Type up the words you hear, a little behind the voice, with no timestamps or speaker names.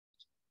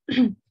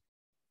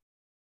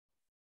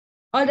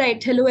All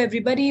right, hello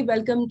everybody.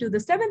 Welcome to the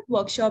seventh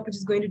workshop, which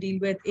is going to deal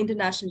with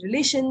international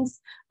relations.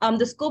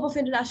 The scope of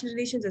international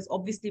relations is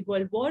obviously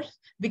World War,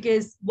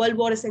 because World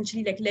War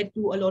essentially led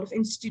to a lot of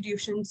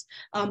institutions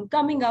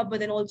coming up, but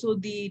then also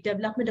the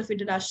development of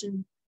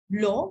international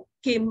law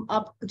came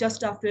up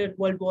just after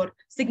World War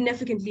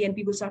significantly, and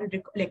people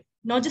started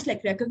not just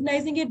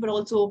recognizing it, but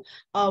also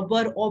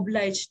were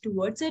obliged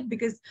towards it,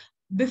 because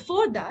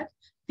before that,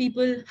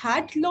 people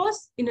had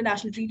laws,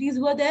 international treaties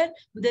were there,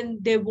 but then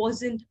there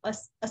wasn't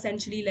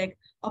essentially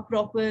a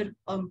proper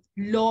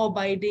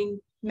law-abiding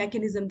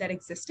mechanism that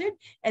existed,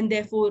 and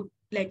therefore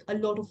a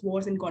lot of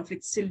wars and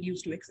conflicts still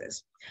used to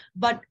exist.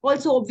 But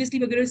also, obviously,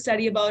 we're going to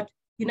study about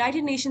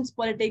United Nations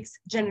politics,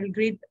 general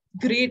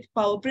great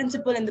power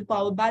principle and the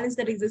power balance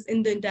that exists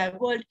in the entire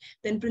world,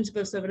 then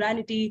principle of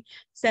sovereignty,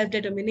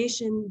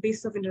 self-determination,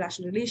 basis of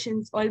international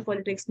relations, oil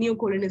politics,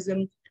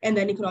 neocolonialism, and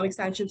then economic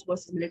sanctions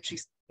versus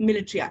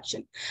military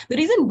action. The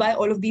reason why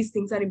all of these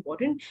things are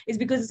important is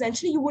because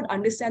essentially you would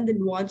understand the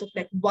nuance of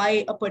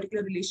why a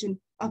particular relation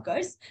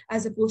occurs,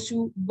 as opposed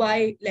to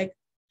why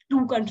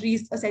two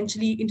countries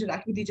essentially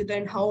interact with each other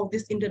and how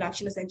this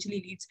interaction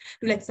essentially leads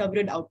to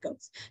several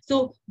outcomes.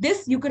 So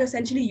this you could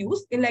essentially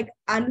use in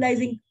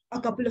analyzing a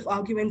couple of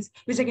arguments,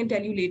 which I can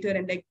tell you later,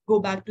 and go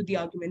back to the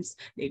arguments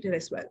later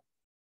as well.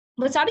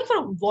 But starting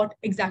from what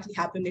exactly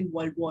happened in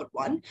World War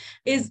I,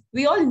 is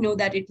we all know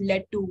that it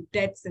led to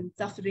deaths and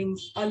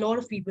sufferings. A lot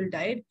of people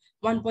died.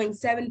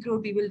 1.7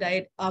 crore people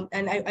died.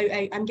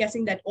 And I'm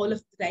guessing that all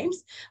of the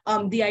times,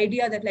 the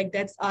idea that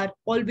deaths are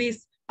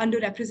always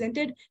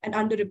underrepresented and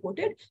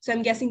underreported. So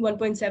I'm guessing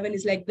 1.7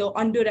 is the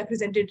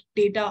underrepresented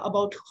data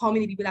about how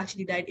many people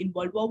actually died in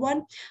World War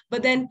I.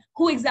 But then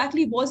who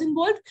exactly was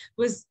involved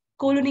was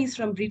colonies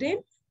from Britain,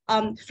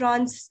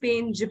 France,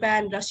 Spain,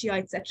 Japan, Russia,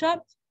 etc.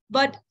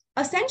 But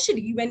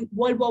essentially, when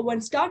World War I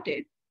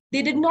started,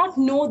 they did not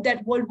know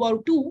that World War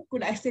II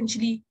could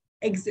essentially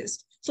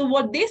exist. So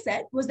what they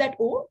said was that,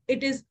 oh,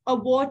 it is a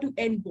war to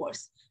end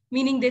wars,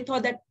 meaning they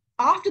thought that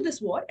after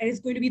this war, and it's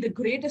going to be the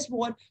greatest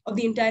war of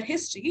the entire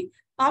history,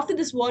 after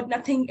this war,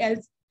 nothing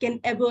else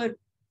can ever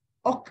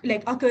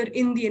occur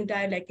in the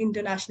entire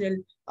international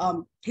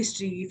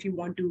history, if you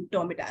want to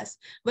term it as.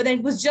 But then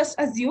it was just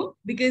assumed,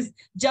 because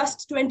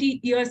just 20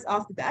 years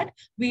after that,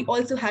 we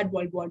also had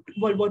World War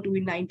II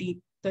in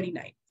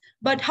 1939.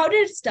 But how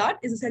did it start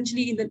is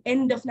essentially in the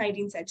end of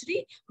 19th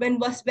century, when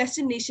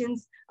Western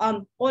nations,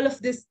 all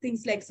of these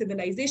things like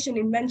civilization,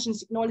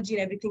 inventions, technology,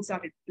 and everything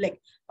started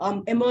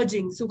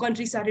emerging. So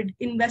countries started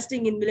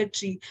investing in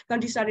military,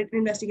 countries started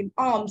investing in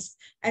arms,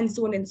 and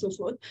so on and so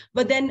forth.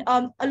 But then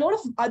a lot of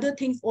other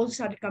things also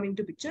started coming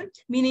to picture,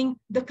 meaning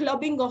the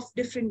clubbing of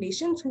different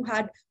nations who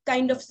had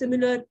kind of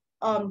similar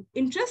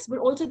interests, but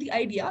also the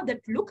idea that,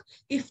 look,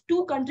 if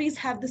two countries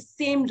have the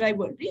same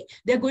rivalry,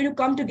 they're going to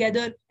come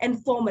together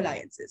and form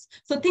alliances.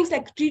 So things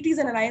like treaties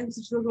and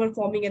alliances were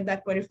forming at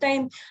that point of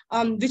time,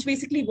 which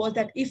basically was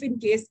that if in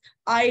case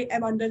I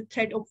am under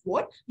threat of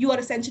war, you are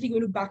essentially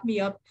going to back me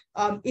up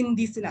in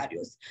these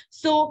scenarios.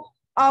 So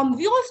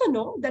we also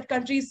know that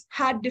countries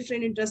had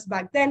different interests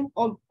back then,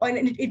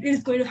 and it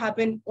is going to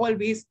happen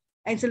always.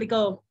 And so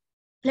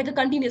like a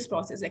continuous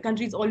process,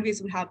 countries always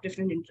will have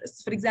different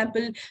interests. For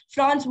example,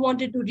 France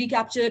wanted to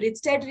recapture its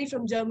territory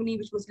from Germany,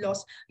 which was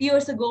lost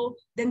years ago.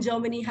 Then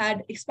Germany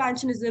had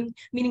expansionism,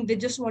 meaning they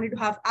just wanted to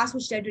have as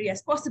much territory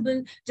as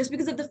possible, just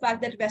because of the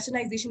fact that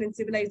westernization and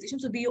civilization.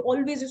 So they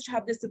always just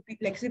have this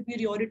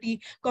superiority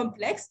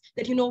complex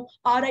that,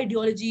 our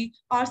ideology,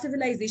 our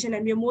civilization,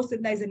 and we are more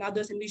civilized than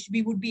others, and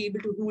we would be able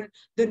to rule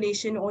the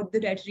nation or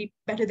the territory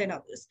better than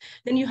others.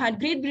 Then you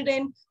had Great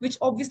Britain, which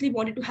obviously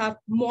wanted to have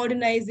modern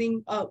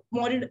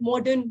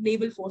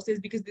naval forces,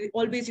 because they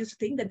always used to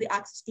think that the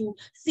access to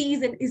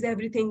seas is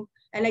everything,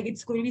 and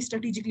it's going to be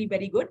strategically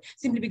very good,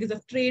 simply because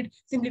of trade,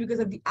 simply because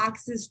of the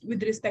access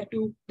with respect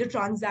to the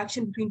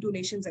transaction between two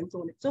nations, and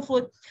so on and so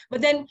forth.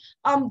 But then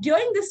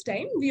during this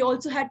time, we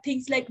also had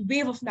things like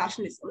wave of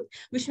nationalism,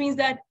 which means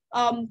that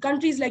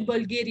countries like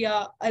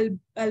Bulgaria,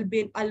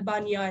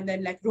 Albania, and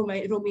then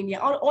Romania,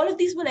 all of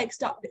these were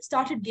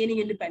started gaining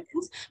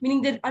independence,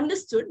 meaning they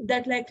understood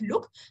that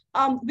look,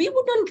 we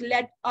wouldn't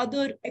let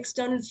other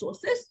external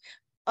sources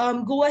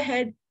go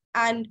ahead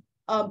and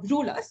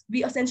rule us.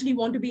 We essentially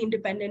want to be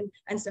independent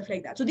and stuff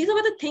like that. So these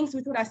are the things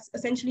which were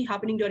essentially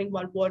happening during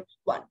World War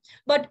I.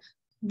 But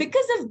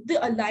because of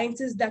the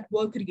alliances that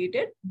were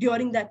created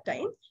during that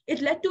time,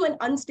 it led to an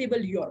unstable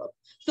Europe.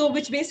 So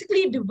which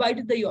basically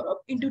divided the Europe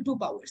into two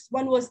powers.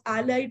 One was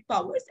allied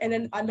powers, and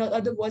then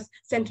another was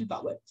central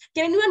power.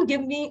 Can anyone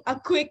give me a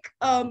quick,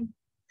 I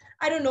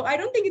don't know, I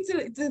don't think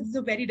it's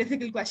a very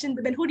difficult question,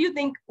 but then who do you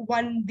think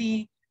won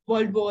the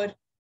World War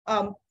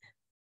I?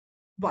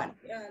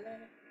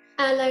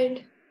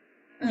 Allied.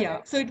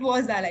 Yeah, so it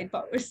was allied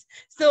powers.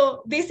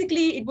 So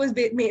basically it was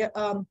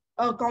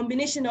a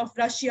combination of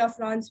Russia,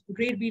 France,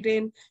 Great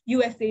Britain,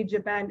 USA,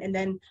 Japan, and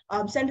then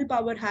Central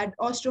Power had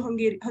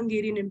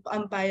Austro-Hungarian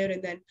Empire,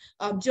 and then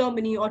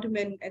Germany,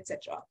 Ottoman,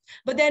 etc.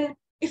 But then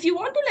if you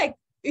want to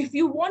if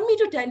you want me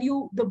to tell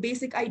you the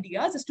basic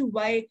ideas as to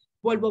why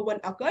World War One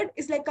occurred,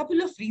 it's like a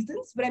couple of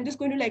reasons, but I'm just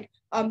going to like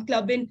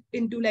club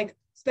into like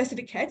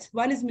specific heads.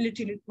 One is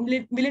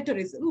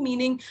militarism,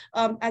 meaning,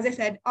 as I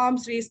said,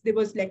 arms race. There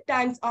was like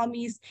tanks,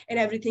 armies, and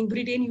everything.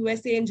 Britain,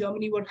 USA, and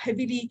Germany were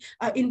heavily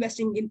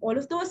investing in all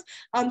of those.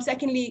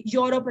 Secondly,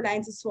 Europe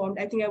alliances formed.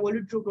 I think I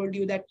already told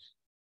you that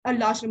a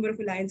large number of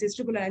alliances,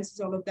 triple alliances,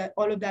 all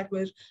of that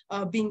were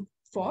being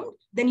formed.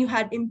 Then you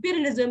had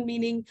imperialism,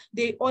 meaning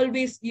they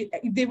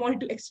wanted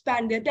to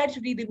expand their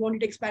territory, they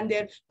wanted to expand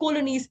their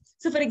colonies.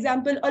 So for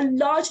example, a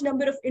large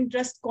number of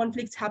interest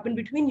conflicts happened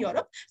between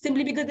Europe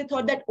simply because they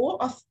thought that,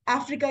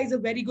 Africa is a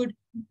very good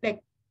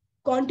like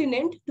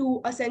continent to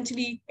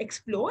essentially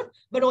explore,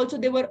 but also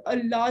there were a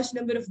large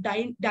number of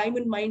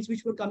diamond mines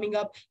which were coming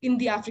up in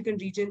the African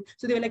region.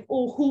 So they were like,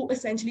 who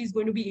essentially is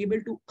going to be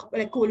able to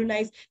like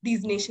colonize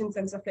these nations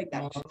and stuff like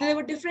that. So there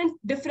were different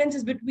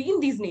differences between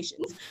these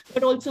nations,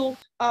 but also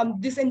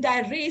this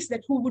entire race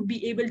that who would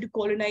be able to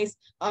colonize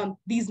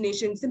these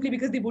nations simply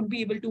because they would be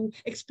able to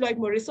exploit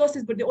more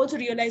resources, but they also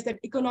realized that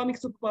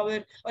economic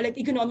superpower or like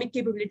economic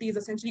capability is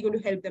essentially going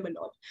to help them a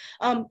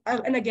lot.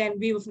 And again,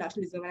 wave of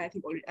nationalism, and I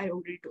think I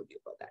already told you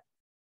about that.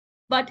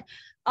 But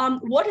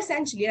what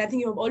essentially, and I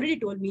think you have already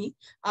told me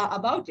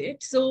about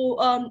it.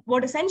 So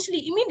what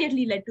essentially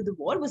immediately led to the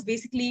war was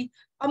basically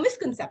a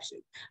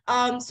misconception.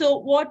 So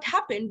what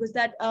happened was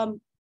that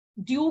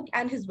Duke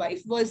and his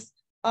wife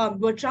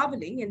were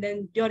traveling, and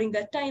then during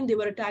that time they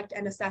were attacked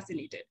and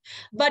assassinated.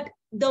 But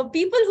the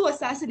people who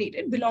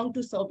assassinated belonged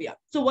to Serbia.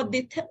 So what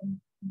they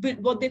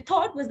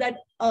thought was that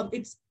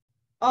it's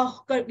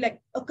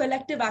like a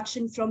collective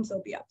action from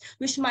Serbia,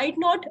 which might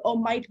not or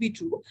might be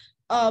true,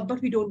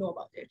 but we don't know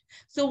about it.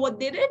 So what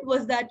they did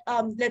was that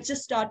let's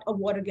just start a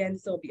war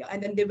against Serbia,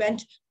 and then they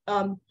went,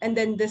 and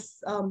then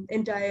this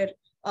entire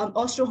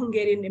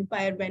Austro-Hungarian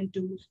Empire went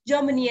to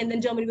Germany, and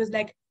then Germany was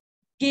like,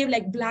 gave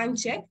like blank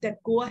check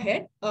that go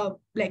ahead,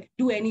 like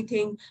do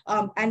anything,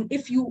 and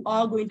if you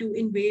are going to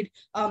invade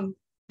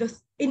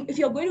if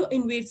you're going to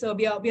invade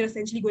Serbia, we are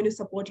essentially going to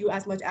support you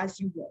as much as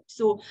you want.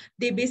 So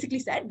they basically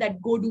said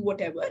that go do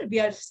whatever.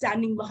 We are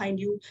standing behind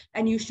you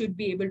and you should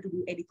be able to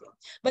do anything.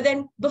 But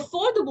then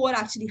before the war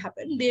actually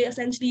happened, they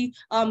essentially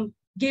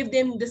gave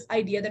them this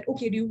idea that,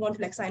 okay, do you want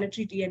to like sign a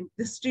treaty? And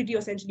this treaty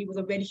essentially was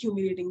a very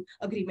humiliating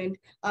agreement.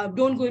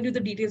 Don't go into the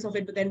details of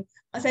it, but then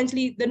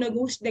essentially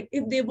like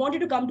if they wanted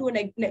to come to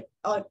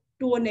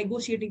a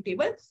negotiating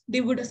table, they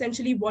would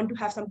essentially want to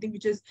have something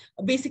which is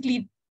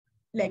basically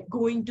like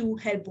going to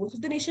help both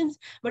of the nations,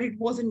 but it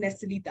wasn't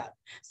necessarily that.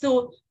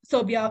 So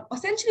Serbia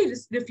essentially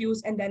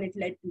refused, and then it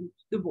led to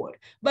the war.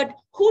 But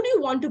who do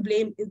you want to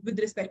blame with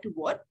respect to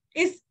war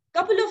is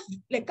couple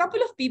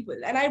of people,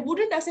 and I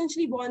wouldn't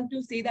essentially want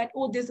to say that,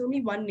 there's only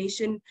one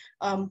nation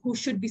who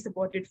should be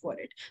supported for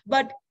it.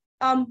 But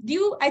I think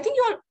you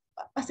all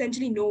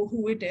essentially know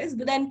who it is,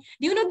 but then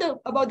do you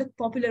know about the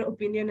popular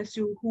opinion as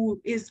to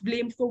who is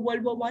blamed for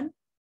World War One?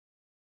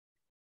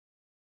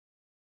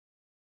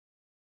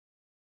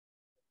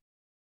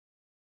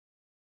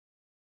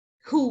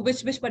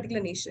 Which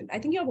particular nation? I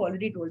think you have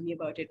already told me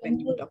about it when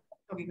you were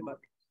talking about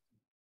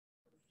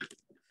it.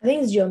 I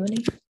think it's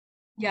Germany.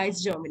 Yeah,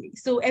 it's Germany.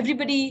 So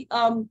everybody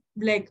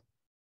like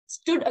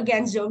stood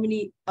against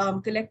Germany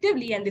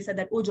collectively, and they said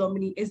that,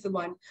 Germany is the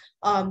one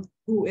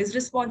who is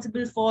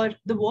responsible for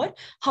the war.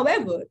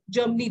 However,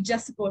 Germany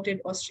just supported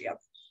Austria.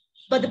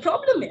 But the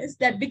problem is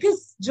that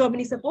because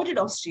Germany supported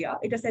Austria,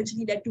 it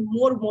essentially led to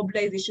more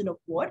mobilization of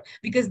war,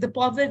 because the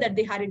power that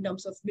they had in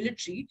terms of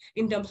military,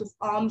 in terms of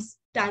arms,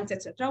 tanks,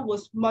 etc.,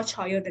 was much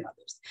higher than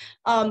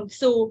others.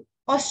 So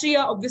Austria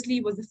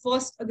obviously was the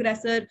first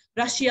aggressor.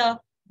 Russia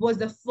was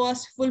the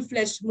first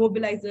full-fledged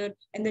mobilizer,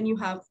 and then you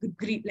have the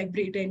Greek, like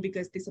Britain,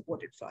 because they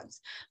supported France.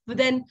 But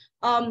then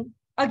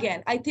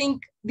again, I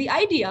think the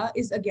idea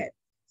is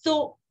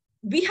so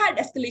we had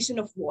escalation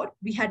of war,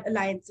 we had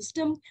alliance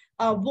system.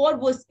 War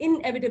was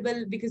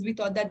inevitable because we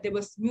thought that there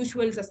was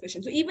mutual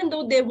suspicion. So even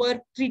though there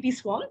were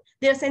treaties formed,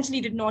 they essentially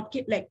did not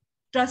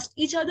trust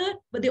each other,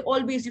 but they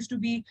always used to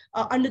be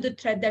under the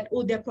threat that,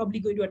 they're probably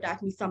going to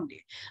attack me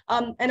someday.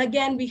 And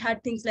again, we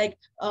had things like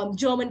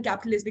German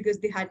capitalists, because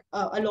they had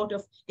a lot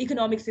of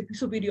economic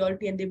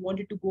superiority, and they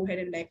wanted to go ahead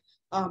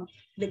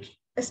and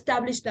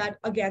establish that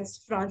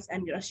against France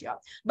and Russia.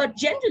 But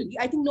generally,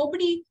 I think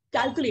nobody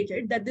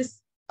calculated that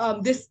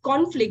this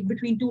conflict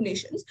between two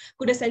nations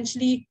could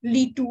essentially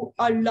lead to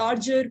a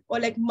larger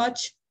or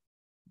much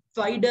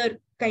wider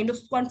kind of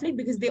conflict,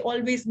 because they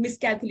always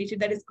miscalculated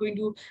that it's going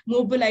to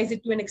mobilize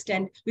it to an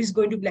extent which is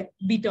going to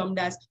be termed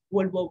as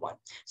World War One.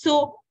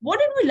 So what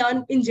did we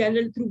learn in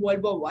general through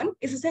World War One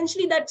is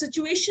essentially that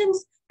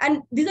situations,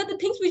 and these are the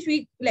things which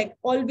we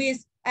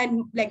always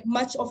and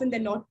much often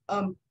than not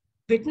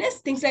witness,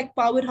 things like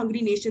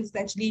power-hungry nations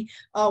essentially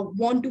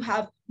want to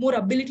have more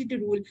ability to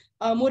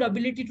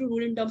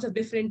rule in terms of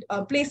different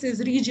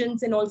places,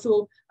 regions, and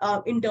also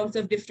in terms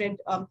of different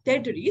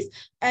territories.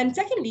 And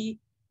secondly,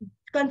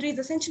 countries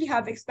essentially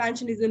have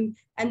expansionism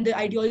and the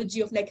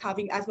ideology of like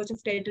having as much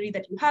of territory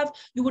that you have,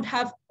 you would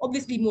have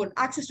obviously more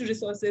access to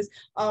resources,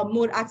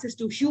 more access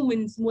to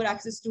humans, more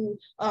access to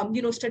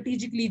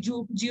strategically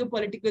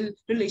geopolitical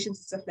relations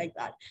and stuff like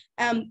that.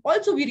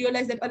 Also, we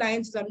realize that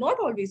alliances are not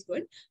always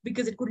good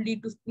because it could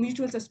lead to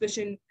mutual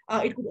suspicion.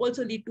 It could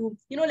also lead to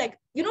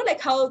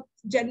like how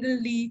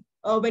generally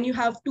when you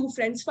have two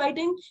friends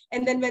fighting,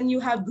 and then when you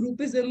have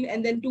groupism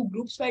and then two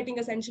groups fighting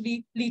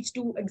essentially leads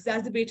to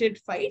exacerbated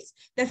fights.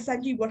 That's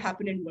essentially what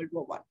happened in World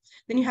War I.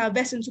 Then you have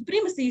Western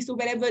supremacy. So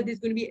whenever there's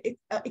going to be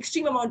an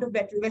extreme amount of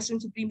Western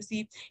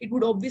supremacy, it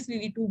would obviously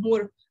lead to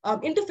more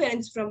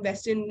interference from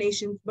Western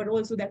nations, but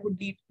also that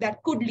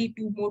could lead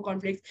to more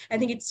conflicts. I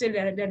think it's still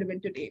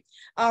relevant today.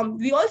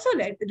 We also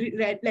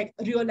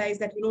realize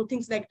that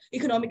things like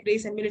economic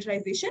race and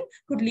militarization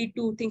could lead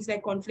to things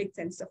like conflicts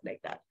and stuff like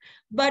that.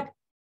 But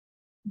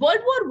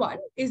World War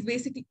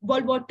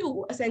World War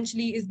II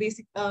essentially is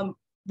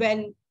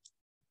when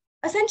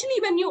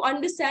you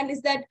understand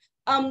is that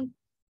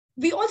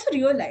we also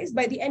realize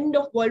by the end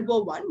of World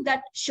War I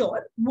that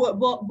sure,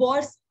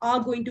 wars are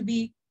going to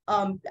be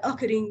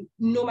occurring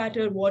no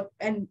matter what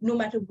and no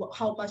matter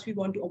how much we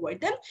want to avoid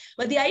them.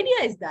 But the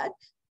idea is that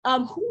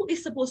who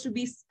is supposed to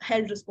be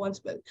held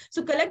responsible?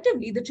 So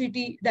collectively, the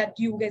treaty that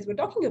you guys were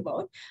talking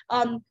about,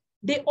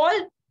 they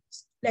all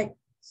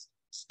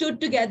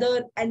stood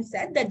together and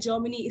said that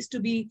Germany is to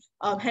be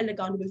held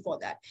accountable for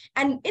that.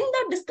 And in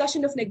that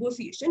discussion of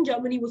negotiation,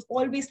 Germany was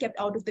always kept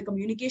out of the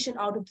communication,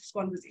 out of this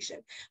conversation,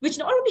 which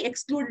not only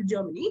excluded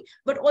Germany,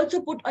 but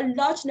also put a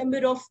large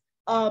number of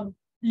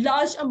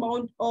large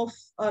amount of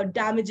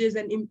damages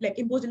and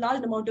imposed a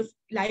large amount of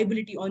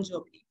liability on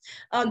Germany.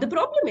 The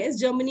problem is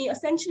Germany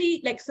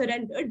essentially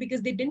surrendered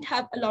because they didn't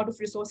have a lot of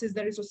resources.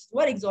 The resources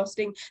were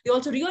exhausting. They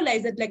also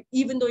realized that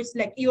even though it's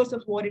years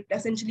of war, it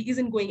essentially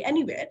isn't going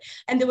anywhere.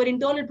 And there were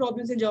internal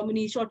problems in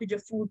Germany, shortage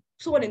of food,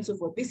 so on and so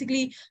forth.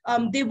 Basically,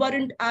 they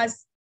weren't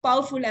as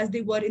powerful as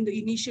they were in the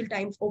initial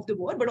times of the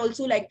war, but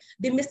also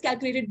they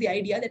miscalculated the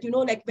idea that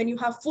when you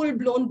have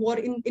full-blown war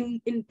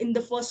in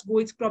the first go,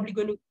 it's probably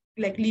going to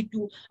lead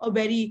to a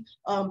very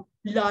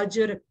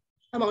larger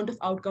amount of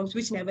outcomes,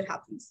 which never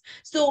happens.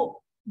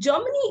 So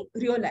Germany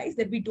realized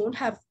that we don't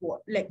have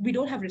we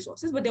don't have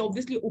resources, but they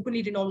obviously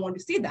openly did not want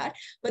to say that.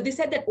 But they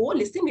said that, oh,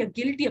 listen, we are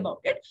guilty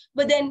about it,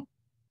 but then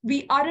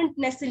we aren't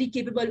necessarily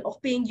capable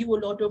of paying you a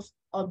lot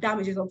of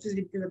damages,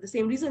 obviously because of the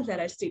same reasons that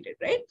I stated,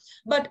 right?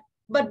 But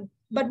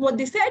what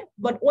they said,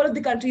 but all of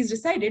the countries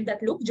decided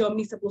that, look,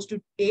 Germany is supposed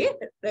to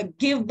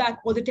give back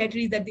all the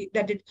territories that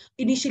it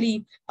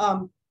initially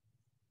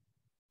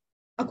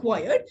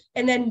acquired,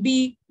 and then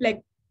be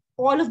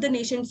all of the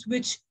nations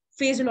which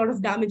faced a lot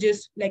of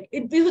damages,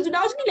 it was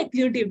largely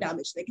punitive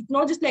damage. It's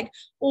not just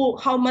oh,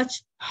 how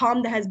much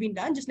harm that has been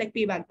done, just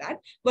pay back that,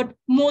 but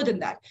more than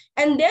that.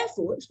 And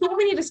therefore, so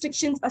many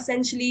restrictions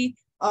essentially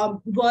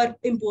were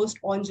imposed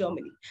on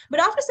Germany. But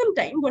after some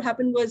time, what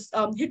happened was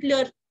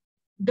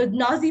the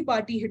Nazi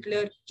party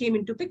Hitler came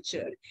into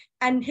picture,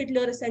 and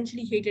Hitler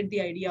essentially hated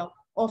the idea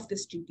of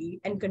this treaty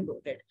and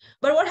condoned it.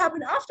 But what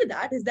happened after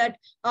that is that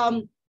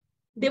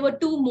there were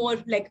two more,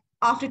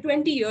 after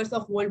 20 years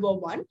of World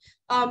War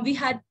I, we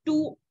had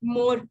two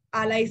more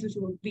allies which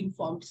were being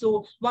formed.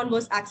 So one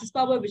was Axis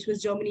power, which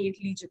was Germany,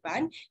 Italy,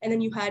 Japan. And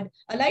then you had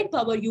allied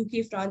power,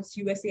 UK, France,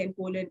 USA, and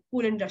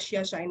Poland,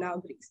 Russia, China,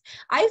 Greece.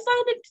 I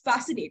find it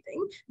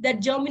fascinating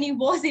that Germany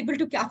was able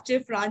to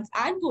capture France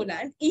and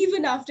Poland,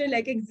 even after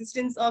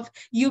existence of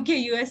UK,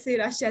 USA,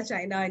 Russia,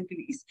 China, and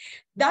Greece.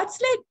 That's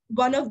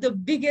one of the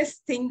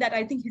biggest thing that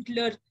I think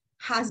Hitler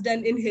has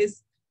done in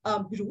his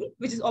rule,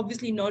 which is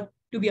obviously not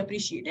to be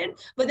appreciated.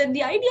 But then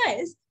the idea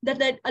is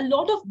that a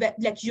lot of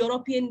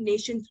European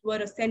nations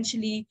were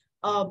essentially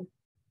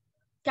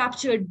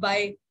captured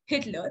by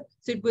Hitler.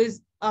 So it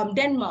was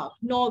Denmark,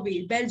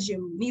 Norway,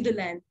 Belgium,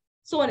 Netherlands,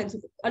 so on and so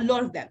forth, a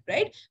lot of them,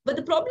 right? But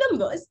the problem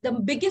was, the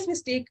biggest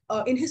mistake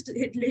in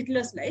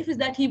Hitler's life is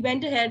that he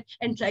went ahead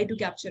and tried to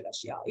capture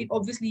Russia.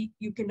 Obviously,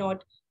 you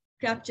cannot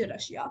capture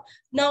Russia.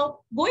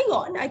 Now, going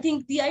on, I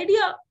think the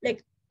idea,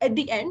 at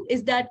the end,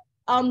 is that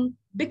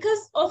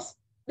because of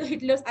the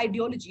Hitler's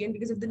ideology and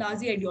because of the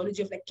Nazi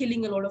ideology of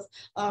killing a lot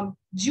of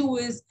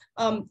Jews,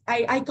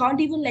 I can't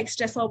even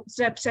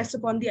stress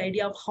upon the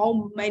idea of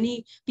how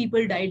many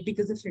people died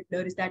because of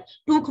Hitler. Is that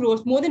 2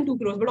 crores, more than 2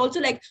 crores, but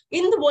also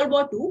in the World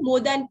War II, more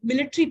than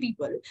military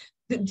people,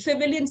 the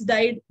civilians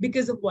died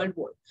because of World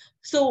War.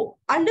 So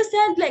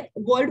understand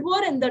World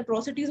War and the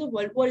atrocities of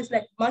World War is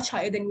much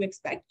higher than you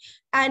expect.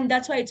 And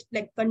that's why it's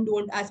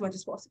condoned as much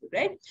as possible,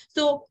 right?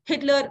 So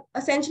Hitler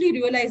essentially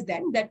realized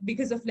then that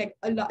because of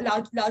a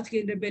large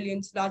scale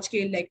rebellions, large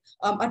scale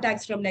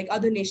attacks from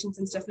other nations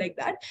and stuff like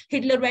that,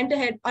 Hitler went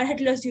ahead.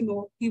 Hitler's,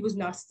 he was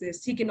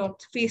narcissist. He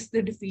cannot face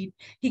the defeat.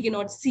 He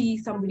cannot see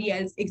somebody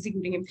else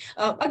executing him.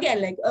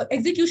 Again,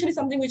 execution is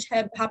something which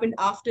happened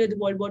after the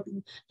World War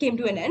II came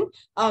to an end,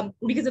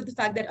 because of the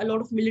fact that a lot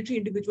of military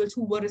individuals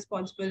who were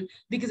responsible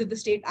because of the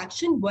state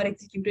action were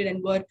executed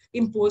and were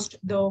imposed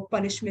the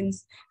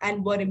punishments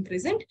and were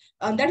imprisoned.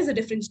 That is a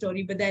different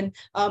story. But then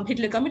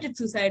Hitler committed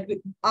suicide,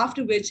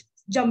 after which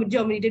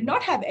Germany did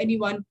not have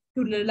anyone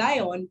to rely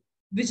on,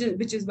 which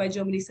is why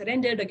Germany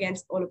surrendered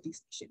against all of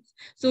these nations.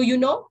 So,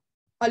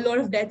 a lot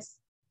of deaths,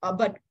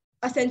 but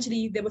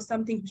essentially there was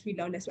something which we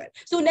learned as well.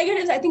 So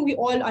negatives, I think we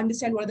all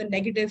understand what are the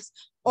negatives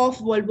of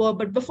World War.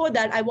 But before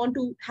that, I want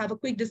to have a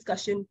quick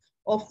discussion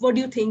of what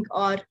do you think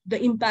are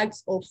the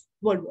impacts of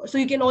World War. So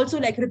you can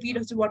also repeat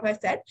as to what I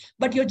said,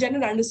 but your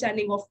general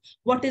understanding of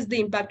what is the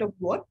impact of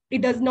war.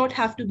 It does not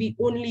have to be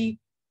only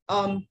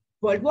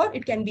World War.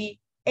 It can be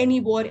any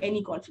war,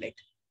 any conflict.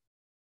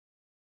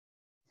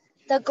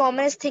 The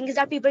commonest thing is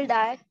that people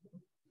die.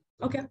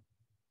 Okay.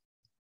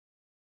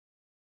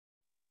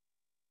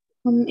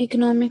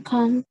 Economic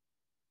harm.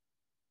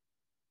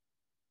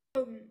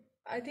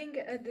 I think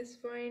at this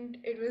point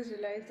it was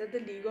realized that the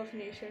League of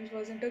Nations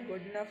wasn't a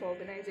good enough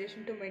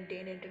organization to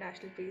maintain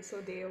international peace, so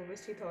they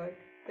obviously thought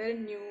that a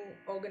new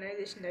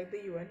organization like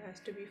the UN has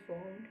to be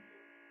formed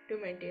to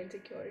maintain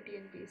security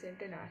and peace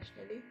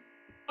internationally.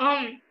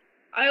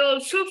 I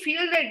also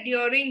feel that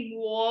during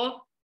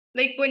war,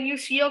 like when you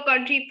see your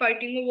country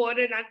fighting a war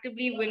and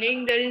actively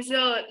winning, there is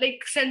a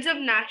sense of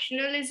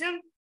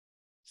nationalism.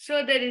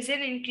 So there is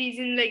an increase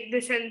in the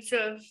sense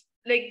of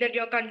that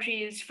your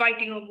country is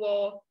fighting a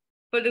war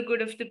for the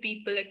good of the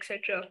people,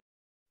 etc.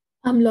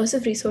 Loss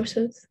of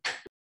resources.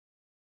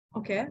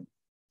 Okay.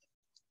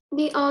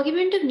 The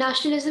argument of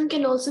nationalism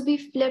can also be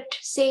flipped,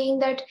 saying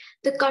that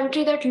the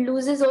country that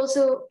loses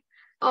also,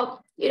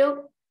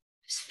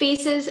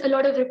 faces a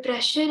lot of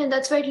repression, and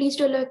that's why it leads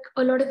to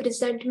a lot of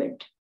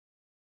resentment.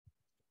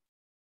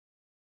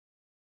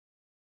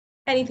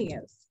 Anything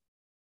else?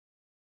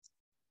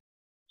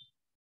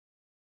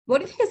 What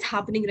do you think is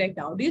happening right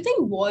now? Do you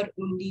think war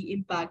only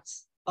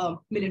impacts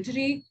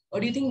military, or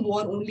do you think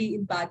war only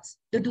impacts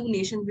the two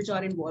nations which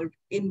are involved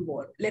in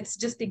war? Let's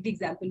just take the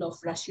example of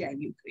Russia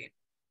and Ukraine.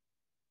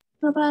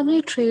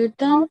 Probably trade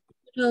then.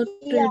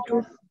 Yeah.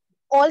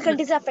 All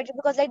countries are affected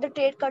because the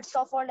trade cuts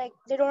off, or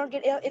they don't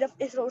get enough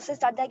resources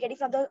that they're getting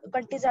from the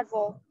countries at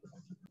war.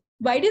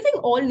 Why do you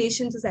think all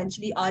nations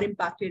essentially are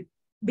impacted?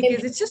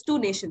 Because it's just two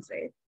nations,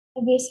 right?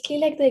 Basically,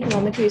 the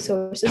economic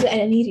resources and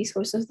any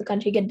resources the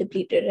country get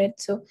depleted, right?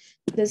 So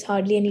there's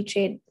hardly any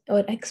trade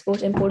or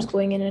imports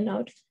going in and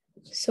out.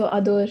 So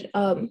other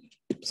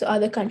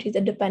countries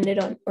that depended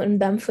on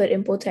them for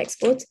imports,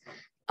 exports,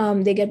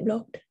 they get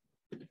blocked.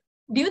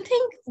 Do you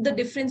think the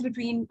difference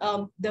between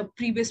the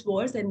previous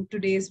wars and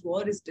today's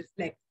war is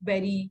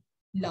very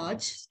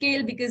large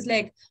scale? Because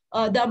the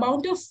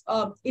amount of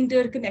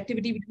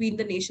interconnectivity between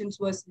the nations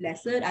was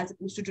lesser as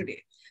opposed to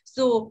today.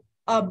 So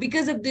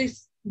because of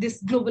this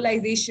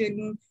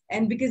globalization,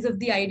 and because of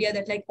the idea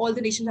that all the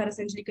nations are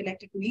essentially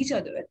connected to each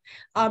other,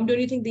 don't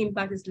you think the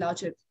impact is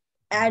larger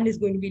and is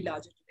going to be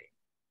larger today?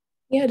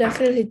 Yeah,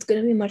 definitely, it's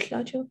going to be much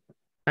larger.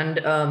 And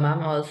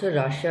ma'am, also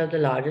Russia is the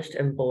largest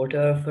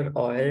importer for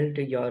oil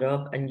to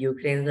Europe, and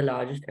Ukraine is the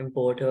largest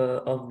importer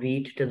of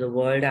wheat to the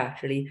world,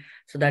 actually.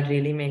 So that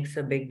really makes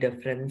a big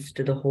difference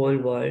to the whole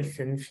world,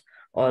 since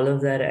all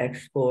of their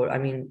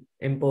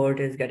import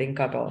is getting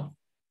cut off.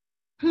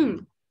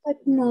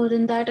 But more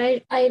than that,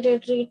 I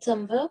did read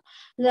somewhere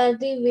that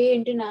the way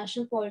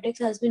international politics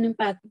has been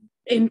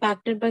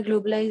impacted by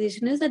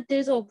globalization is that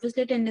there's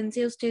obviously a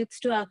tendency of states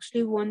to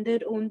actually want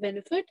their own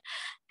benefit,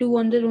 to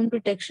want their own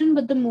protection.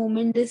 But the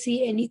moment they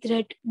see any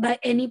threat by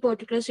any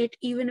particular state,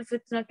 even if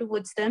it's not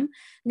towards them,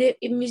 they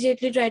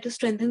immediately try to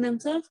strengthen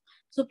themselves.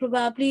 So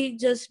probably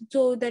just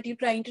so that you're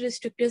trying to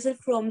restrict yourself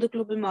from the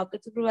global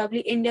market. So probably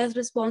India's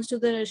response to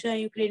the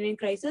Russia-Ukrainian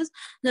crisis,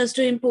 just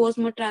to impose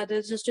more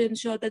tariffs, just to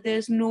ensure that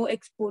there's no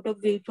export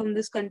of wheat from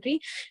this country,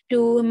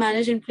 to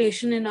manage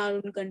inflation in our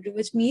own country,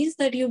 which means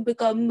that you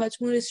become much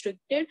more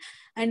restricted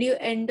and you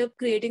end up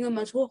creating a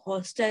much more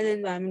hostile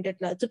environment at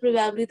large. So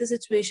probably the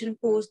situation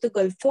post the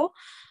Gulf War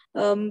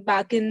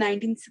back in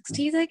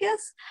 1960s, I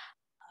guess.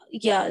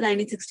 Yeah,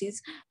 1960s.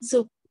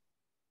 So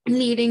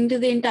leading to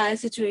the entire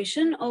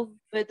situation of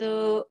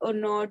whether or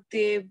not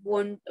they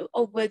want,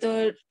 or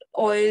whether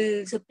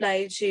oil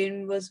supply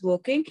chain was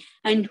working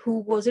and who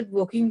was it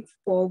working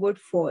forward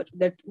for,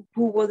 that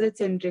who was it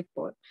centric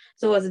for.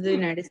 So was it the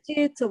United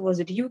States, or was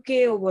it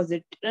UK, or was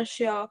it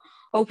Russia,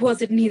 or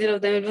was it neither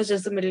of them? It was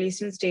just the Middle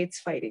Eastern states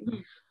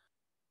fighting.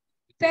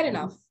 Fair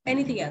enough.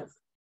 Anything else?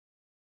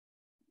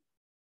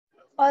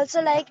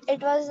 Also,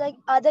 it was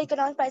other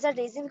economic prices are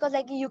raising because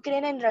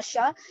Ukraine and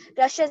Russia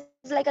is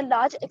a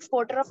large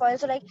exporter of oil.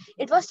 So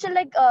it was still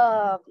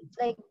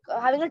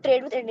having a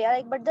trade with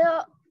India, but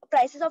the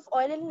prices of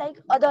oil in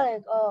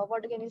other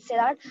what can you say,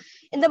 that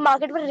in the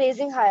market were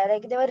raising higher,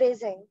 they were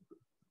raising.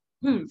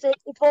 So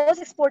it was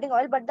exporting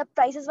oil, but the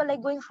prices were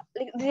going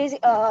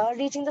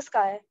reaching the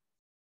sky.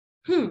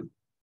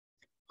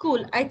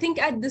 Cool. I think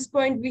at this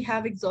point we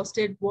have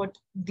exhausted what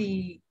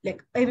the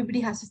everybody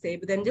has to say,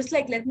 but then just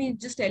let me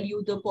just tell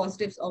you the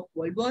positives of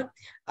World War.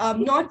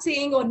 Not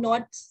saying or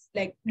not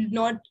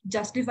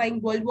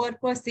justifying World War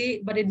per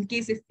se, but in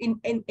case if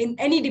in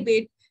any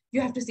debate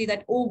you have to say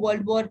that, oh,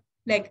 World War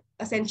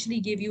essentially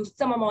gave you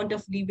some amount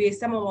of leeway,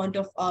 some amount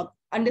of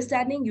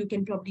understanding, you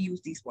can probably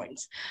use these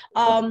points.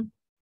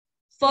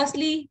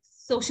 Firstly,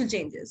 social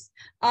changes.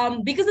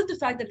 Because of the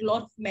fact that a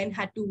lot of men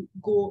had to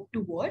go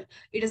to war,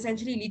 it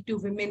essentially led to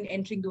women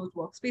entering those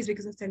workspace,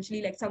 because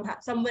essentially like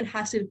someone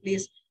has to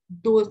replace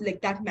those like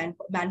that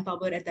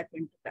manpower at that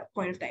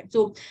point of time.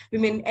 So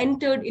women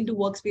entered into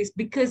workspace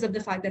because of the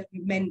fact that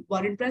men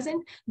weren't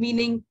present,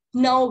 meaning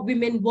now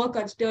women were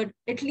considered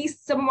at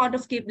least some amount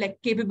of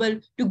capable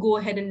to go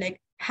ahead and like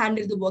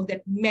handle the work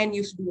that men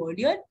used to do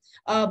earlier.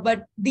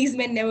 But these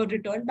men never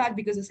returned back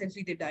because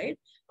essentially they died.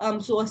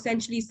 So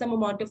essentially some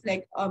amount of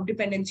like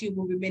dependency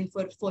over women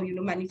for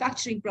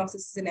manufacturing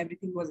processes and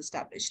everything was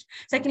established.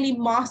 Secondly,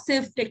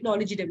 massive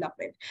technology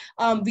development.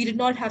 We did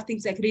not have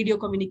things like radio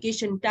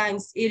communication,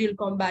 tanks, aerial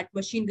combat,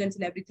 machine guns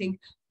and everything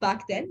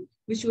back then,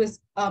 which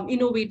was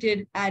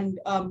innovated and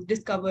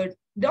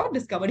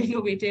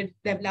innovated,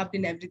 developed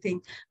and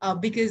everything,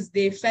 because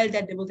they felt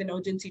that there was an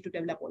urgency to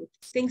develop all of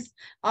these things.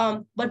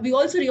 But we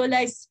also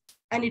realized,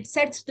 and it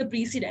sets the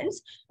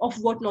precedence of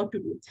what not to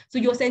do. So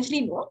you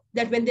essentially know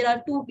that when there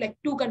are two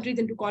countries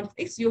into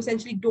conflicts, you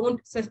essentially don't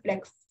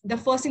suspect. The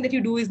first thing that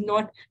you do is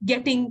not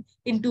getting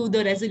into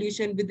the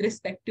resolution with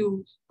respect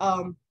to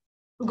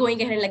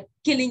going ahead and like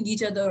killing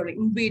each other or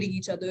invading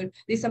each other.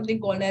 There's something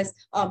called as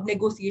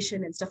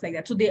negotiation and stuff like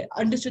that. So they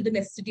understood the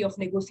necessity of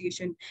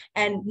negotiation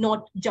and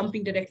not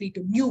jumping directly to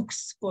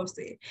nukes per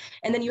se.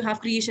 And then you have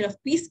creation of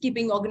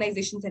peacekeeping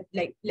organizations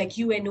like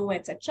UNO,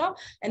 etc.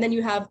 And then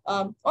you have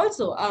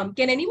also,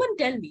 can anyone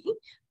tell me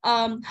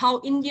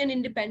how Indian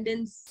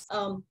independence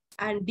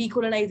and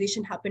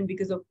decolonization happened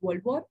because of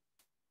World War?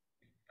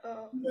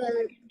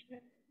 Well,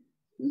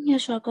 yeah,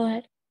 sure, go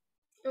ahead.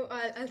 Oh,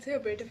 I'll say a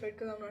bit of it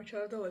because I'm not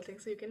sure of the whole thing,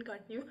 so you can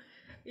continue.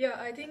 Yeah,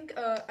 I think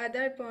at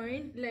that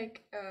point,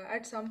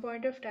 at some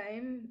point of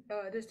time,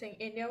 this thing,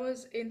 India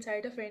was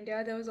inside of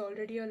India, there was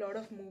already a lot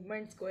of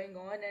movements going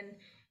on, and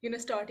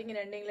starting and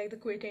ending, like the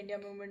Quit India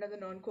movement or the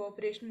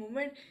non-cooperation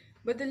movement.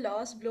 But the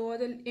last blow or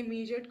the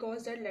immediate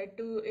cause that led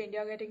to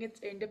India getting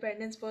its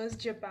independence was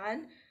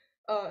Japan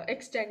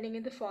extending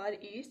in the Far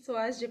East. So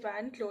as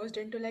Japan closed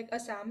into like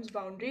Assam's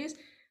boundaries,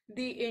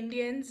 the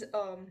Indians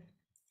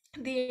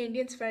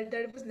felt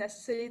that it was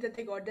necessary that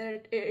they got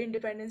their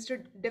independence to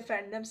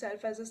defend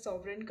themselves as a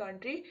sovereign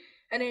country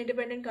and an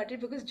independent country,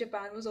 because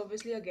Japan was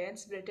obviously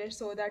against British.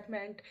 So that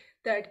meant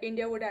that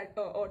India would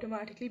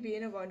automatically be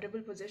in a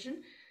vulnerable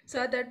position. So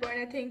at that point,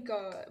 I think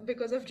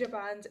because of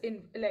Japan's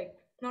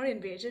not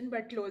invasion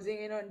but closing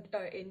in on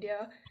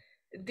India,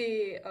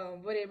 they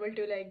were able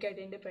to like get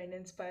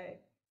independence by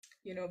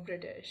the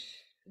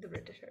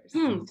Britishers.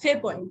 Fair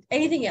point.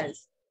 Anything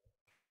else?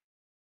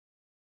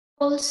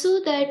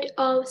 Also that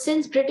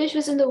since British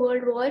was in the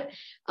World War,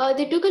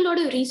 they took a lot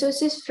of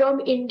resources from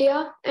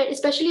India, and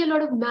especially a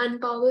lot of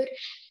manpower.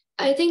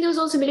 I think there was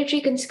also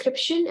military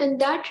conscription,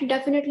 and that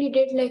definitely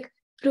did like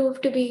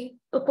prove to be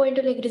a point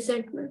of like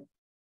resentment.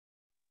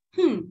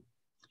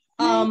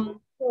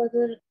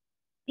 Further,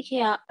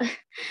 yeah,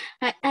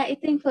 I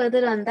think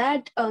further on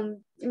that,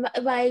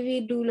 while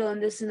we do learn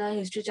this in our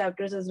history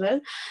chapters as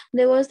well,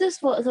 there was this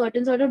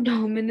certain sort of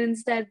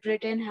dominance that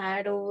Britain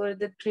had over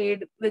the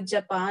trade with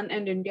Japan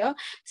and India,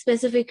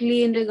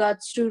 specifically in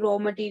regards to raw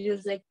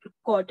materials like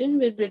cotton,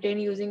 with Britain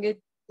using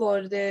it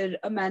for their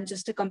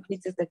Manchester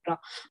companies, etc.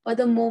 But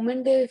the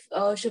moment they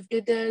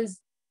shifted their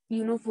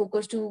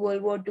focus to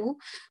World War II,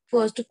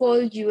 first of all,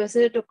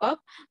 USA took up,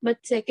 but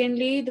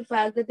secondly, the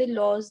fact that they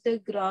lost their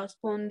grasp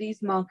on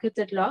these markets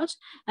at large,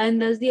 and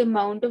thus the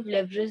amount of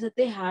leverage that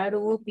they had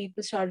over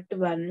people started to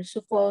vanish. So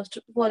first,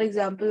 for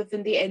example, if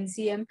in the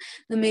NCM,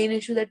 the main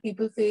issue that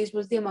people faced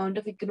was the amount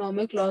of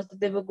economic loss that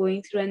they were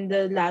going through and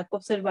the lack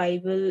of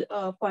survival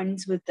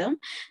funds with them,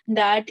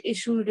 that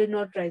issue did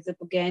not rise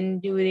up again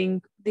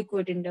during the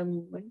Quit India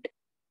movement.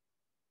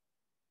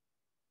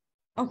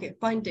 Okay,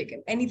 point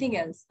taken. Anything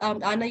else?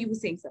 Anna, you were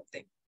saying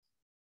something.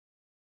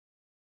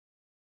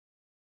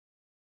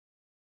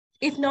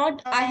 If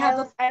not, I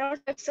don't know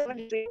if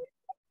someone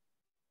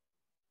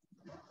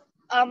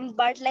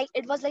but like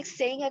it was like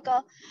saying like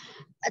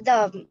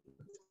the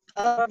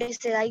what do you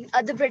say, like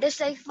the British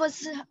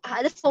was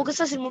the focus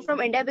was removed from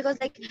India because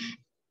like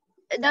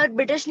the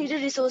British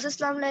needed resources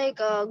from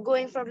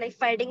going from like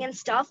fighting and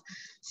stuff,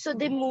 so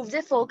they moved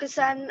their focus,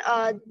 and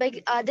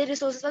their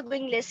resources were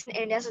going less in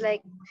India, so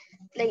like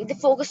the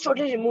focus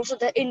totally removed, so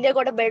the India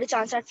got a better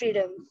chance at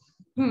freedom.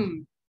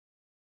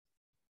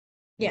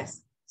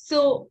 Yes,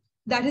 so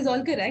that is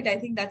all correct. I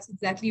think that's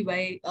exactly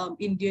why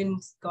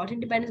Indians got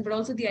independence, but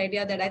also the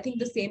idea that I think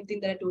the same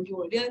thing that I told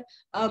you earlier,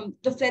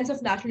 the sense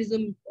of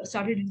nationalism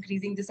started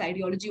increasing. This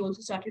ideology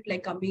also started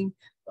like coming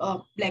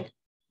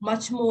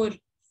much more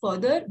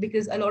further,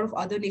 because a lot of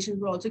other nations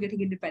were also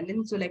getting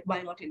independent. So like,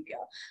 why not India?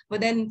 But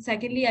then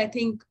secondly, I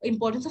think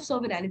importance of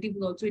sovereignty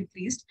was also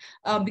increased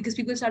because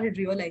people started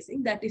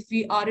realizing that if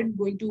we aren't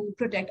going to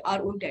protect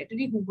our own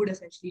territory, who would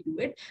essentially do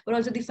it? But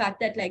also the fact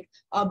that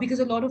because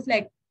a lot of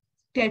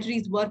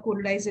territories were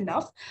colonized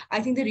enough,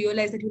 I think they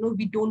realized that,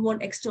 we don't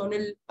want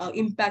external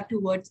impact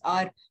towards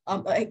our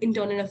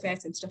internal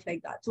affairs and stuff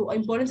like that. So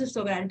importance of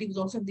sovereignty was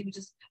also something which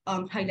is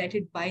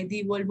highlighted by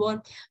the World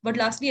War. But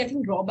lastly, I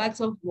think drawbacks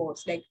of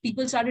wars, like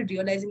people started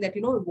realizing that,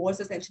 wars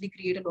essentially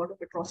create a lot of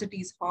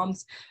atrocities,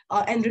 harms,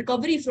 and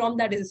recovery from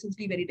that is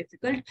essentially very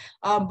difficult.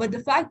 But the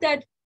fact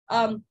that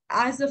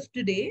as of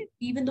today,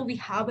 even though we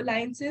have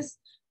alliances,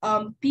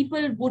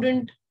 people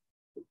wouldn't,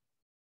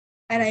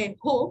 and I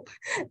hope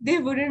they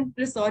wouldn't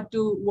resort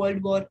to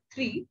World War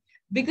III,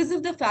 because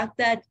of the fact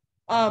that,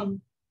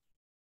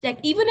 like,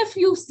 even if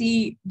you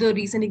see the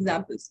recent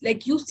examples,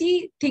 like you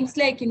see things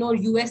like,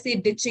 USA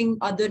ditching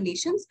other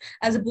nations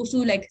as opposed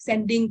to like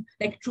sending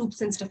like troops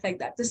and stuff like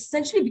that. This is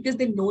essentially because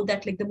they know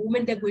that like the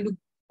moment they're going to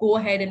go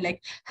ahead and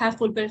like have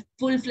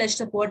full-fledged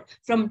support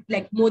from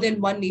like more than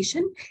one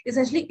nation,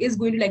 essentially is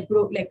going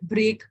to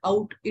break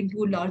out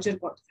into a larger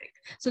conflict.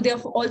 So they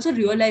have also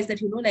realized that,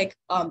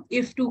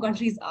 if two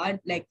countries are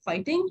like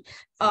fighting,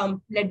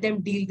 let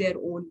them deal their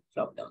own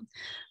problem.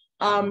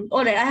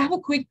 All right, I have a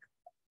quick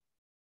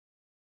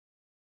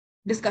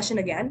discussion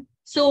again.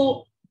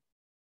 So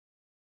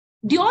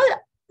do you all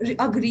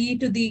agree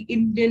to the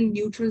Indian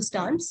neutral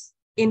stance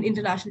in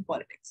international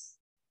politics?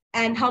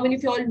 And how many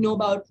of you all know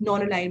about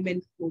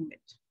non-alignment movement?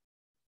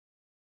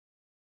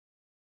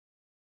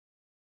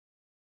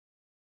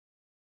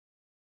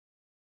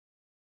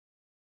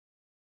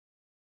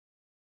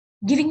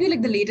 Giving you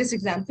like the latest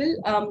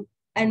example,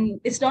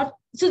 and it's not,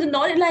 so the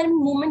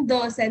non-alignment movement,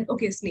 the sense,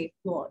 okay, Snape,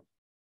 go on.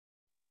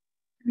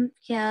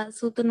 Yeah,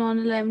 so the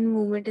non-alignment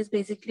movement is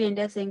basically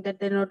India saying that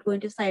they're not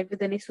going to side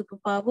with any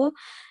superpower,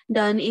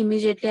 done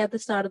immediately at the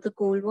start of the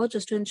Cold War,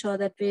 just to ensure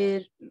that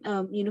we're,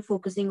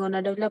 focusing on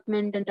our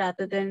development, and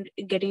rather than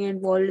getting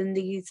involved in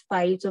these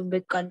fights of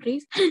big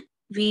countries,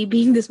 we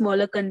being the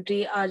smaller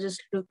country are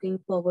just looking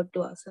forward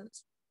to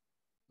ourselves.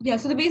 Yeah,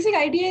 so the basic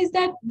idea is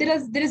that there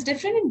is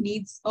different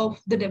needs of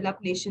the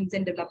developed nations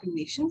and developing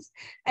nations,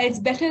 and it's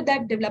better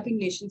that developing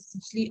nations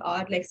essentially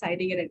are like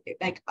siding and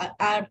like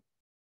are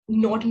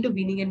not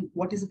intervening in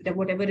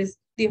whatever is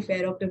the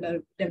affair of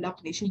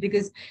developed nations,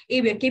 because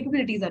their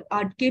capabilities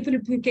are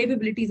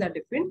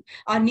different,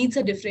 our needs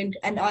are different,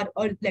 and our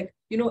like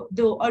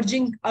the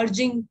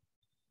urging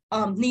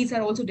needs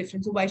are also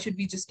different. So why should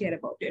we just care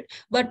about it?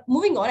 But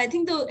moving on, I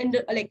think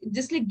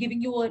just like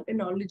giving you an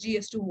analogy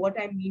as to what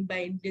I mean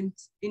by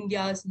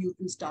India's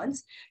neutral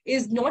stance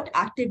is not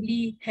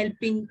actively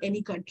helping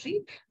any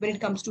country when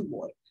it comes to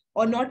war,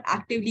 or not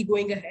actively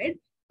going ahead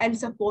and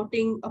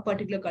supporting a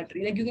particular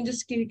country. Like you can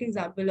just take an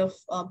example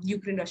of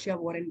Ukraine-Russia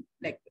war, and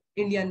like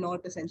India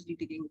not essentially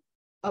taking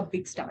a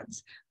big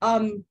stance.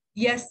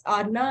 Yes,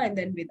 Arna, and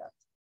then Vedant.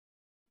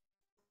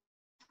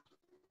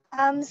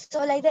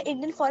 So like the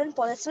Indian foreign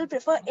policy will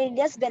prefer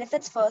India's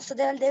benefits first. So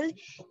they'll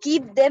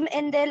keep them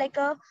in their like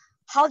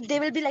how they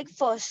will be like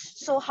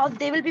first. So how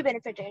they will be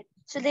benefited.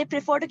 So they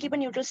prefer to keep a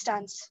neutral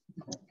stance.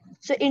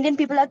 So Indian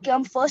people are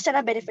come first and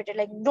are benefited.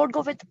 Like don't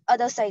go with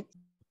other side.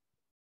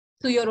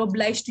 So you're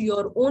obliged to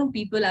your own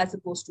people as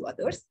opposed to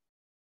others.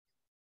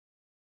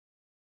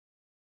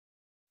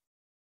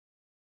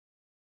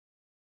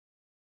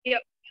 Yeah.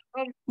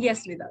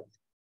 Yes, Vedant.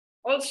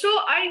 Also,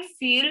 I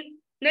feel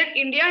that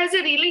India has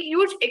a really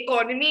huge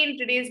economy in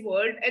today's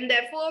world, and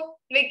therefore,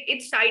 like,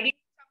 it's siding.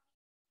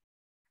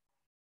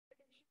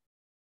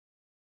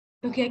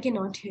 Okay, I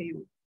cannot hear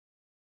you.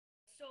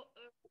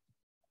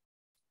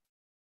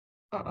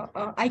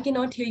 I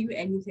cannot hear you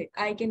anything.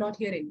 I cannot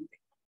hear anything.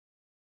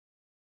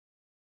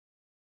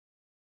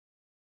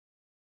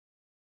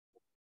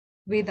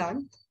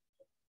 Vedant.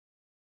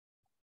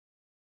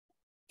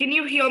 Can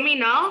you hear me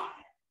now?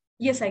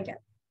 Yes, I can.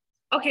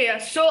 Okay, yeah.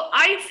 So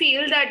I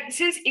feel that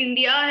since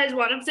India has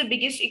one of the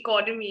biggest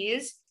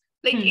economies,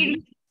 like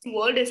in the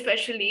world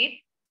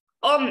especially,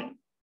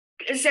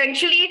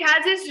 essentially it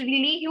has this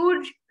really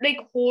huge like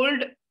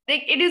hold.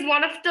 Like it is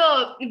one of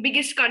the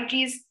biggest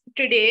countries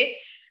today.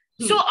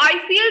 So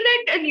I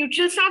feel that a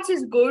neutral stance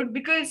is good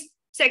because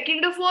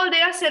second of all,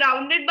 they are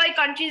surrounded by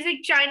countries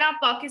like China,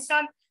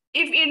 Pakistan.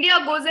 If India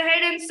goes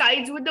ahead and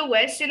sides with the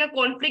West in a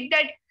conflict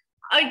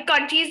that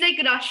countries like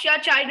Russia,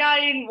 China are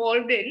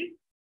involved in,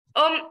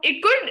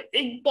 it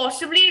could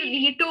possibly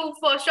lead to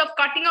first off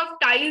cutting off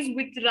ties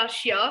with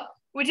Russia,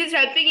 which is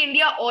helping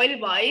India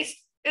oil-wise,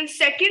 and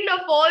second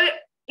of all,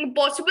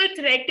 possible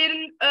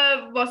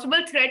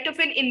threat of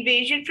an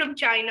invasion from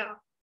China.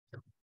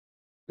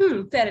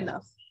 Fair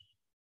enough.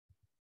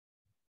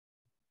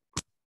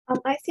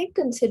 I think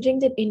considering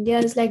that India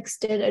is like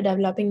still a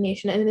developing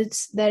nation, and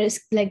there's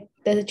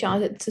a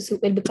chance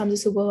it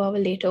becomes a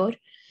superpower later.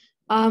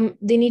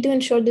 They need to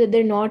ensure that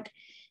they're not.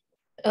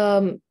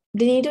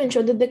 They need to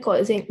ensure that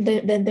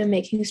that they're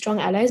making strong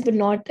allies, but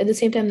not at the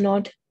same time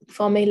not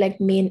forming like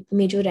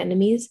major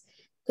enemies.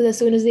 Because as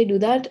soon as they do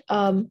that,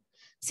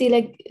 see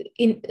like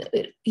in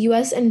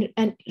US and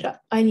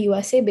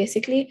USA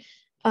basically,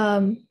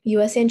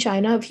 USA and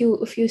China. If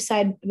you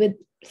side with,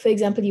 for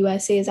example,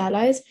 USA's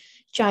allies,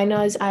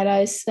 China's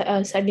allies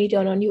suddenly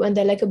turn on you, and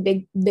they're like a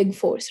big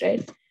force,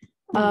 right?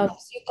 So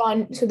you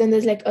can't. So then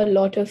there's like a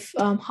lot of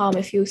harm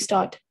if you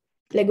start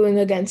like going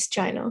against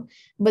China.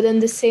 But then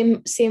the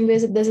same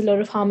ways that there's a lot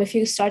of harm if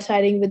you start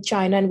siding with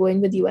China and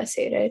going with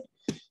USA, right?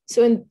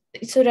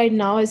 So right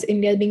now, as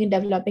India being a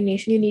developing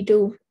nation, you need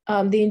to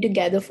they need to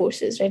gather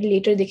forces, right?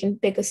 Later they can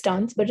pick a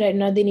stance, but right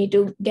now they need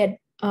to get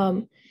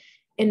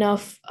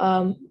enough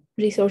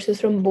resources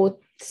from both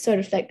sort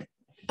of like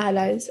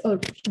allies or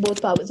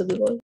both powers of the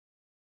world.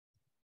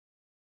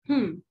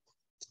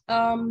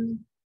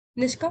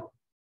 Nishka?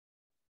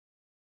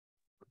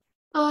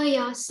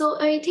 Yeah, so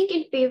I think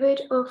in favor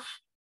of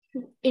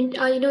in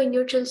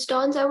neutral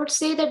stance, I would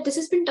say that this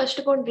has been touched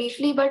upon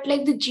briefly, but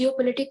like the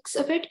geopolitics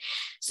of it.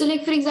 So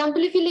like for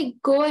example, if you like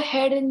go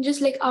ahead and just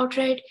like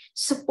outright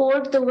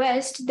support the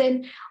West,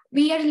 then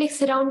we are like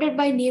surrounded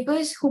by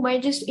neighbors who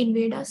might just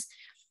invade us.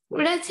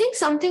 But I think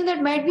something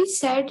that might be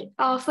said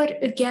for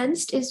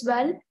against as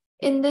well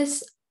in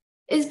this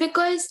is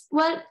because,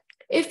 well,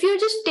 if you're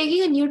just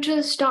taking a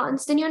neutral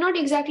stance, then you're not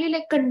exactly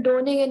like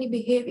condoning any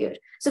behavior.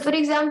 So for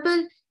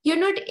example, you're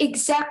not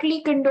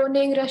exactly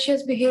condoning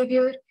Russia's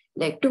behavior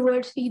like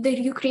towards the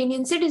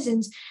Ukrainian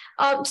citizens.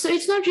 So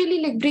it's not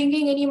really like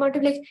bringing any amount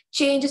of like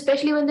change,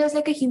 especially when there's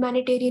like a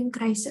humanitarian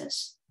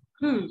crisis.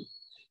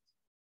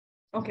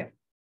 Okay.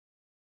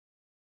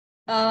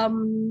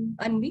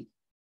 Anvi?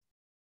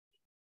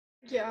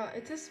 Yeah,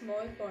 it's a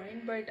small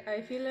point, but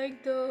I feel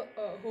like the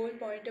whole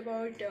point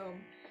about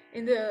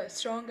in the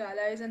strong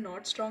allies and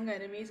not strong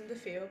enemies in the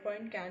favor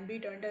point can be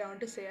turned around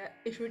to say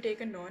if you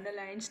take a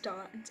non-aligned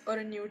stance or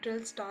a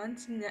neutral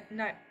stance,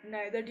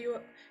 neither do you,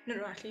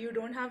 no, actually you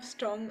don't have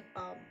strong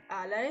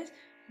allies,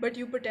 but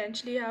you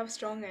potentially have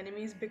strong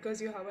enemies because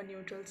you have a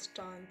neutral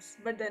stance.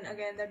 But then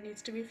again, that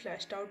needs to be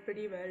fleshed out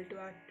pretty well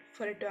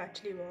for it to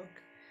actually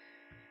work.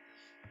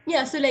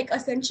 Yeah, so like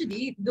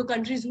essentially the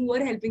countries who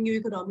were helping you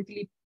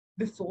economically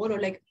before or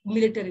like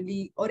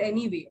militarily or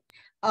anyway,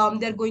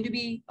 they're going to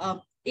be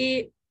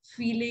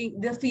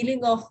the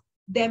feeling of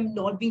them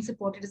not being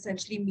supported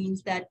essentially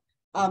means that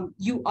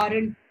you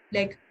aren't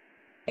like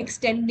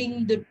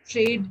extending the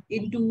trade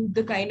into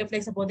the kind of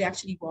like support they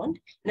actually want,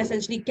 and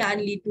essentially can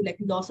lead to like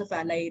loss of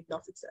ally in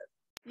of itself.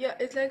 Yeah,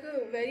 it's like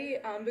a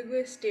very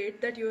ambiguous state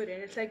that you're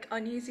in. It's like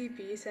uneasy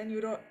peace, and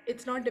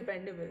it's not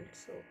dependable.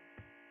 So,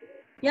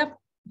 yep.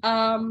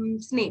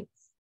 Snake.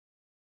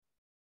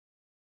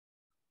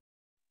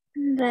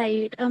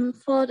 Right.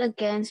 For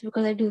against,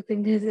 because I do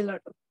think there's a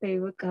lot of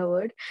favor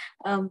covered.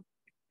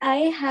 I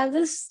have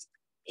this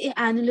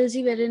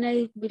analogy wherein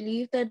I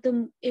believe that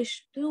the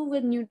issue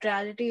with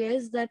neutrality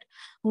is that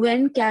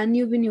when can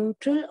you be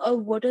neutral, or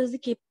what is the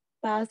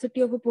capacity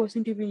of a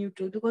person to be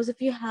neutral? Because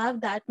if you have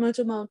that much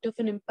amount of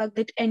an impact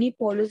that any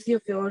policy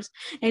of yours,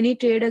 any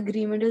trade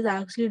agreement is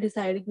actually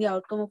deciding the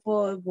outcome of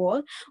a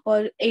war,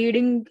 or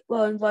aiding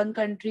one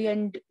country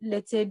and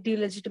let's say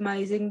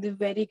delegitimizing the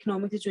very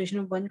economic situation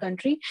of one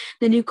country,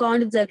 then you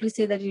can't exactly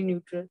say that you're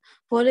neutral.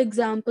 For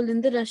example, in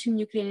the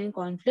Russian-Ukrainian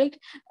conflict,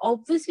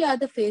 obviously at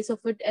the face of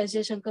it, S.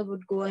 Shankar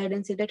would go ahead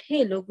and say that,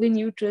 hey, look, we're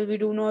neutral, we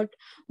do not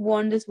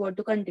want this war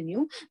to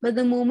continue. But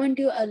the moment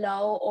you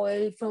allow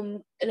oil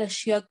from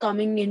Russia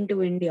coming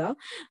into India,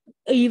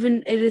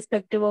 even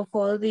irrespective of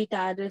all the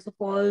tariffs, of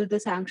all the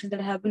sanctions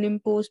that have been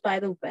imposed by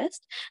the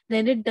West,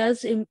 then it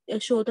does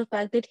show the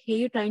fact that, hey,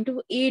 you're trying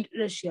to aid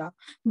Russia.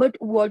 But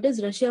what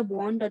does Russia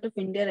want out of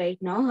India right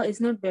now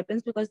is not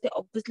weapons, because they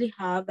obviously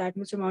have that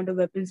much amount of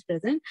weapons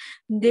present.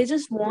 They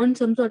just want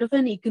some sort of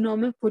an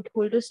economic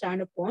foothold to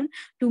stand upon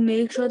to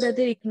make sure that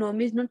their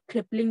economy is not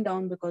crippling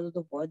down because of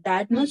the war.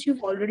 That much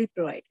you've already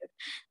provided.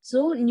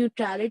 So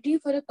neutrality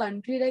for a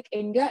country like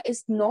India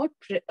is not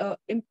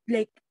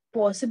like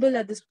possible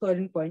at this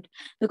current point,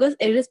 because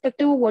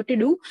irrespective of what you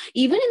do,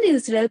 even in the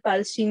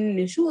Israel-Palestinian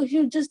issue, if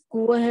you just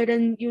go ahead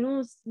and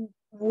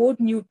vote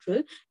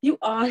neutral, you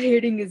are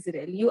hating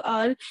Israel, you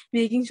are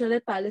making sure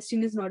that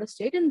Palestine is not a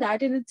state, and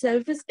that in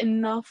itself is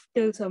enough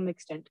till some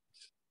extent,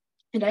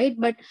 right?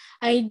 But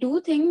I do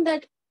think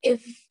that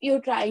if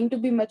you're trying to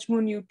be much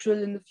more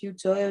neutral in the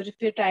future, or if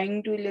you're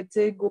trying to, let's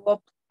say, go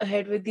up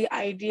ahead with the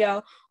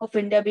idea of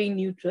India being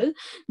neutral,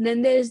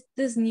 then there's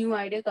this new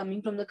idea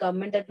coming from the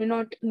government that we're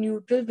not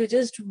neutral, we're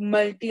just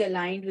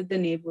multi-aligned with the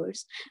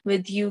neighbors,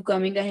 with you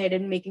coming ahead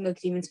and making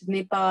agreements with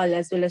Nepal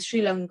as well as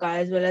Sri Lanka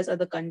as well as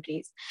other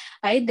countries.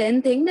 I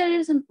then think that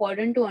it's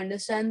important to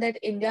understand that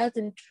India's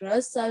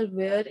interests are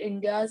where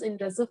India's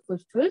interests are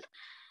fulfilled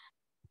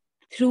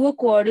through a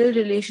cordial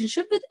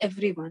relationship with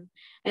everyone.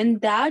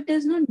 And that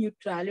is not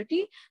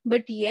neutrality,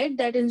 but yet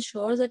that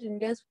ensures that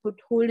India's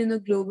foothold in the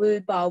global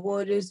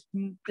power is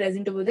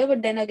present over there.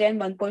 But then again,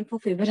 one point for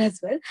favor as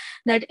well,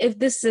 that if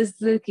this is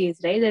the case,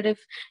 right, that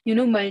if,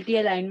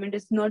 multi-alignment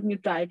is not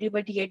neutrality,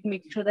 but yet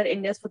making sure that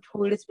India's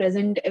foothold is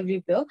present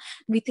everywhere,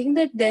 we think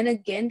that then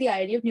again, the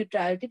idea of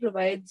neutrality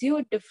provides you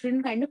a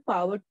different kind of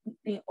power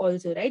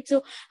also, right?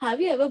 So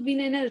have you ever been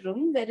in a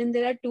room wherein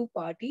there are two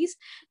parties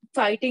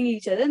fighting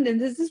each other, and then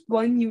there's this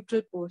one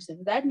neutral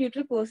person? That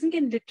neutral person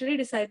can literally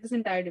decide this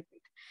entire debate.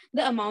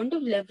 the amount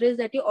of leverage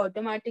that you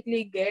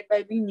automatically get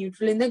by being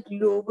neutral in the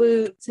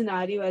global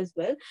scenario as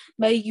well,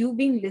 by you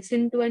being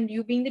listened to and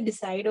you being the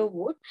decider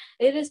vote,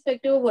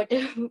 irrespective of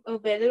whatever,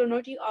 whether or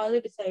not you are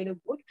the decider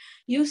vote,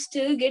 you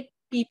still get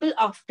people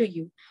after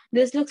you.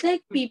 This looks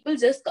like people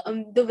just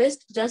the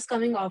West just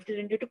coming after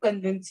India to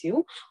convince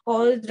you,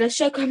 or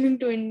Russia coming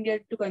to India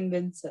to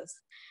convince us.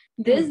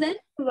 This then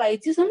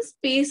provides you some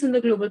space in the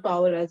global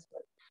power as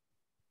well.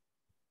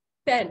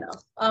 Fair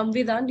enough.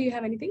 Vedant, do you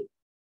have anything?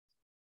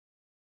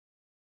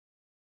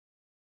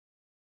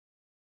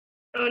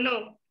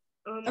 No.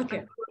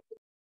 Okay.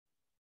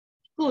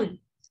 Cool.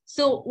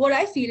 So what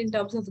I feel in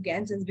terms of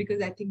against is,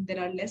 because I think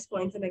there are less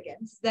points than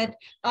against, that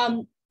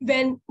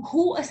when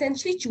who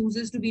essentially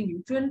chooses to be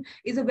neutral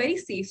is a very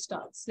safe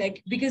stance,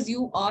 like, because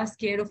you are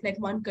scared of like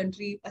one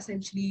country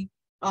essentially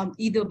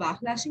either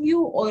backlashing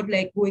you or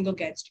like going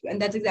against you.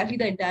 And that's exactly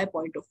the entire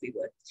point of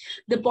favor.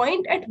 The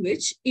point at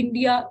which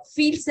India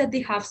feels that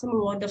they have some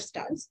amount of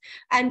stance,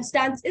 and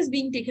stance is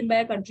being taken by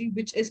a country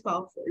which is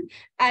powerful,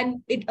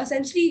 and it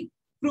essentially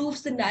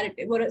proves the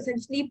narrative, or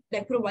essentially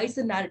like provides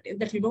the narrative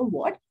that, you know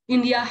what,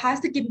 India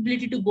has the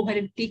capability to go ahead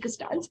and take a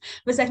stance.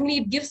 But secondly,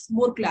 it gives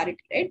more clarity,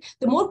 right?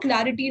 The more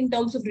clarity in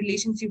terms of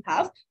relations you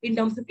have, in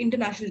terms of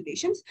international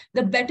relations,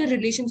 the better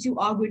relations you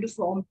are going to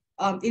form,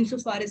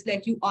 insofar as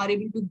like you are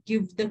able to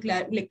give the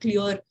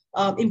clear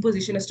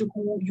imposition as to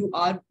who you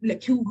are,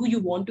 like who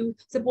you want to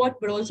support,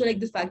 but also like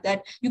the fact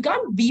that you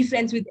can't be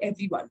friends with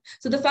everyone.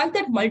 So the fact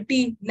that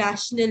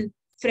multinational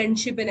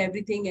friendship and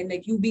everything, and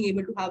like you being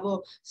able to have a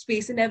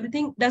space and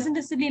everything, doesn't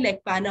necessarily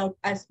like pan out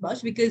as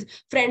much, because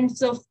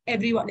friends of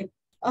everyone, like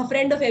a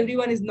friend of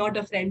everyone is not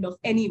a friend of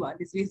anyone,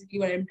 is basically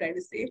what I'm trying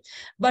to say.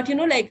 But you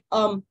know, like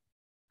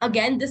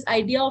again, this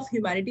idea of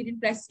humanitarian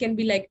crisis can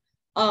be like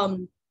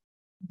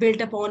built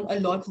upon a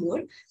lot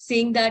more,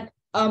 saying that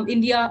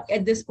India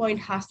at this point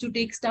has to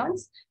take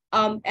stance,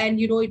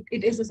 and you know, it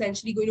is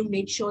essentially going to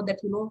make sure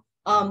that, you know,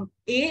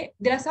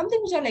 there are some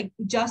things which are like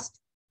just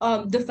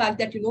the fact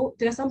that, you know,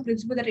 there are some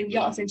principles that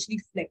India essentially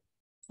like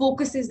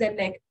focuses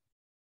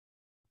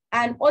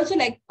and also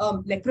like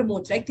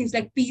promotes, right, things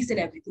like peace and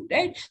everything,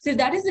 right? So if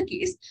that is the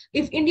case,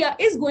 if India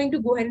is going to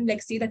go ahead and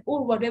like say that,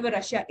 oh, whatever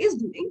Russia is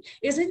doing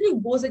essentially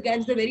goes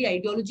against the very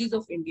ideologies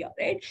of India,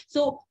 right?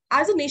 So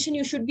as a nation,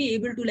 you should be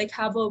able to like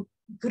have a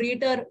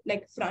greater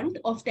like front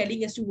of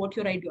telling as to what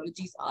your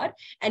ideologies are,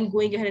 and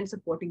going ahead and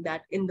supporting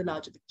that in the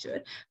larger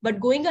picture. But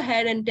going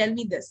ahead and tell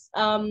me this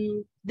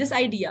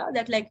idea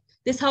that like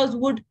this house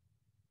would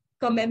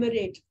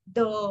commemorate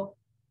the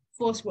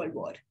First World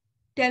War.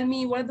 Tell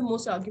me, what are the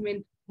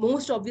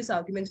most obvious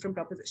arguments from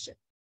proposition?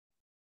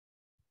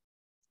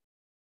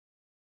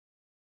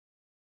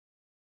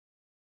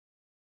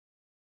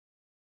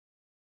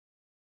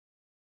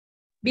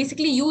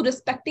 Basically, you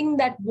respecting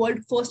that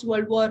First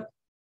World War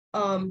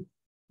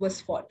was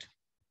fought.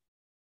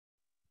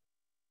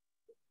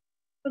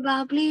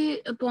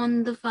 Probably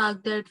upon the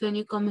fact that when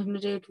you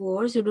commemorate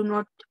wars, you do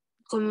not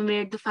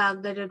commemorate the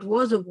fact that it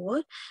was a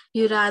war.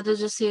 You rather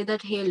just say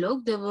that, hey,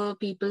 look, there were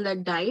people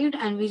that died,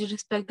 and we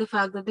respect the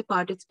fact that they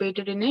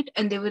participated in it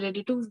and they were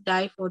ready to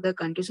die for their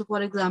country. So,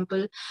 for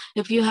example,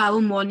 if you have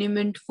a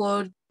monument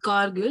for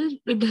Kargil,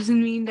 it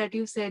doesn't mean that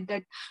you said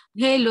that,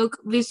 hey, look,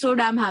 we're so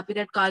damn happy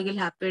that Kargil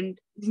happened.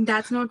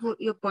 That's not what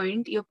your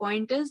point. Your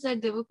point is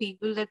that there were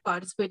people that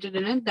participated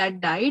in it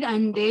that died,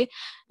 and they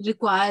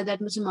require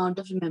that much amount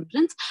of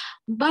remembrance.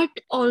 But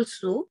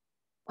also,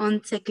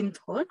 on second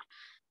thought,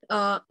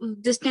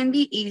 this can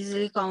be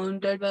easily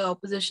countered by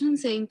opposition,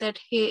 saying that,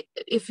 hey,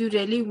 if you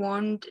really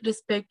want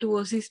respect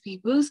towards these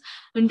peoples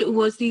and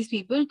towards these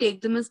people,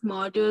 take them as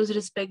martyrs,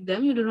 respect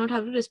them. You do not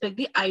have to respect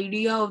the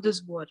idea of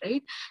this war,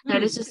 right?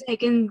 That is just, I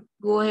can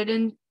go ahead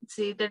and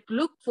say that,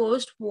 look,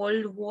 First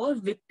World War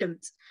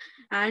victims,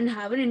 and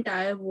have an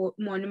entire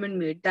monument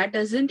made. That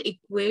doesn't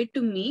equate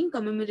to me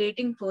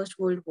commemorating First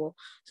World War.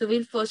 So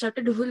we'll first have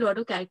to do a lot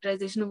of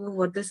characterization of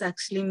what this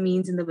actually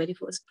means in the very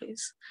first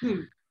place.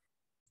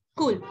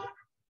 Cool.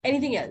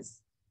 Anything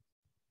else?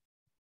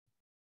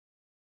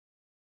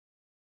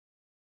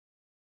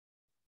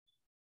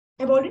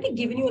 I've already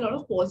given you a lot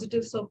of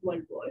positives of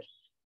World War,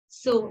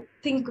 so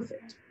think of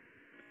it.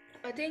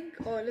 I think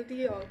all of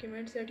the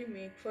arguments that you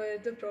make for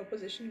the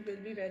proposition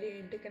will be very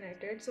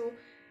interconnected. So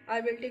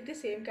I will take the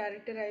same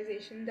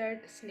characterization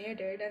that Sneh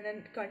did and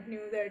then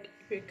continue that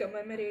we're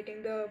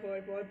commemorating the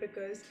World War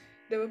because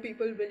there were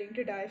people willing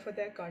to die for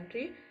their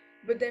country.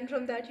 But then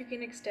from that you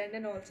can extend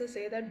and also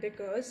say that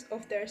because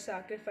of their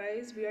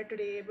sacrifice, we are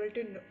today able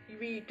to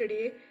we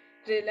today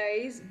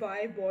realize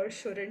why war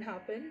shouldn't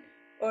happen,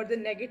 or the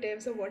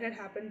negatives of what had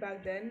happened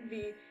back then.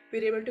 We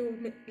were able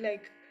to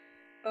like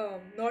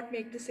not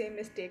make the same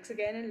mistakes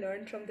again and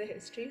learn from the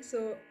history.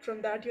 So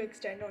from that you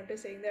extend on to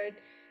saying that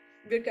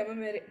we're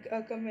commemorating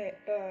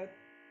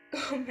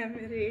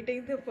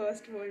the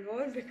First World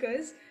War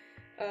because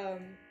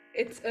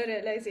it's a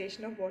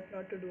realization of what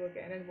not to do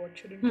again and what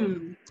shouldn't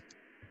do.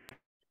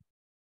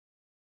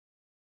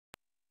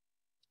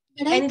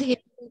 But I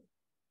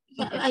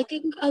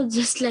think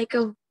just like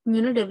a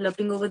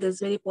developing over this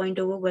very point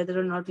over whether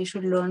or not we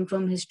should learn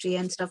from history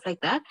and stuff like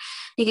that,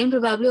 you can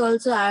probably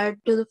also add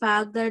to the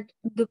fact that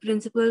the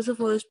principles of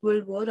First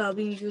World War are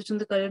being used in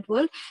the current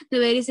world the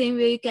very same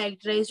way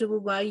characterized over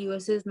why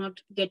USA is not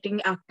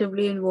getting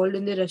actively involved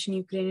in the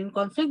Russian-Ukrainian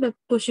conflict by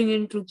pushing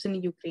in troops in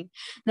Ukraine.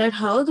 That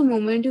how the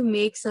moment you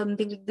make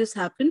something like this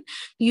happen,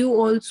 you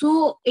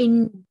also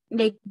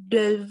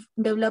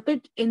develop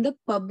it in the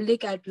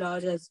public at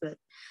large as well.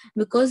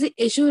 Because the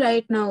issue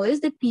right now is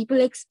that people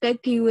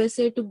expect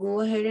USA to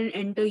go ahead and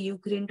enter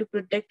Ukraine to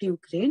protect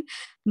Ukraine,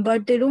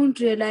 but they don't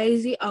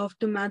realize the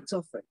aftermaths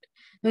of it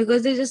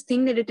because they just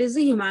think that it is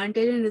a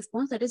humanitarian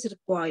response that is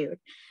required.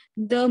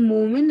 The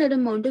moment that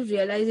amount of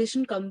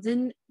realization comes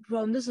in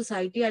from the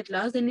society at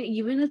large, then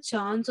even a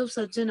chance of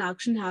such an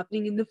action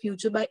happening in the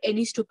future by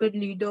any stupid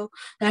leader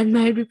that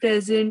might be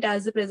present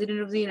as the president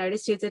of the United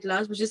States at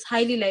large, which is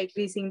highly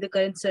likely seeing the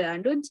current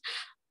standards.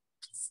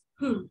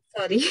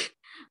 Sorry.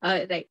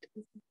 Right.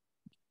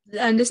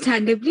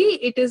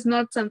 Understandably, it is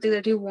not something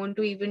that you want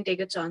to even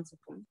take a chance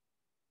upon.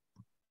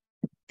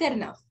 Fair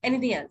enough.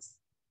 Anything else?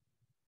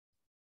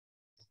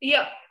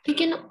 Yeah. We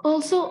can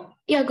also,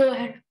 go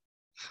ahead.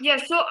 Yeah,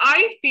 so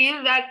I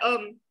feel that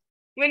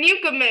when you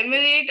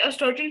commemorate a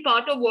certain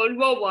part of World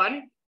War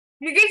I,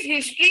 because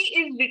history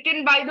is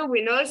written by the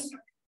winners,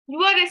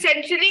 you are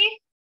essentially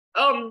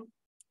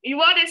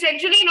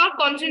not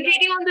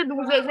concentrating on the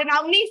losers and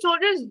how many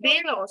soldiers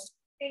they lost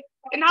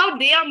and how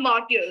they are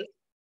martyrs.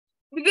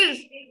 Because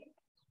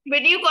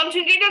when you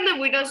concentrate on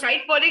the winner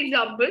side, for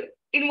example,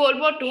 in World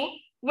War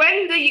II,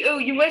 when the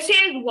USA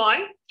has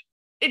won,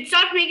 it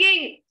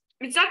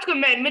starts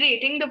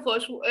commemorating the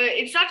first.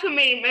 It starts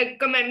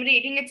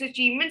commemorating its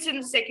achievements in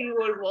the Second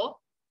World War.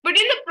 But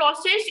in the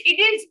process, it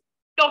is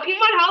talking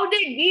about how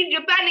they beat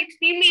Japan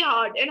extremely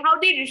hard and how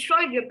they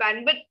destroyed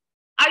Japan. But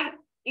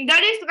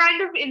that is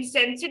kind of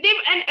insensitive,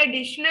 and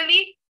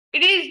additionally,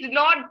 it is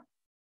not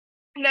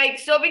like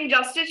serving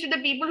justice to the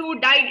people who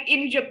died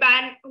in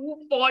Japan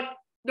who fought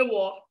the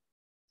war.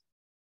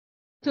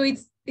 So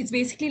it's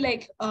basically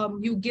like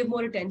you give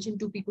more attention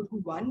to people who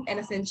won, and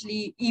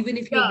essentially even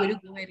if you're going to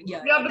go ahead,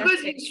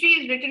 because history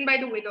is written by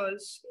the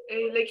winners,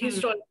 like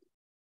historians.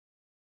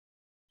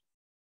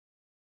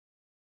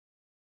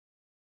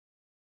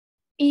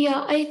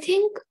 Yeah, I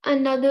think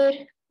another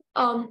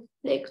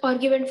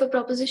argument for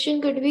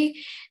proposition could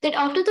be that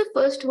after the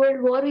First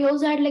World War, we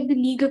also had like the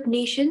League of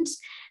Nations.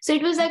 So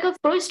it was like a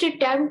first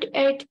attempt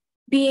at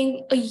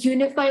being a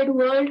unified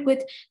world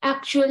with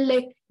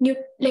actual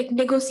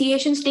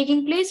negotiations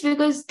taking place,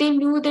 because they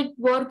knew that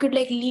war could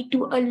lead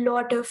to a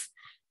lot of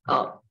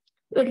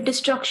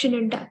destruction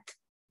and death.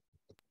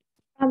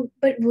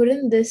 But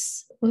wouldn't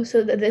this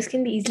also, this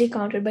can be easily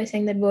countered by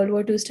saying that World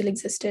War II still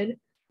existed?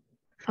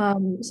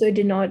 So it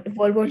did not,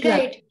 World War II.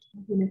 Right.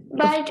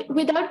 But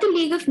without the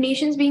League of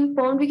Nations being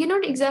formed, we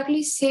cannot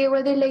exactly say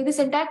whether this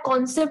entire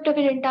concept of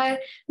an entire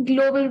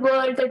global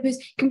world that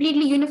was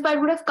completely unified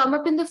would have come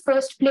up in the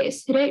first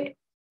place, right?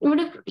 It would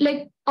have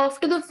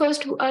after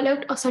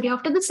the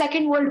after the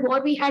Second World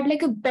War, we had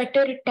a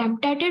better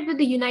attempt at it with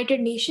the United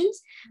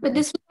Nations, but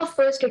this was our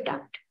first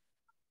attempt.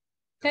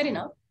 Fair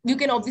enough. You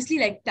can obviously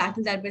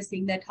tackle that by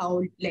saying that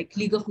how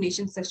League of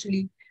Nations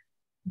actually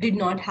did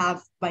not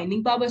have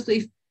binding power. So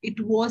if it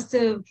was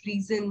the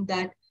reason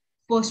that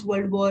First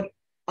World War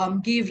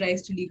gave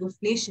rise to League of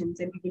Nations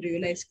and people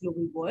realized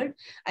global world,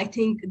 I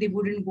think they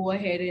wouldn't go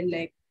ahead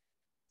and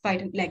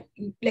fight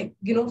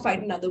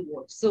fight another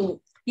war.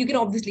 So you can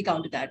obviously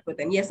counter that, but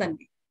then yes,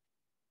 Anvi.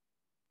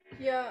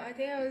 Yeah, I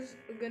think I was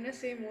gonna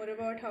say more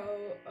about how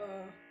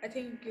I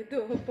think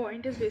the whole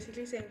point is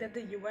basically saying that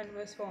the UN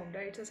was formed,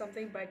 right? So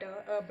something better,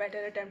 a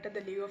better attempt at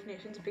the League of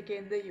Nations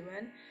became the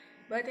UN.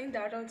 But I think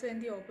that also in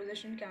the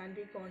opposition can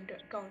be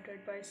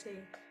countered by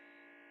saying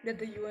that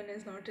the UN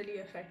is not really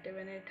effective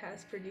and it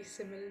has pretty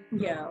similar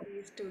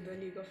properties to the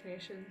League of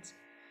Nations.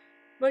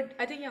 But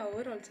I think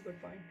overall it's a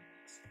good point.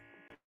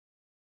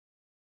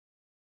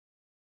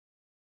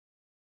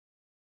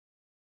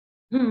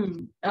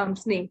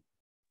 Snake.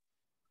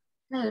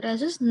 I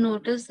just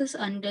noticed this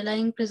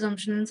underlying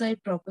presumption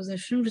inside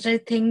proposition, which I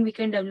think we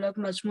can develop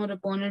much more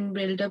upon and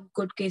build up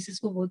good cases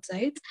for both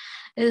sides,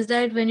 is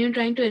that when you're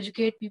trying to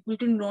educate people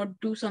to not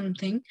do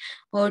something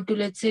or to,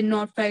 let's say,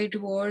 not fight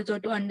wars or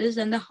to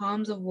understand the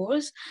harms of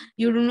wars,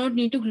 you do not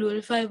need to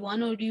glorify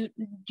one, or you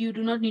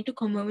do not need to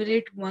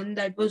commemorate one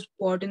that was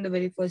fought in the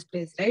very first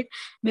place, right?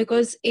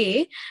 Because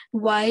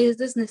why is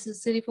this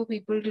necessary for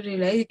people to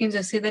realize? You can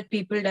just say that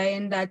people die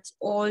and that's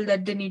all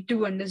that they need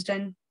to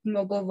understand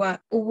over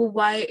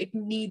why it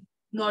need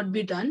not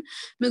be done,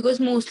 because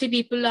mostly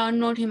people are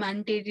not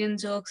humanitarian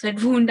jerks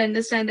that won't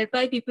understand that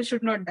why people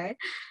should not die.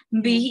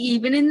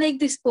 Even in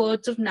the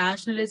sports of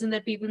nationalism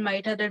that people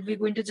might have, that we're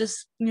going to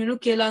just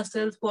kill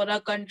ourselves for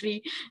our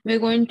country, we're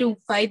going to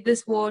fight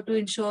this war to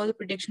ensure the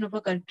protection of our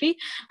country.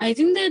 I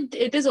think that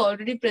it is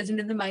already present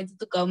in the minds of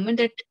the government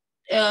that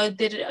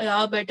there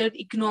are better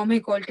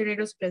economic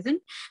alternatives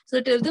present.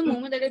 So till the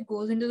moment that it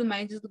goes into the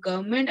minds of the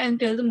government and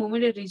till the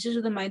moment it reaches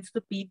to the minds of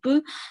the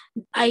people,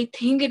 I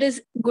think it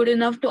is good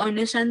enough to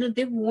understand that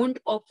they won't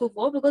opt for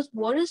war, because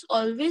war is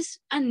always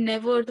and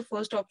never the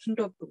first option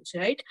to approach,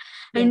 right?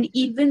 Yeah. And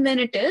even when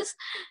it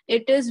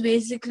is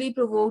basically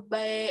provoked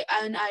by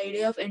an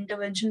idea of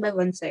intervention by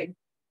one side.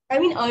 I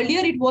mean,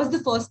 earlier it was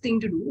the first thing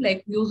to do,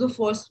 like use of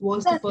force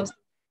was the first.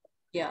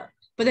 Yeah,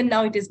 but then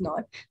now it is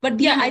not. But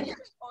yeah, I think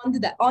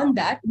on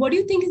that, what do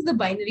you think is the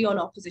binary on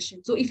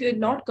opposition? So if you're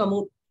not come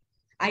up,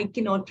 I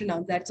cannot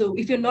pronounce that. So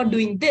if you're not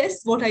doing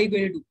this, what are you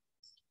going to do?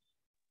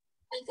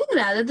 I think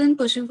rather than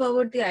pushing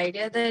forward the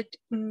idea that,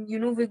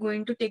 we're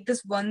going to take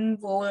this one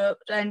war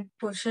and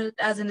push it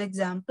as an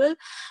example,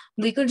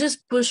 we could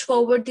just push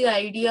forward the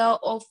idea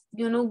of,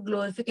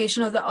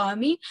 glorification of the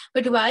army.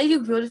 But while you're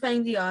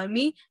glorifying the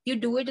army, you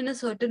do it in a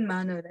certain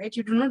manner, right?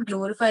 You do not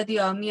glorify the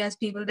army as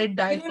people that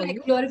died for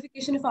you.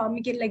 Glorification of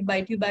army can like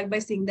bite you back by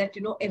saying that,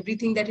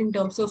 everything that in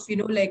terms of,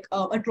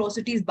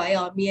 atrocities by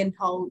army and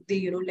how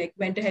they, like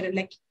went ahead and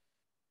like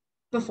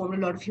performed a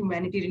lot of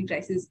humanitarian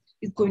crisis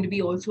is going to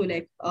be also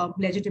like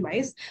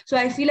legitimized. So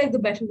I feel like the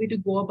better way to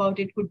go about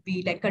it could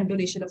be like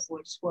condonation of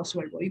First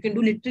World War. You can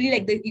do literally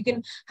like you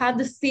can have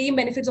the same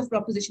benefits of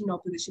proposition and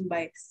opposition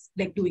by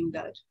like doing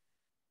that.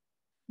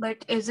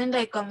 But isn't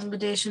like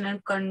accommodation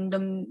and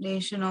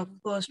condemnation of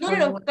First World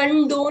No, War?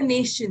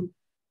 condonation.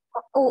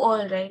 Oh,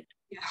 all right.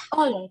 Yeah.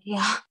 All right,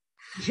 yeah.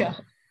 Yeah.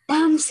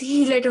 Damn,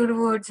 see letter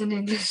words in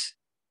English.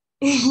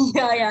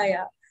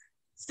 Yeah.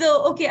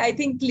 So, okay, I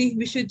think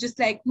we should just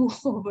like move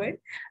forward.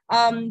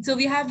 So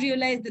we have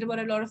realized there were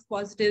a lot of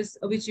positives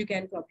which you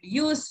can probably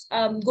use.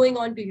 Going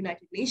on to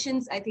United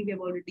Nations, I think we have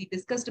already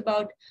discussed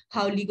about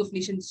how League of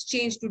Nations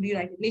changed to the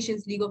United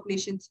Nations. League of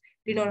Nations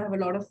did not have a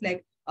lot of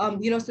like, so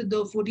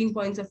the 14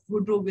 points of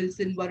Woodrow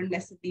Wilson weren't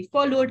necessarily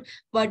followed,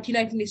 but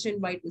United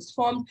Nations wide was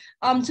formed.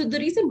 So the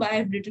reason why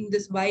I've written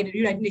this, why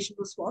United Nations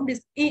was formed,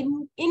 is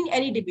in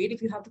any debate,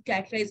 if you have to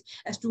characterize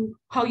as to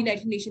how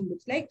United Nations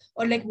looks like,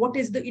 or like what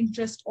is the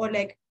interest, or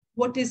like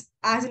what is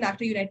as an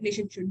actor United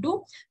Nations should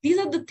do, these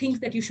are the things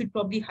that you should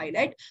probably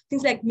highlight.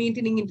 Things like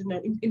maintaining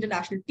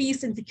international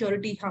peace and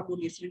security,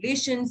 harmonious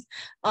relations,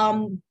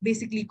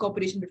 basically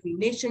cooperation between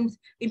nations,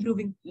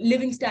 improving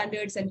living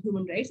standards and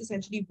human rights,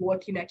 essentially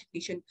what United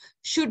Nations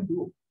should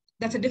do.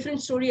 That's a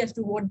different story as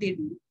to what they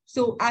do.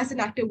 So as an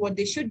actor, what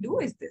they should do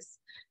is this.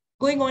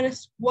 Going on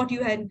as what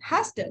UN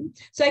has done.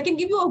 So I can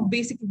give you a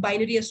basic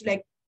binary as to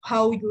like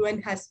how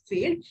UN has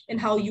failed and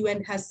how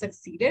UN has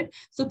succeeded.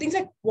 So things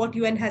like what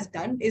UN has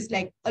done is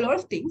like a lot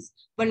of things,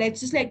 but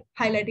let's just like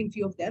highlighting a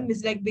few of them.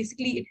 Is like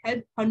basically it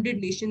helped 100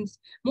 nations,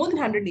 more than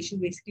 100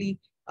 nations basically,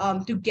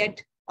 to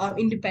get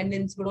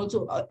independence, but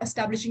also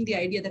establishing the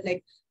idea that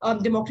like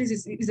democracy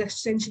is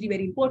essentially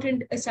very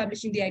important,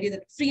 establishing the idea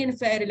that free and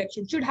fair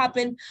elections should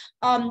happen.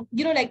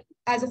 Like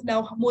as of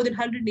now, more than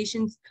 100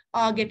 nations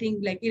are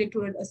getting like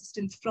electoral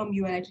assistance from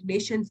United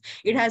Nations.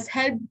 It has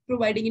helped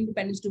providing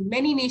independence to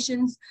many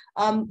nations.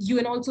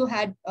 UN also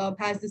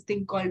has this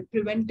thing called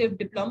preventive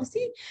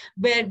diplomacy,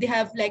 where they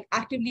have like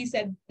actively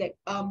said that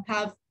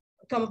have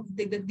come up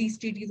with these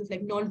treaties of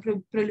like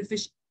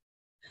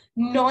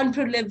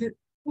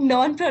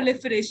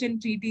non-proliferation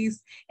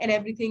treaties and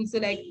everything. So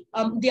like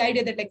the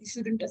idea that like you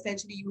shouldn't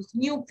essentially use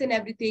nukes and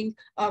everything,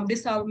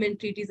 disarmament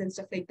treaties and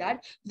stuff like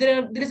that.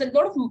 There is a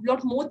lot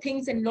more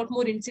things and a lot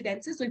more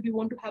incidences. So if you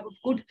want to have a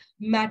good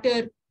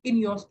matter in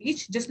your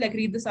speech, just like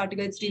read this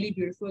article, it's really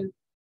beautiful.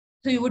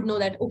 So you would know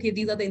that, okay,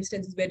 these are the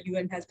instances where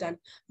UN has done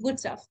good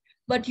stuff.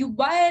 But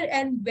why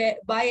and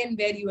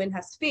where UN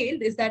has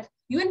failed is that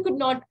UN could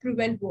not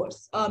prevent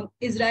wars.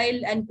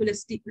 Israel and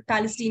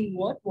Palestine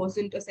war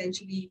wasn't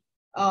essentially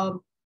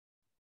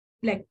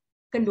like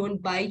condoned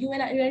by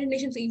United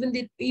Nations. Even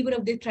if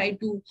they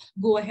tried to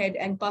go ahead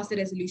and pass a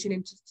resolution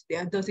into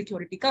the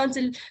Security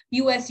Council,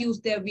 US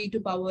used their veto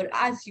power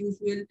as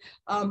usual.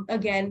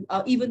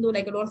 Even though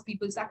like a lot of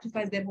people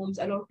sacrificed their homes,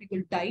 a lot of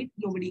people died,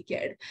 nobody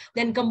cared.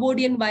 Then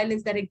Cambodian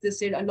violence that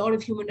existed, a lot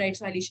of human rights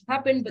violation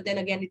happened, but then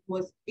again it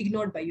was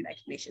ignored by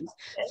United Nations.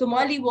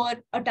 Somali war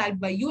attacked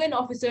by UN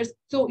officers.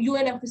 So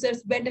UN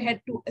officers went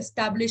ahead to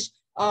establish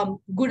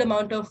good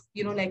amount of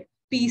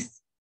peace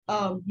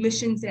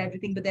missions and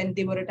everything, but then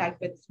they were attacked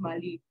by the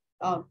Somali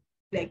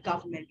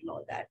government and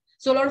all that.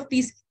 So a lot of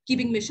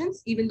peacekeeping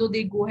missions, even though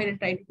they go ahead and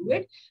try to do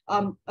it,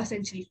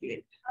 essentially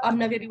failed.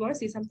 Navya, do you want to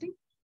say something?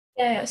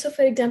 Yeah. So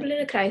for example,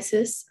 in a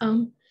crisis,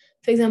 for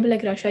example,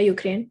 like Russia,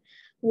 Ukraine,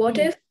 what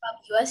if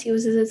US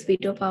uses its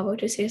veto power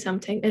to say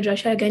something, and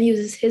Russia again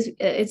uses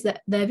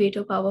their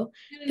veto power?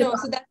 No,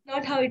 so that's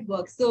not how it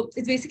works. So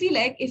it's basically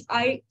like if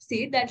I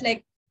say that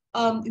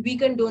we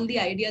condone the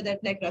idea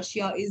that like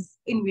Russia is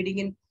invading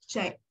in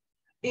China,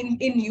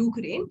 in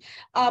Ukraine,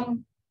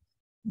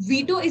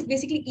 veto is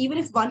basically even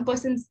if one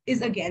person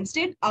is against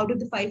it out of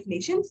the 5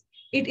 nations,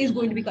 it is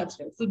going to be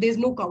considered. So there's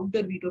no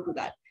counter veto to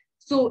that.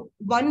 So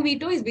one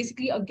veto is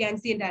basically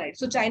against the entire.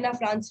 So China,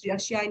 France,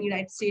 Russia, and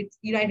United States,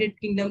 United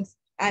Kingdoms,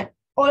 and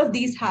all of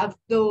these have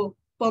the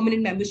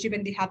permanent membership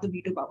and they have the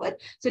veto power.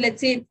 So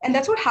let's say, and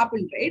that's what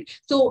happened, right?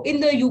 So in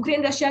the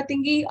Ukraine-Russia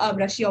thingy,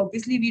 Russia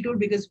obviously vetoed,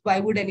 because why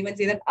would anyone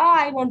say that,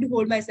 I want to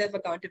hold myself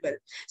accountable?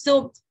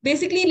 So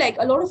basically, like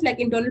a lot of like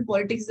internal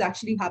politics is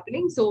actually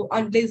happening. So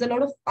there's a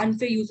lot of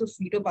unfair use of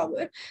veto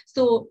power.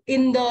 So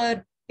in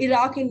the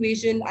Iraq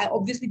invasion,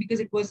 obviously because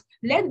it was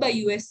led by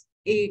US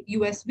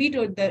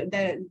vetoed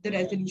the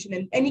resolution,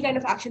 and any kind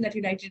of action that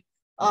United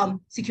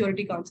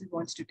Security Council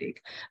wants to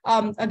take.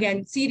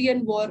 Again,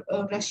 Syrian war,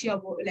 Russia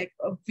war,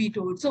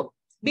 vetoed. So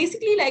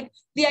basically, like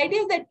the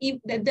idea is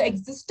that the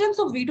existence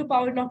of veto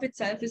power in of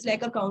itself is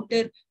like a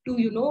counter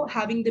to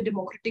having the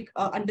democratic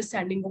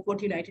understanding of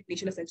what United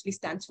Nations essentially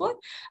stands for.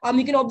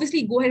 You can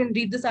obviously go ahead and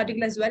read this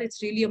article as well.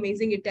 It's really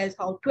amazing. It tells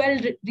how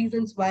 12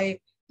 reasons why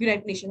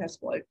United Nations has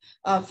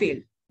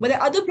failed. But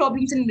the other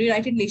problems in the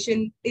United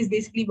Nations is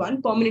basically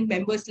one, permanent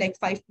members, like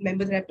 5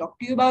 members that I've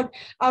talked to you about.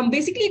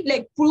 Basically, it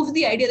like proves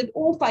the idea that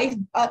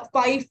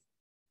five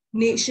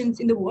nations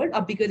in the world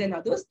are bigger than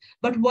others,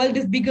 but world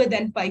is bigger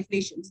than 5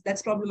 nations.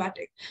 That's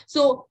problematic.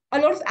 So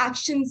a lot of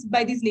actions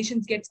by these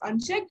nations gets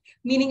unchecked,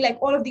 meaning like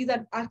all of these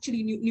are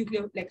actually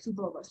nuclear like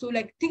superpowers. So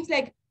like things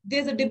like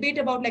there's a debate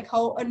about like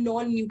how a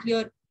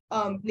non-nuclear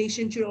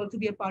nation should also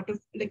be a part of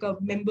like a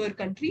member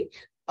country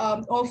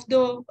of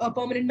the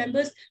permanent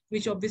members,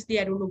 which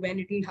obviously I don't know when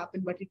it will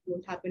happen, but it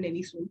won't happen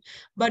any soon.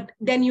 But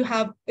then you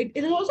have, it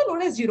is also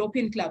known as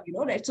European Club,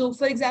 right? So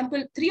for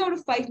example, 3 out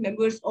of 5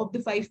 members of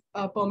the 5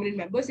 permanent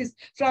members is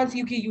France,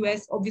 UK,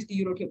 US, obviously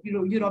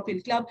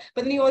European Club.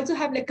 But then you also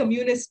have like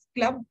communist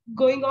club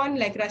going on,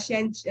 like Russia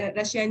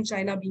and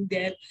China being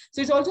there.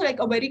 So it's also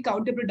like a very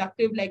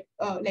counterproductive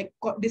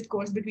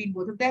discourse between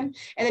both of them.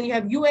 And then you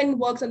have UN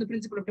works on the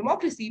principle of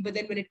democracy, but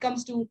then when it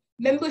comes to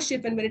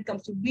membership and when it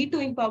comes to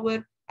vetoing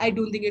power, I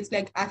don't think it's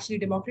like actually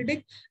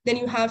democratic. Then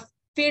you have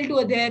failed to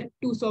adhere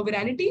to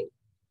sovereignty.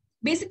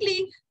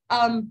 Basically,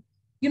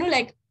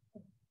 like,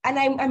 and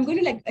I'm going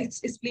to like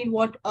explain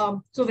what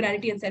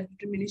sovereignty and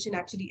self-determination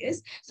actually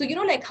is. So,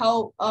 like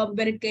how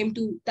when it came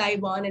to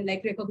Taiwan and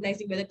like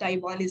recognizing whether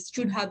Taiwan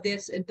should have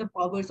the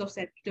powers of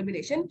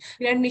self-determination,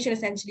 United Nations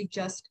essentially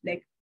just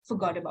like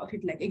forgot about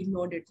it, like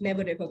ignored it,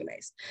 never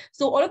recognized.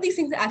 So all of these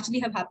things actually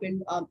have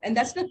happened. And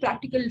that's the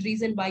practical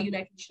reason why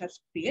United Nations has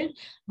failed.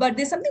 But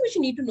there's something which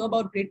you need to know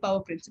about great power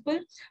principle.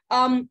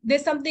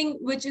 There's something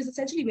which is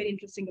essentially very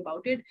interesting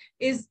about it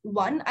is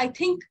one, I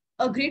think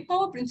a great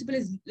power principle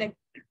is like,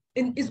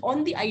 is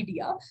on the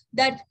idea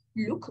that,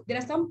 look, there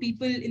are some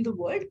people in the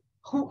world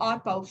who are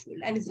powerful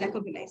and is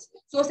recognized.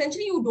 So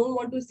essentially you don't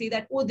want to say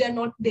that,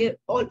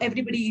 oh,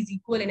 everybody is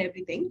equal and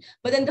everything.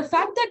 But then the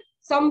fact that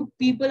some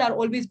people are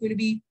always going to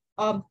be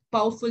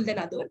powerful than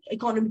others,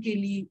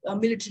 economically,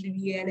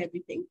 militarily, and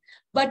everything.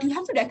 But you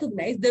have to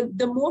recognize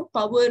the more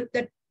power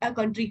that a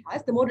country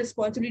has, the more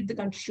responsibility the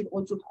country should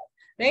also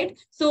have, right?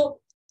 So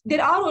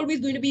there are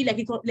always going to be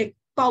like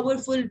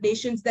powerful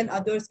nations than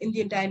others in the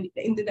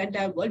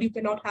entire world. You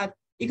cannot have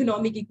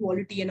economic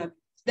equality and others.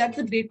 That's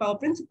the great power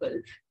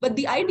principle. But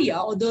the idea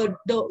or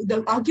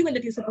the argument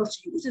that you're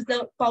supposed to use is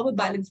the power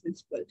balance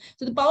principle.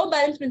 So the power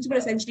balance principle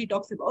essentially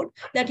talks about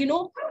that,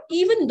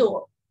 even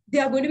though they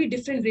are going to be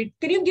different rates,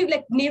 can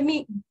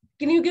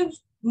you give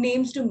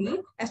names to me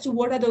as to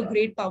what are the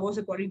great powers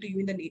according to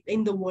you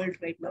in the world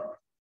right now?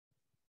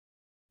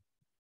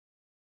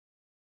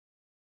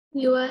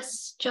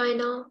 US,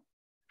 China,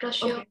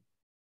 Russia.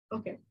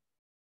 Okay.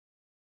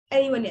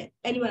 Anyone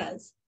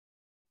else?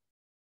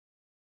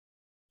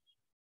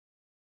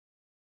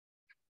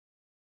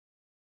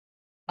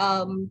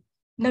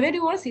 Navya, do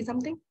you want to say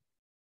something?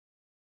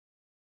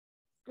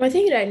 I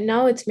think right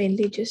now it's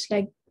mainly just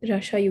like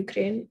Russia,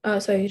 Ukraine.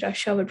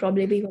 Russia would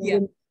probably be one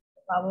of the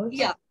powers.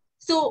 Yeah.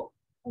 So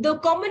the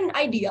common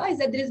idea is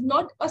that there is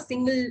not a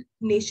single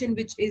nation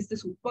which is the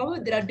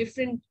superpower. There are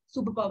different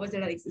superpowers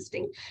that are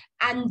existing.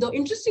 And the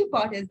interesting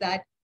part is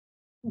that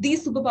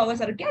these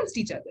superpowers are against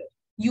each other.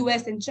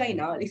 US and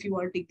China, if you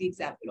want to take the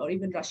example, or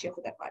even Russia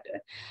for that matter.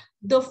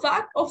 The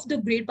fact of the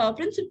great power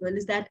principle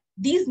is that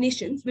these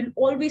nations will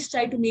always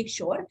try to make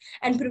sure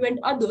and prevent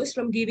others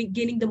from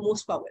gaining the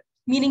most power.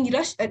 Meaning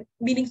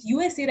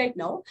USA right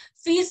now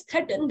feels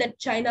threatened that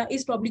China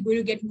is probably going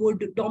to get more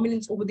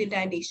dominance over the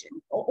entire nation,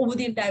 or over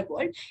the entire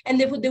world. And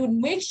therefore they would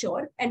make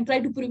sure and try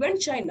to prevent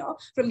China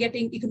from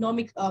getting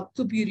economic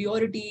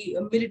superiority,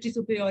 military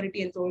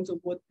superiority, and so on and so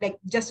forth. Like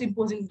just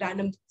imposing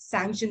random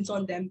sanctions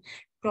on them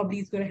probably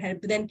is going to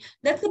help. But then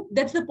that's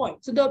the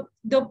point. So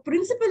the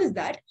principle is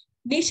that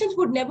nations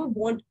would never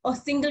want a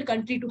single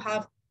country to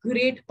have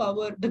great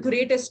power, the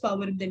greatest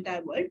power in the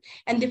entire world,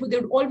 and therefore they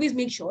would always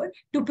make sure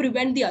to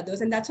prevent the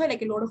others. And that's why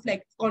like a lot of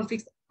like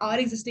conflicts are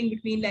existing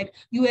between like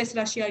US,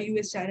 Russia,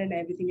 US, China, and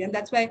everything. And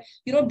that's why,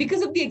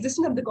 because of the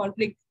existence of the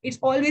conflict, it's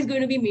always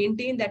going to be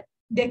maintained that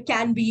there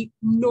can be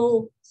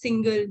no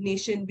single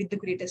nation with the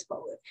greatest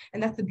power.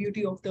 And that's the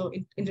beauty of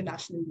the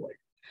international world.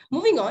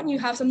 Moving on, you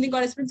have something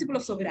called as principle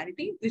of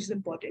sovereignty, which is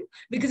important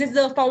because it's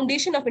the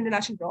foundation of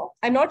international law.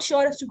 I'm not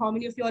sure as to how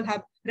many of you all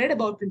have read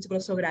about principle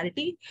of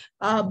sovereignty,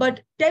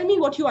 but tell me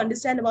what you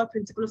understand about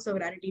principle of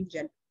sovereignty in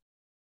general.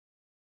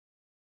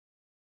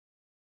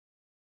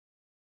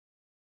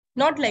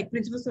 Not like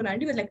principle of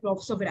sovereignty, but like law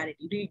of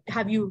sovereignty.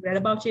 Have you read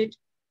about it?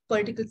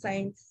 Political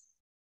science.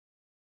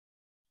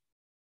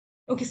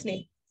 Okay,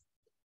 Sneh.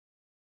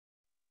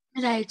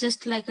 Right,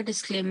 just like a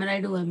disclaimer,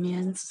 I do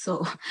MENs.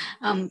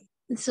 In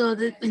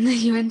the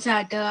UN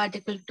Charter,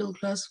 Article 2,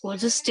 Clause 4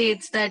 just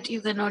states that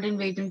you cannot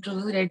invade into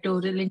the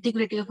territorial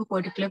integrity of a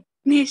particular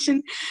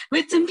nation,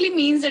 which simply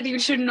means that you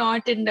should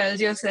not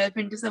indulge yourself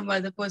into some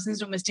other person's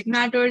domestic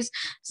matters.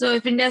 So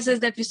if India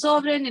says that we're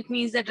sovereign, it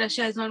means that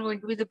Russia is not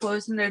going to be the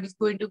person that is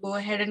going to go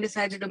ahead and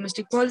decide the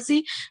domestic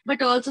policy,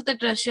 but also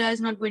that Russia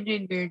is not going to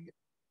invade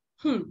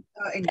India.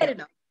 Fair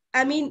enough.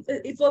 I mean,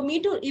 for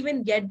me to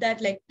even get that,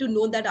 like to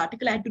know that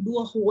article, I had to do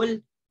a whole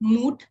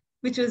moot,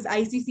 which was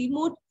ICC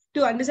moot,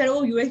 to understand,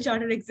 oh, UN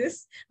Charter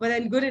exists. But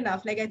then good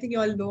enough. Like, I think you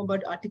all know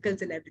about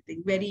articles and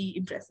everything. Very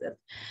impressive.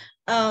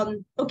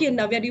 Okay,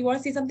 Navya, do you want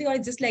to say something, or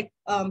it's just like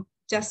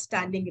just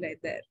standing right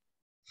there?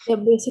 Yeah,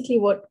 basically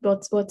what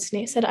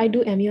Sneh said. I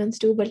do MENs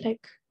too, but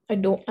like I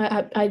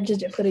just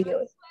defer a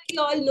year.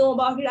 You all know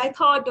about it. I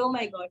thought, oh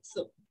my God.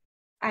 So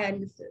I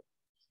understood.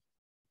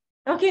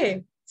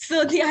 Okay.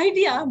 So the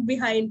idea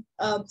behind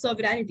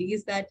sovereignty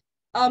is that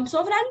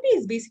sovereignty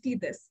is basically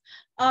this.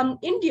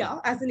 India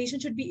as a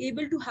nation should be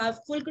able to have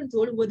full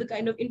control over the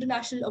kind of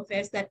international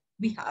affairs that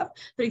we have.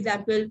 For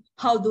example,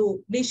 how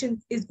the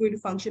nation is going to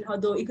function, how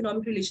the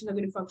economic relations are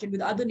going to function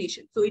with other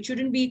nations. So it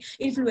shouldn't be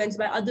influenced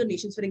by other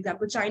nations. For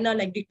example, China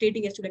like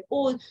dictating as to like,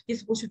 oh, you're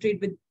supposed to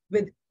trade with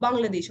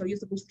Bangladesh, or you're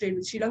supposed to trade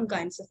with Sri Lanka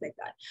and stuff like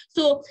that.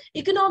 So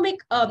economic,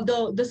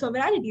 the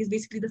sovereignty is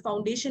basically the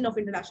foundation of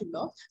international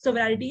law.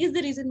 Sovereignty is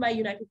the reason why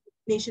United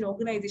Nation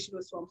organization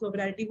was formed.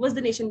 Sovereignty was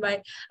the reason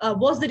why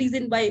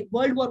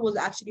World War was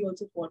actually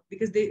also fought,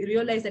 because they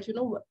realized that, you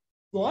know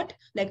what,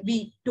 like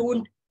we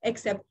don't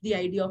accept the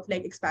idea of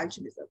like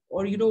expansionism,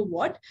 or you know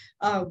what,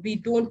 we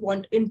don't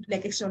want in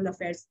like external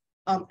affairs,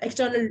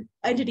 external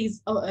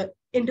entities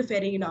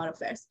interfering in our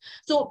affairs.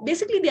 So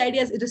basically the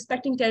idea is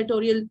respecting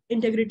territorial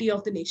integrity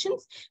of the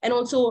nations, and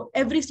also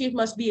every state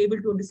must be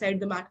able to decide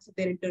the matters of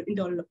their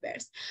internal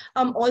affairs.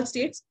 All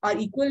states are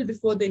equal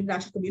before the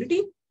international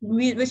community,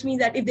 which means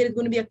that if there is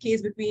going to be a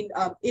case between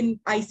in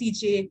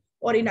ICJ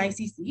or in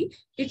ICC,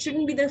 it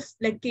shouldn't be the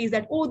like case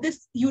that, oh,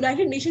 this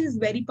United Nations is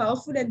very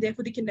powerful and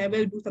therefore they can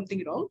never do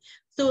something wrong.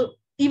 So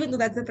even though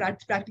that's a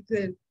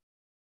practical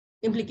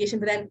implication,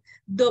 but then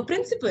the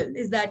principle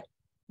is that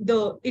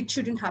it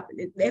shouldn't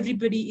happen.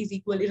 Everybody is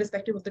equal,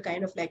 irrespective of the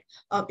kind of like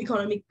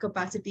economic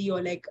capacity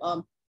or like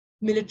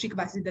military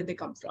capacity that they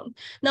come from.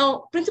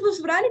 Now, principle of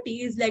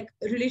sovereignty is like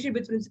related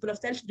with principle of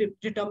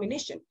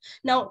self-determination.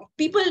 Now,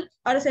 people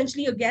are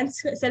essentially against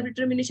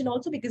self-determination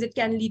also because it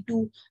can lead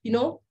to, you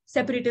know,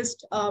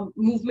 separatist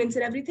movements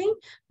and everything.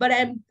 But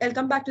I'll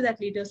come back to that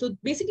later. So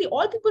basically,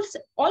 all people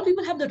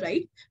have the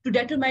right to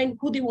determine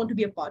who they want to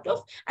be a part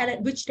of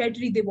and which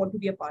territory they want to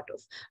be a part of,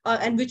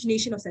 and which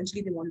nation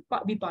essentially they want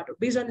to be part of,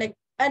 based on like,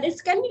 and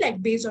it can be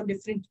like based on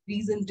different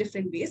reasons,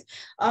 different ways.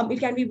 It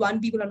can be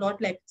one, people are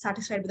not like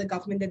satisfied with the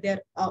government that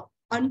they're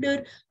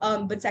under,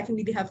 but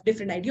secondly, they have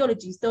different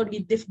ideologies.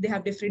 Thirdly, they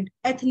have different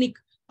ethnic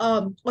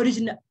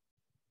origins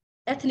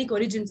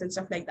and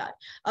stuff like that.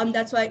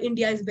 That's why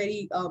India is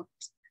very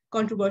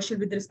controversial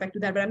with respect to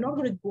that, but I'm not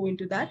going to go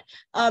into that.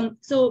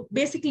 So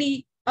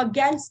basically,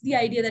 against the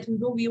idea that, you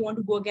know, we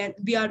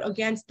are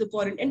against the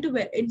foreign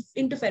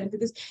interference,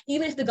 because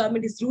even if the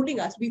government is ruling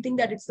us, we think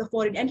that it's a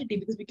foreign entity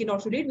because we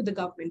cannot relate with the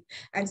government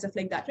and stuff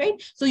like that, right?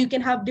 So you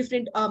can have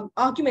different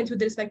arguments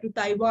with respect to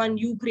Taiwan,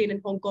 Ukraine, and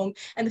Hong Kong,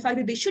 and the fact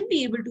that they should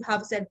be able to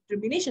have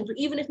self-determination. So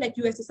even if like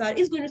USSR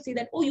is going to say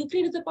that, oh,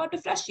 Ukraine is a part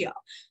of Russia,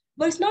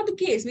 but it's not the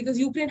case, because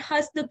Ukraine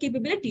has the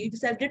capability to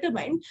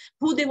self-determine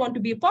who they want to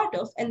be a part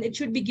of, and it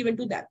should be given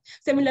to them.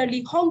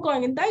 Similarly, Hong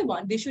Kong and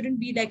Taiwan, they shouldn't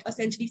be like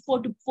essentially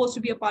forced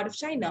to be a part of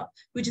China,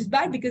 which is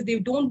bad because they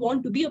don't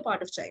want to be a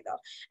part of China.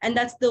 And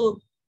that's the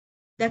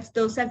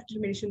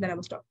self-determination that I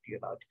was talking to you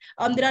about.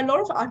 There are a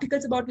lot of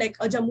articles about like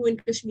Jammu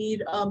and Kashmir,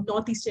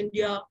 Northeast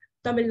India,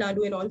 Tamil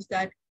Nadu, and all of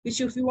that, which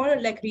if you want to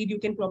like read, you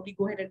can probably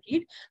go ahead and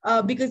read,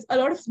 because a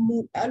lot of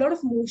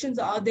motions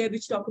are there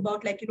which talk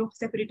about like, you know,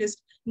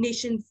 separatist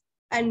nations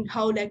and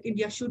how like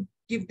India should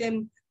give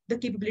them the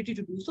capability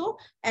to do so.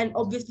 And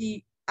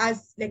obviously,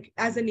 as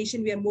a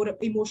nation, we are more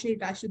emotionally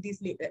attached to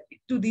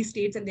these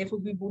states, and therefore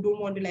we don't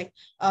want to like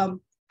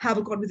have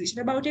a conversation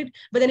about it.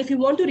 But then if you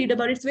want to read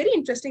about it, it's very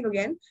interesting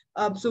again.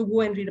 So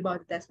go and read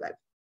about it as well.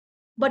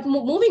 But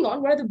moving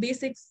on, what are the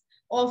basics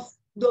of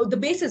the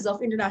basis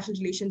of international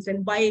relations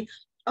and why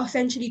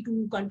essentially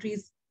two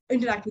countries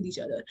interact with each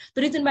other?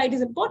 The reason why it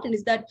is important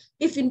is that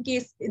if in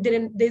case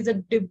there's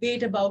a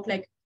debate about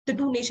like the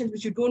two nations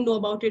which you don't know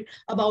about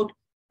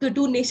the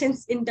two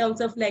nations in terms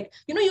of like,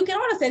 you know, you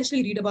cannot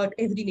essentially read about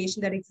every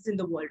nation that exists in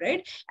the world,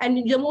 right?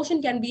 And your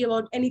motion can be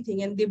about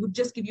anything, and they would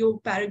just give you a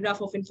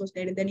paragraph of info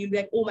slide, and then you'll be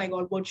like, oh my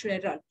God, what should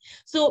I run?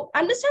 So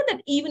understand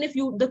that even if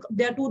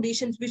there are two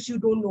nations which you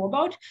don't know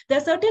about, there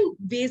are certain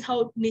ways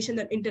how nations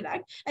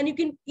interact, and you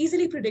can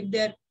easily predict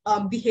their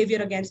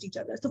behavior against each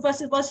other. So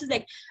first is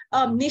like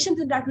nations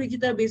interact with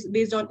each other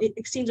based on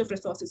exchange of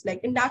resources, like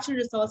in natural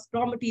resource,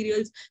 raw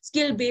materials,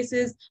 skill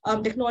bases,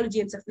 technology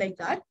and stuff like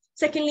that.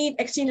 Secondly,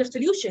 exchange of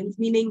solutions,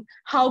 meaning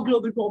how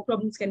global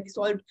problems can be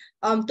solved.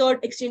 Third,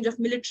 exchange of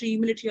military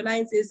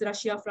alliances,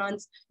 Russia,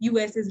 France,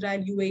 US, Israel,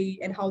 UAE,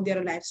 and how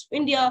they're alliance to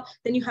India.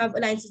 Then you have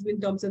alliances in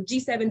terms of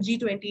G7,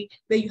 G20,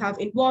 where you have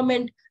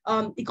environment,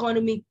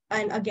 economy,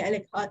 and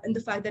again, and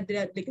the fact that they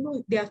are,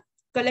 they are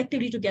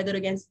collectively together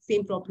against the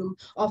same problem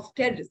of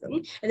terrorism.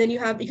 And then you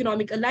have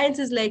economic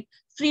alliances like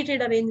free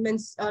trade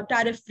arrangements,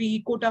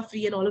 tariff-free,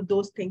 quota-free, and all of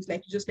those things.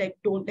 Like you just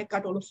don't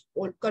cut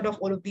off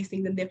all of these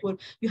things, and therefore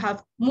you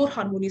have more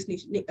harmonious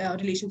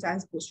relations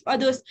as opposed to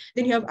others.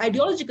 Then you have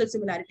ideological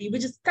similarity,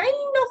 which is kind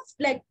of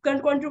like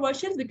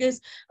controversial because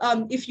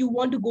if you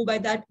want to go by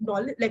that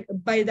knowledge, like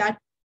by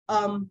that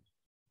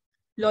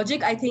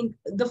logic, I think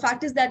the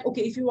fact is that,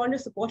 okay, if you want to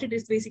support it,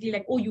 it's basically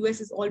like, oh,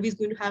 US is always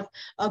going to have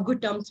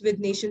good terms with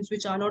nations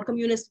which are not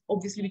communist,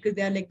 obviously, because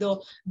they are like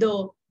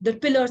the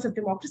pillars of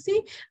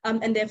democracy,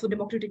 and therefore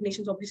democratic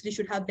nations obviously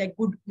should have their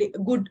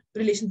good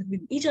relations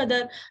with each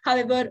other.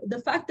 However, the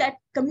fact that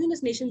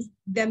communist nations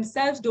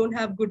themselves don't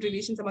have good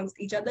relations amongst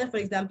each other, for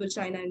example,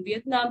 China and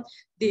Vietnam,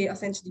 they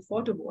essentially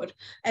fought a war.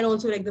 And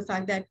also like the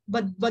fact that,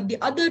 but the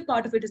other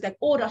part of it is like,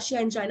 oh, Russia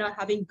and China are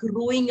having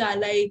growing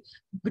ally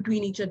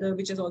between each other,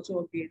 which is also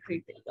a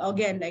great thing.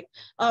 Again, like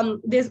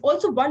there's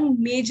also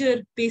one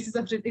major basis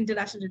of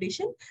international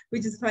relation,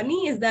 which is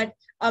funny, is that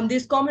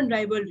there's common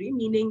rivalry,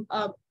 meaning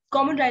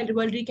common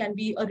rivalry can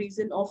be a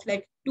reason of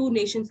like two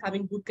nations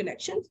having good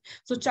connections.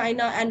 So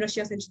China and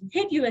Russia essentially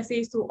hate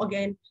USA. So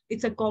again,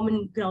 it's a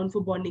common ground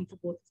for bonding for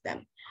both of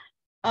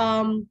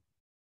them.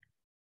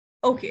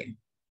 Okay.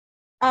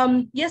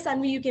 Yes,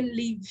 Anvi, you can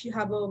leave if you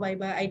have a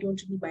vibe. I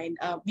don't really mind.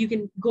 You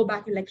can go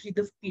back and like read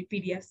the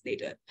PDFs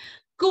later.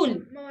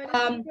 Cool. No, I just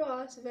want to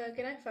ask, where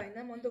can I find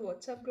them? On the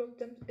WhatsApp group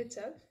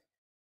itself?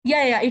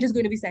 Yeah, it is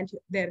going to be sent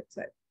there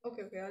itself.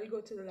 Okay, I'll go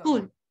to the last.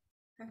 Cool.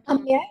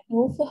 May I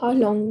know for how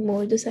long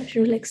more the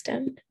session will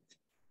extend?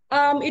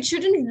 It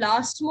shouldn't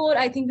last more.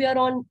 I think we are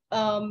on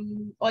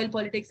oil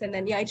politics, and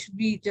then it should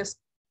be just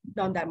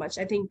not that much.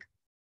 I think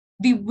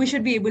we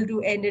should be able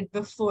to end it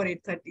before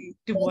 8:30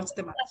 to watch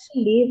the match. I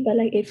leave by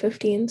like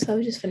 8:15, so I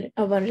was just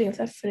wondering if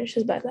that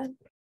finishes by then.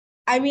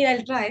 I mean,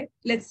 I'll try.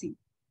 Let's see.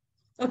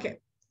 Okay.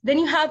 Then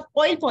you have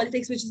oil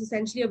politics, which is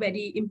essentially a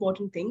very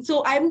important thing.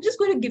 So I'm just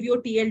going to give you a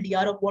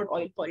TLDR of what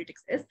oil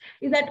politics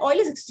is that oil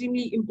is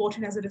extremely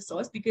important as a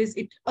resource because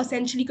it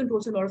essentially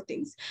controls a lot of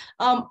things.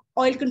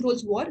 Oil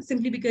controls war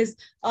simply because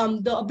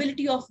the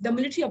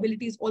military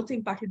ability is also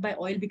impacted by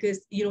oil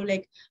because,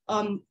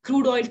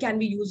 crude oil can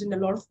be used in a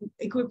lot of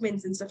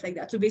equipments and stuff like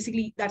that. So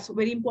basically, that's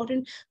very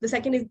important. The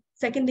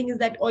second thing is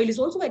that oil is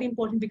also very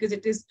important because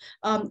it is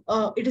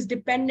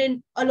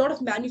dependent. A lot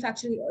of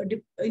manufacturing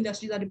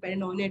industries are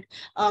dependent on it.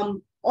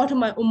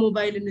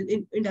 Automobile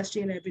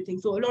industry and everything.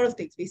 So a lot of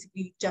things,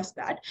 basically just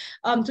that.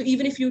 So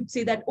even if you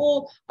say that,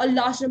 a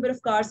large number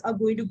of cars are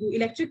going to go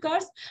electric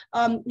cars,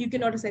 you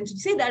cannot essentially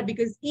say that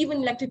because even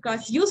electric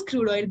cars use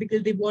crude oil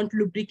because they want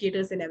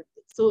lubricators and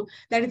everything. So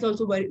that is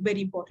also very,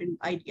 very important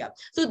idea.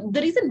 So the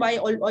reason why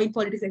oil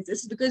politics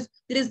exists is because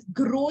there is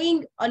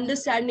growing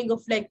understanding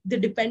of like the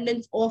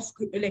dependence of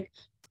like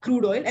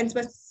crude oil, and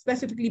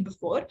specifically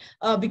before,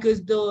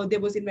 because there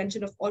was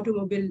invention of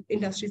automobile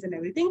industries and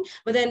everything.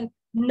 But then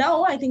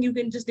now I think you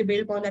can just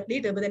debate upon that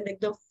later. But then like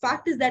the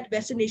fact is that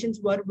Western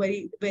nations were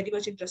very, very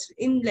much interested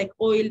in like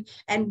oil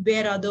and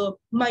where are the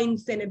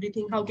mines and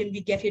everything, how can we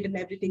get it and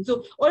everything.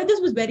 So all of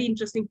this was very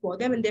interesting for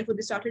them, and therefore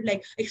they started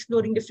like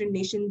exploring different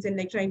nations and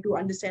like trying to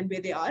understand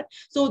where they are.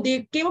 So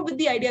they came up with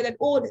the idea that,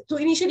 so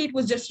initially it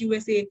was just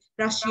USA,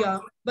 Russia,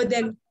 but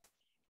then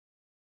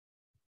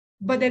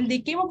they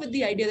came up with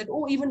the idea that,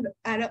 even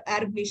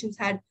Arab nations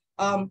had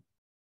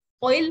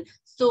oil.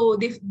 So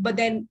but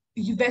then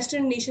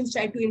Western nations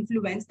tried to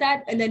influence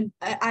that. And then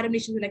Arab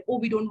nations were like,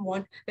 we don't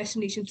want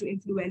Western nations to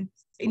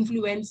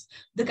influence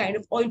the kind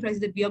of oil prices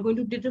that we are going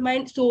to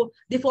determine. So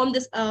they formed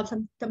this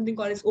something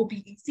called as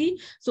OPEC,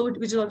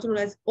 which is also known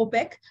as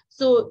OPEC.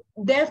 So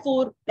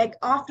therefore, like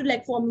after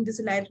like forming this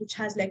alliance, which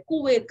has like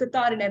Kuwait,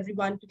 Qatar, and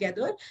everyone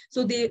together,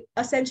 so they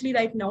essentially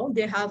right now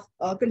they have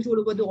control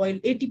over the oil.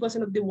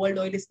 80% of the world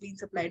oil is being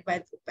supplied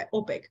by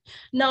OPEC.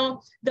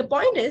 Now the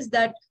point is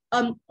that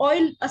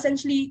oil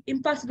essentially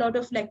impacts a lot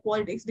of like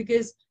politics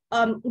because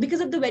of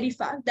the very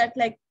fact that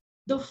like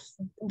the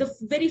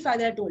very fact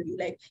that I told you,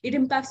 like it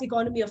impacts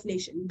economy of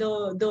nation,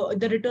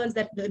 the returns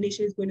that the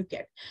nation is going to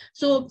get.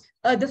 So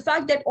the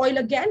fact that oil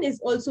again is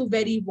also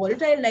very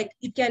volatile, like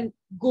it can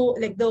go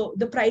like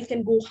the price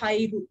can go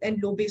high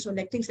and low based on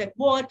like things like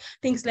war,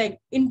 things like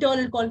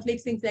internal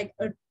conflicts, things like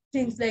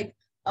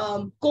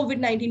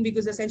COVID-19,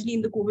 because essentially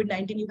in the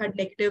COVID-19 you had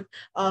negative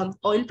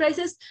oil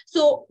prices.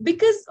 So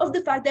because of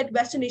the fact that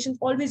Western nations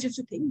always used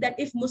to think that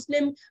if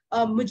Muslim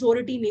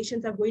majority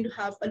nations are going to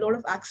have a lot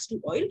of access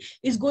to oil,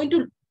 is going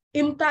to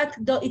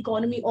impact the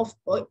economy of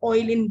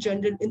oil in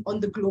general on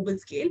the global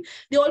scale.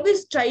 They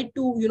always try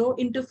to,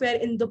 interfere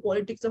in the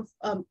politics of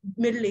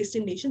Middle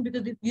Eastern nations,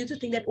 because they used to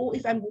think that, oh,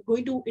 if I'm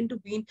going to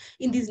intervene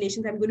in these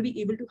nations, I'm going to be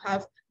able to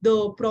have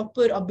the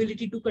proper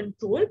ability to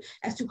control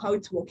as to how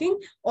it's working,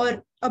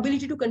 or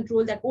ability to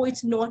control that, oh,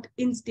 it's not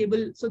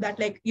unstable, so that,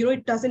 like,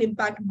 it doesn't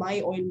impact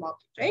my oil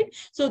market, right?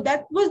 So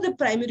that was the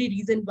primary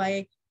reason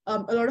why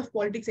a lot of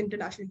politics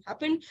internationally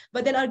happened.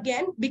 But then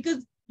again,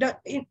 because the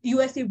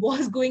USA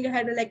was going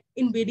ahead and like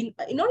invading,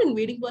 not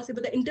invading per se,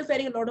 but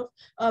interfering a lot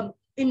of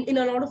in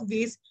a lot of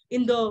ways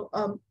in the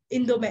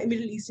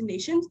Middle Eastern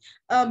nations.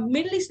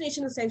 Middle Eastern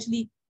nations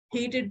essentially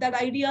hated that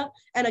idea,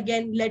 and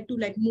again led to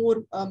like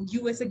more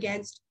US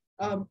against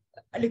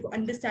like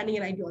understanding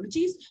and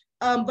ideologies.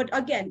 But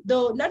again,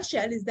 the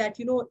nutshell is that,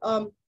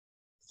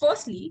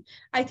 firstly,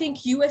 I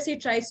think USA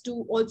tries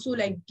to also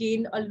like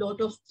gain a lot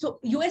of, so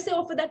USA,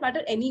 or for that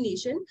matter, any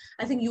nation,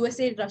 I think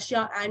USA,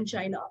 Russia, and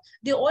China,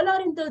 they all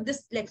are in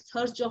this like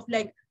search of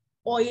like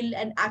oil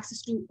and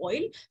access to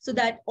oil, so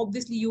that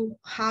obviously you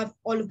have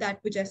all of that,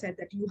 which I said,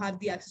 that you have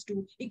the access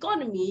to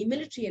economy,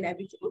 military, and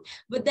everything.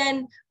 But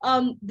then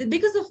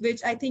because of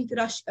which, I think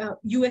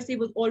USA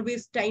was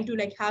always trying to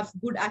like have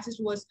good access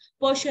towards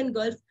Persian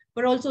Gulf,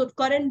 but also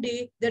current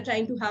day, they're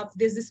trying to have,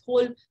 there's this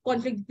whole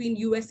conflict between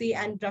USA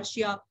and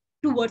Russia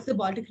towards the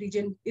Baltic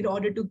region in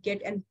order to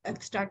get and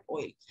extract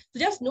oil. So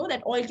just know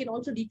that oil can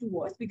also lead to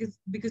wars, because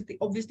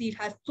obviously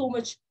it has so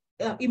much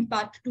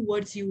impact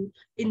towards you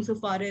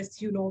insofar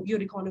as,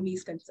 your economy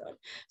is concerned.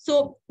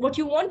 So what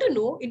you want to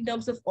know in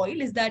terms of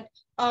oil is that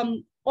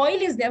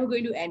oil is never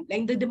going to end.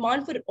 Like, the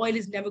demand for oil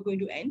is never going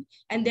to end,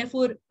 and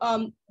therefore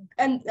and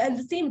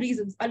the same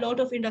reasons, a lot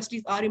of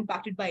industries are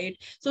impacted by it.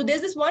 So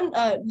there's this one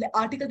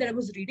article that I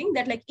was reading,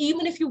 that like,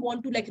 even if you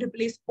want to like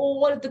replace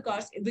all of the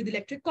cars with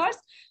electric cars,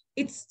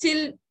 it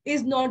still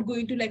is not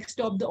going to like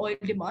stop the oil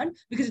demand,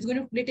 because it's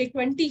going to take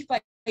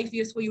 25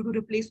 years for you to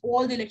replace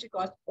all the electric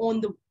cars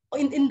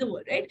in the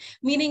world, right?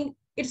 Meaning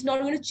it's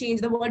not going to change.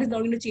 The world is not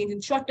going to change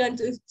in short term.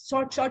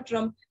 So short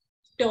term.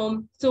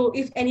 So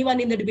if anyone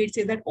in the debate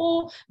says that,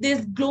 oh,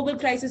 there's global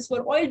crisis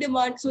for oil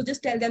demand, so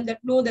just tell them that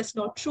no, that's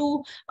not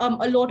true.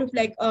 A lot of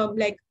like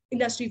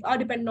industries are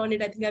dependent on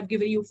it. I think I've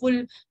given you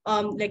full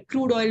like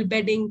crude oil,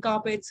 bedding,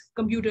 carpets,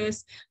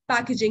 computers,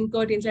 packaging,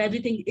 curtains,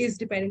 everything is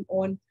dependent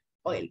on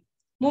oil.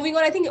 Moving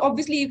on, I think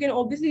obviously you can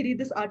read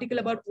this article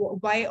about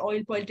why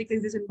oil politics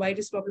exists and why it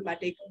is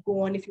problematic.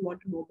 Go on if you want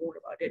to know more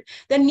about it.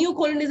 Then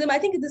neocolonialism, I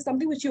think this is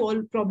something which you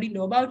all probably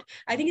know about.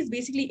 I think it's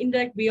basically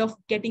indirect way of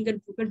getting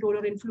control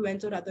or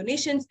influence on other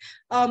nations,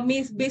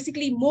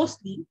 basically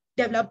mostly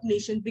developed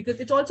nations, because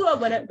it's also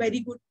a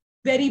very good,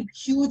 very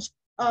huge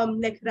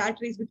like rat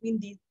race between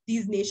these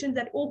nations,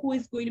 that, oh, who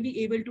is going to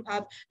be able to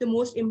have the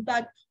most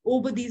impact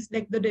over these,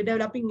 like the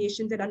developing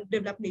nations and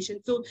underdeveloped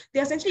nations. So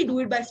they essentially do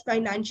it by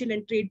financial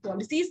and trade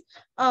policies.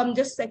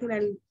 Just a second,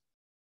 I'll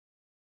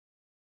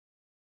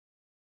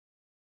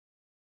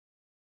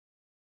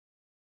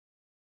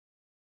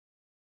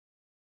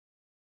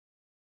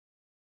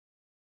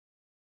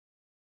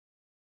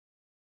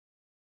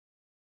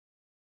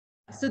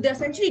So they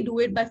essentially do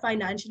it by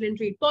financial and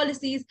trade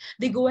policies.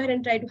 They go ahead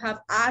and try to have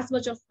as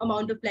much of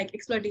amount of like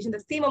exploitation,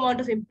 the same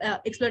amount of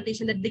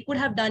exploitation that they could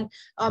have done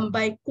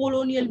by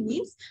colonial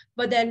means.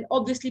 But then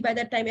obviously by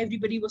that time,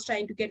 everybody was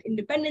trying to get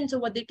independence. So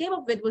what they came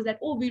up with was that,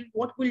 oh,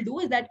 what we'll do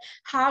is that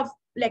have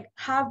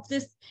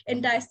this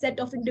entire set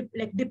of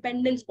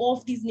dependence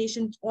of these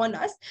nations on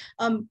us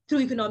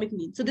through economic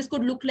means. So this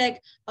could look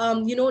like,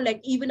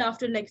 like even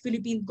after like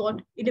Philippines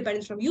got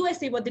independence from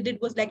USA, what they did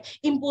was like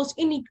impose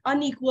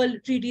unequal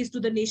treaties to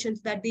the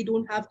nations, that they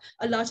don't have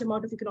a large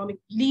amount of economic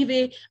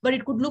leeway. But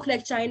it could look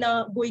like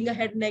China going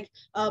ahead and like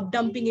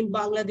dumping in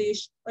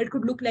Bangladesh, or it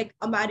could look like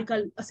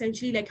America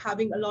essentially like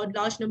having a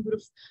large number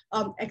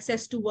of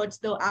access towards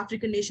the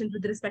African nations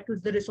with respect to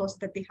the resources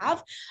that they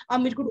have.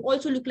 It could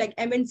also look like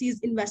MNCs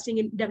investing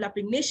in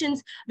developing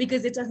nations,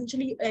 because it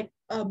essentially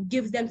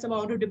gives them some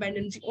amount of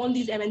dependency on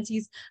these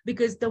MNCs,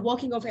 because the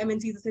working of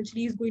MNCs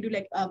essentially is going to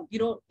like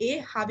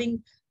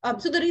having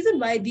so the reason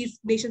why these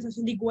nations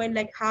essentially go and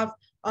like have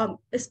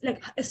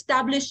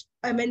establish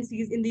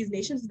MNCs in these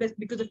nations is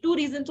because of two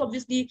reasons.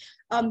 Obviously,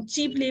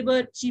 cheap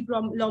labor, cheap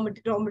raw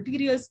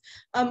materials,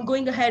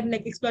 going ahead and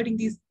like exploiting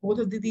both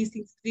of these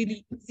things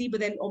really easy,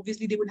 but then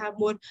obviously they would have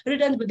more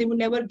returns, but they would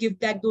never give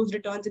back those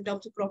returns in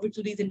terms of profit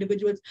to these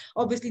individuals.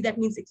 Obviously, that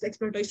means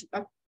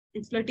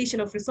exploitation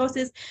of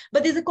resources.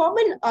 But there's a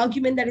common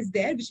argument that is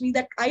there, which means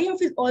that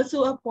IMF is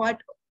also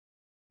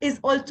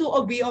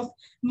a way of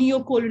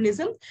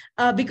neocolonialism,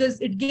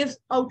 because it gives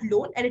out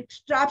loan and it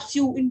traps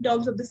you in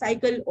terms of the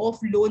cycle of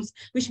loans,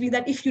 which means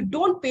that if you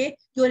don't pay,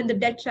 you're in the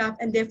debt trap,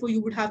 and therefore you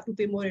would have to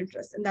pay more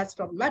interest, and that's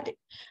problematic.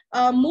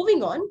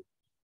 Moving on,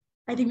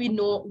 I think we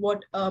know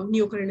what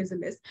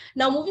neocolonialism is.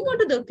 Now, moving on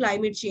to the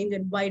climate change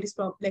and why it is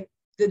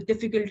the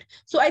difficult.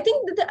 So I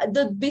think that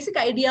the basic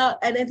idea,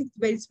 and I think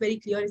it's very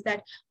clear, is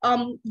that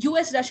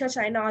US, Russia,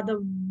 China are the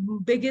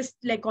biggest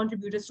like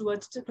contributors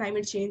towards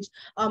climate change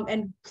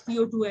and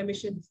CO2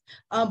 emissions.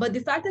 But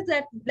the fact is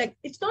that like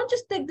it's not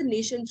just like the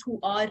nations who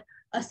are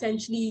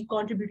essentially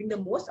contributing the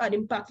most, are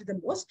impacted the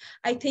most.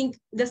 I think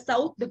the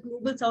South, the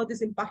global South,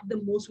 is impacted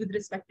the most with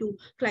respect to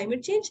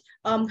climate change.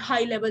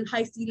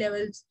 High sea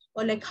levels,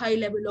 or like high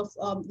level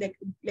of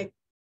like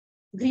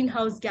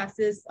greenhouse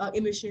gases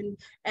emission,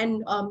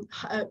 and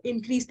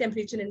increased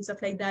temperature and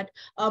stuff like that,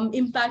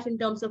 impact in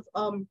terms of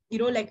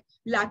like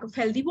lack of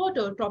healthy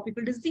water,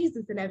 tropical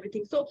diseases and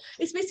everything. So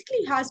it's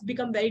basically has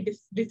become very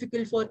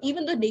difficult for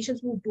even the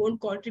nations who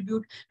don't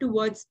contribute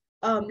towards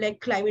like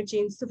climate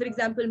change. So for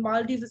example,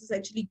 Maldives is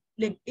essentially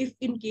like, if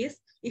in case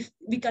if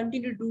we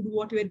continue to do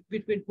what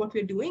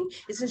we're doing,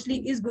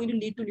 essentially is going to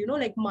lead to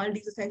like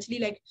Maldives essentially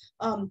like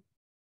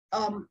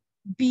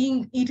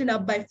being eaten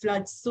up by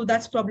floods. So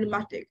that's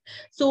problematic.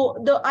 So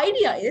the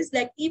idea is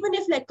like, even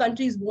if like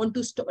countries want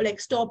to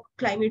stop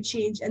climate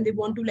change and they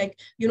want to like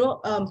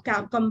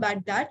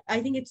combat that, I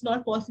think it's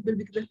not possible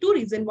because of two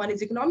reasons. One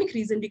is economic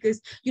reason,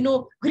 because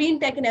green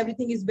tech and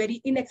everything is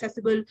very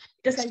inaccessible. It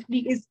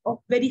essentially is of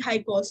very high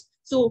cost.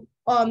 So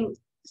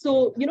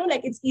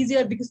like it's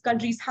easier because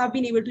countries have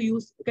been able to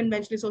use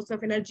conventional sources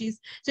of energies.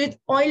 So it's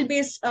oil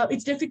based.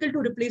 It's difficult to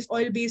replace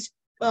oil based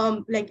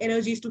like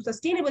energies to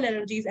sustainable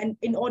energies, and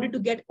in order to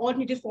get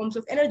alternative forms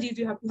of energies,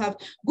 you have to have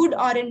good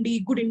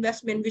R&D, good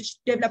investment, which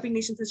developing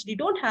nations actually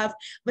don't have.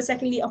 But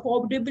secondly,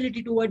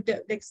 affordability toward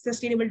the like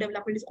sustainable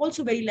development is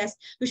also very less,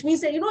 which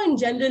means that in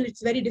general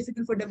it's very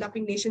difficult for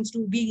developing nations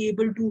to be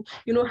able to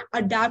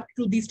adapt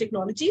to these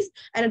technologies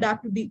and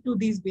adapt to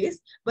these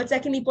ways. But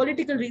secondly,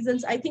 political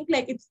reasons. I think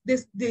like it's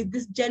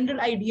this general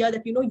idea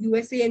that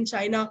USA and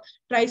China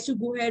tries to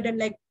go ahead and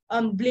like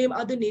blame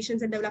other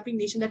nations and developing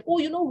nations that,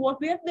 oh, what,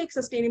 we are like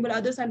sustainable,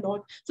 others are not.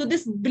 So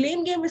this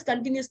blame game is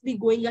continuously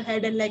going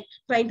ahead and like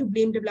trying to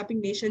blame developing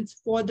nations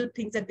for the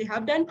things that they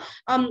have done.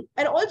 And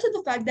also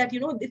the fact that,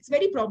 it's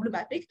very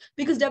problematic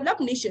because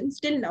developed nations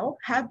till now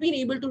have been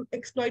able to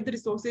exploit the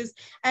resources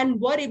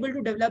and were able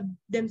to develop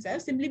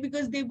themselves simply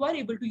because they were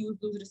able to use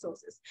those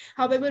resources.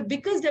 However,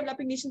 because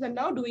developing nations are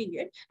now doing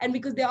it, and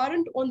because they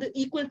aren't on the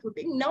equal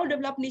footing, now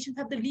developed nations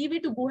have the leeway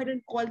to go ahead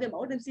and call them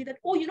out and say that,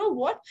 oh, you know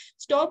what,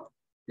 stop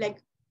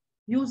like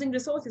using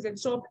resources and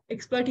stop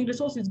exploiting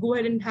resources, go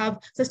ahead and have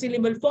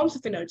sustainable forms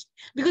of energy,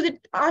 because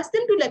it asks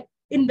them to like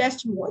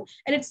invest more,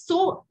 and it's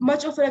so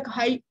much of like a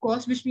high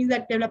cost, which means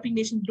that developing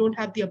nations don't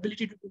have the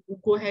ability to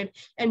go ahead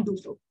and do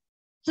so.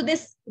 So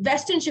this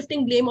Western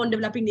shifting blame on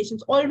developing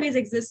nations always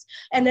exists.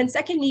 And then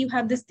secondly, you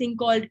have this thing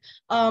called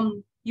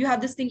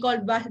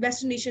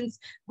Western nations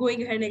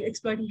going ahead and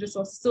exploiting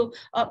resources. So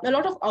a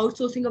lot of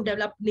outsourcing of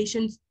developed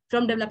nations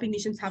from developing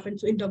nations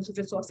happens in terms of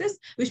resources,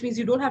 which means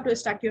you don't have to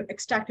extract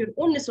your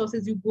own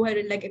resources. You go ahead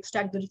and like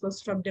extract the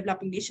resources from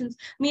developing nations,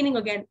 meaning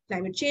again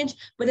climate change.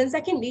 But then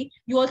secondly,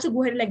 you also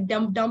go ahead and like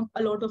dump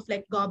a lot of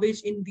like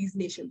garbage in these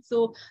nations.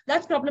 So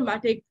that's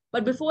problematic.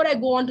 But before I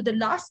go on to the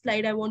last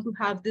slide, I want to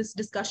have this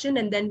discussion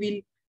and then we'll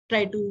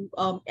try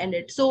to end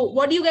it. So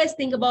what do you guys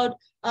think about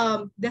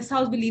this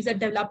house believes that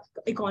developed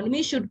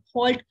economies should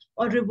halt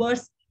or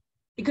reverse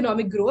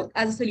economic growth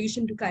as a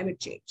solution to climate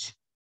change?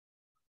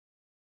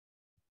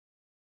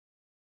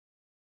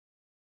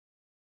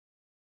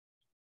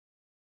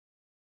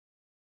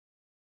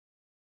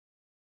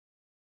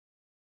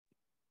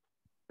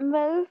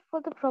 Well,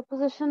 for the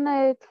proposition,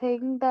 I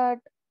think that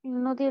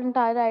the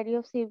entire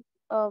idea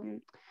of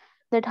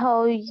that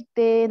how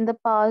they in the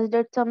past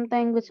did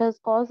something which has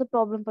caused a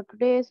problem for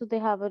today, so they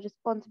have a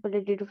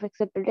responsibility to fix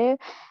it today,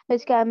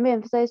 which can be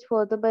emphasized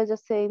further by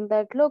just saying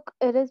that, look,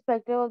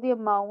 irrespective of the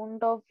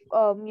amount of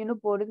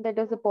burden that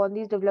is upon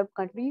these developed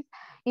countries,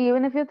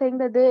 even if you think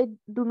that they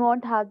do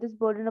not have this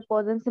burden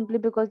upon them simply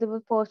because they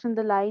were first in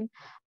the line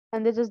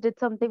and they just did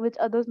something which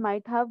others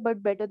might have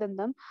but better than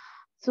them.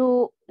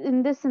 So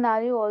in this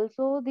scenario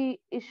also, the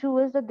issue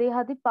is that they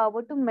have the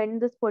power to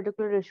mend this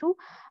particular issue,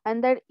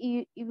 and that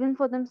even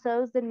for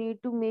themselves they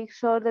need to make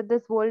sure that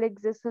this world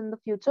exists in the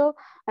future,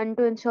 and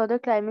to ensure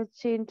that climate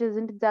change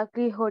isn't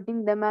exactly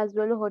hurting them as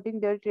well or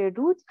hurting their trade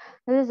routes.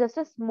 This is just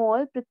a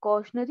small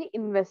precautionary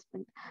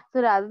investment.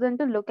 So rather than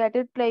to look at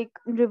it like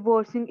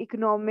reversing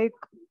economic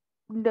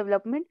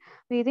development,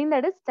 we think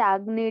that is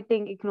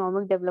stagnating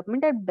economic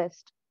development at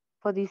best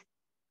for these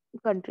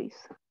countries.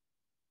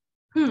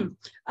 Do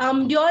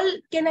you all,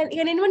 can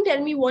anyone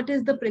tell me what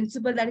is the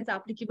principle that is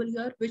applicable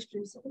here? Which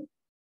principle?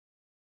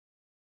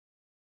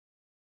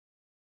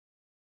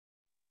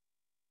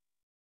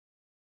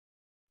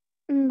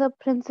 The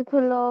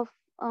principle of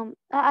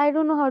I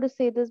don't know how to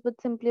say this, but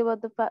simply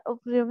about the fact of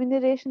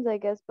remunerations, I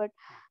guess, but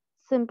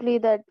simply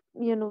that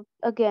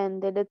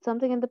again they did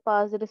something in the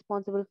past, they're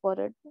responsible for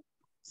it.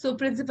 So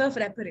principle of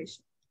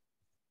reparation.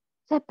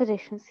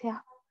 Reparations, yeah.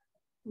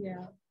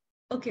 Yeah.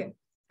 Okay.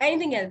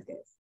 Anything else,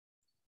 guys?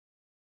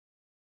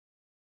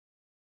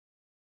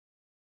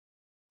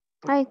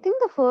 I think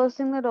the first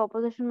thing that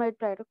opposition might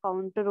try to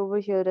counter over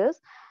here is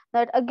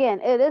that again,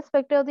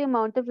 irrespective of the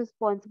amount of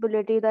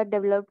responsibility that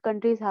developed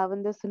countries have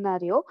in this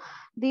scenario,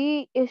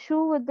 the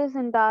issue with this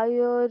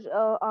entire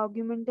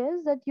argument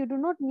is that you do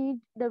not need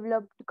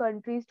developed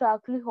countries to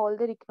actually hold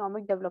their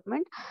economic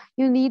development.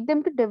 You need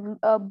them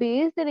to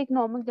base their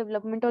economic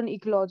development on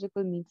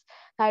ecological needs.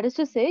 That is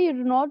to say, you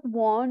do not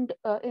want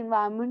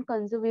environment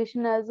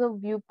conservation as a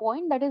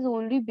viewpoint that is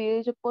only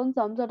based upon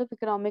some sort of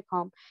economic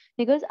harm,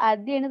 because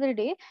at the end of the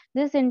day,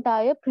 this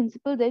entire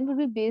principle then will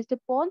be based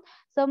upon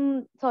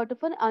some sort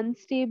of an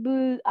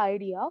unstable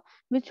idea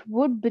which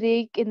would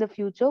break in the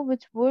future,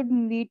 which would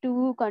lead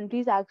to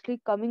countries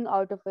actually coming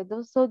out of it.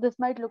 So this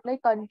might look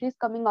like countries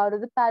coming out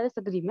of the Paris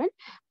Agreement,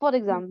 for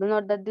example.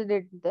 Not that they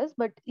did this,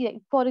 but yeah,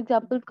 for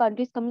example,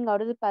 countries coming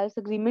out of the Paris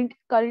Agreement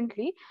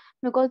currently,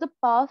 because the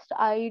past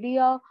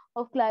idea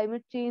of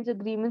climate change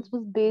agreements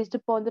was based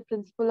upon the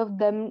principle of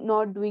them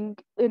not doing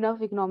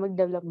enough economic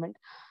development.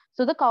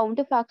 So the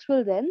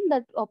counterfactual then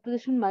that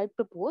opposition might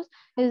propose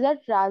is that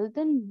rather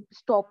than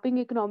stopping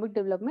economic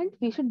development,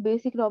 we should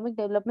base economic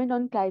development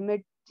on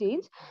climate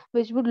change,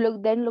 which would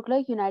look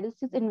like United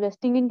States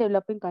investing in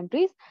developing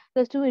countries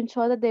just to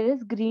ensure that there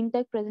is green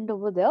tech present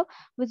over there,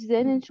 which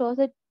then ensures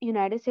that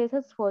United States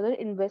has further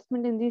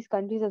investment in these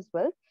countries as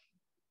well,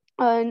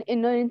 and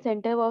in an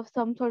incentive of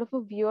some sort of a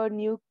weird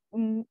new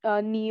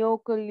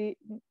neo.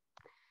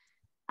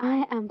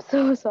 I am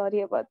so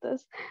sorry about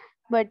this,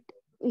 but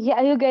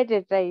yeah, you get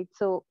it right.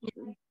 So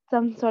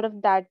some sort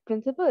of that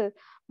principle,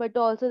 but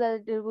also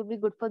that it would be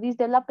good for these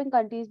developing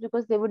countries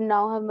because they would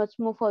now have much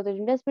more further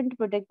investment to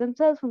protect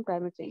themselves from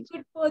climate change.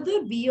 Could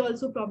further be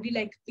also probably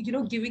like,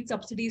 giving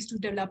subsidies to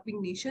developing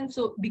nations.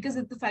 So because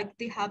of the fact that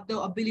they have the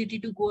ability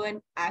to go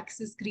and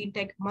access green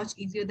tech much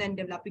easier than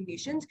developing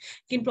nations,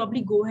 can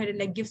probably go ahead and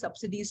like give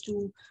subsidies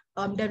to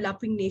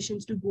developing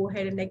nations to go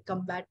ahead and like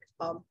combat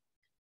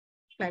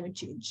climate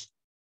change.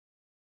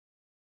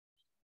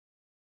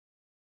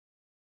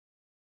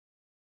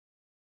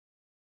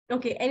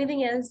 Okay,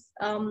 anything else,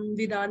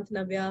 Vedant,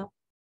 Navya?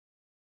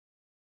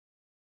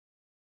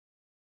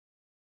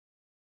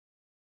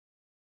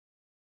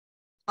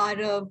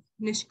 Arav,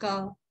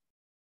 Nishka?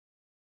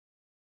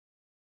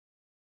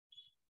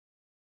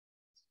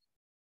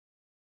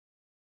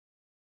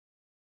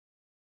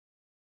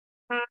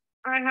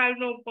 I have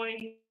no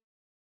point.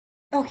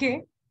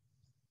 Okay.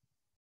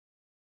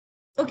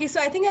 Okay,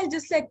 so I think I'll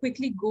just like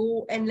quickly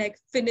go and like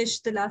finish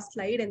the last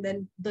slide and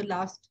then the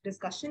last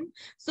discussion.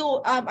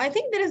 So I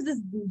think there is this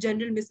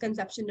general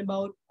misconception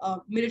about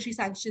military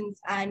sanctions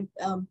and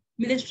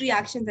military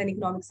actions and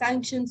economic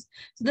sanctions.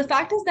 So the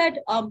fact is that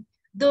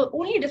the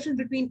only difference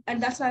between, and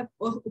that's my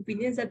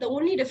opinion, is that the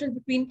only difference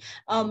between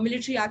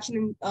military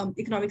action and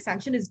economic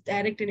sanction is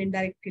direct and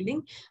indirect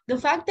killing. The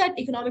fact that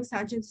economic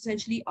sanctions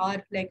essentially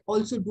are like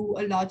also do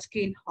a large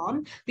scale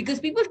harm, because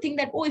people think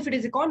that, oh, if it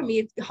is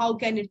economy, how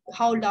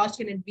large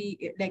can it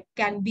be, like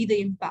can be the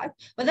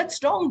impact? But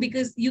that's wrong,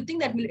 because you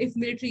think that if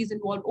military is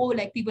involved, oh,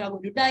 like people are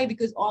going to die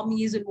because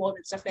army is involved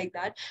and stuff like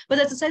that. But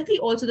that's essentially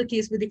also the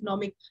case with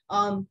economic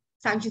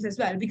sanctions as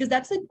well, because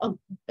that's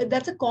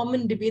a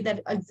common debate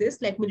that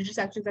exists, like military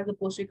sanctions as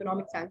opposed to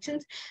economic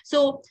sanctions.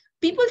 So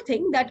people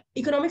think that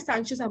economic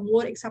sanctions are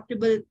more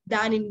acceptable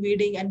than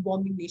invading and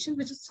bombing nations,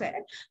 which is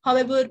fair.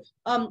 However,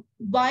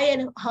 why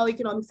and how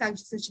economic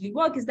sanctions essentially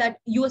work is that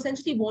you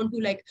essentially want to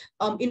like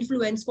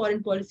influence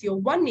foreign policy of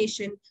one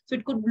nation. So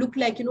it could look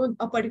like,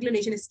 a particular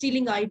nation is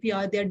stealing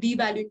IPR, they're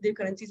devaluing their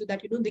currency so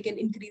that, they can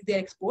increase their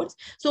exports.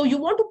 So you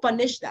want to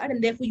punish that,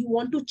 and therefore you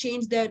want to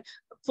change their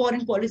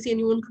foreign policy and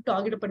you want to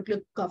target a particular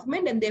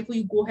government, and therefore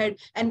you go ahead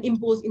and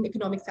impose in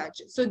economic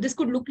sanctions. So this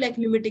could look like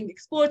limiting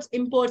exports,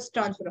 imports,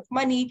 transfer of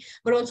money,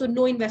 but also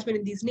no investment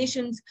in these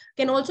nations.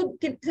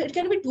 It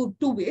can be two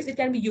ways. It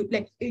can be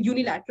like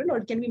unilateral or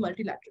it can be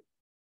multilateral.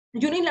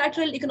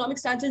 Unilateral economic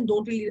sanctions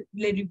don't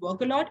really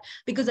work a lot,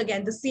 because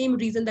again, the same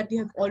reason that we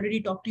have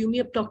already talked to me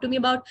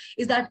about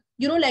is that,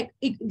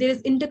 there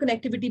is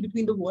interconnectivity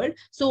between the world.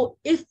 So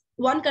if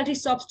one country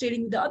stops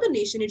trading with the other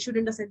nation, it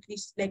shouldn't essentially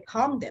like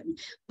harm them.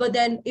 But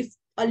then if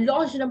a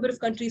large number of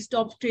countries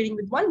stop trading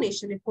with one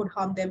nation, it could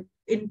harm them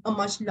in a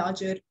much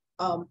larger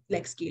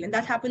like scale, and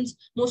that happens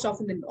most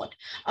often than not.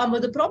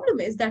 But the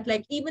problem is that,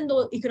 like, even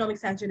though economic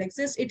sanction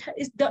exists,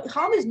 the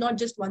harm is not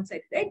just one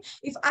sided, right?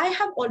 If I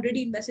have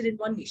already invested in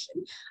one nation,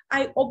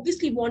 I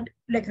obviously want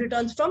like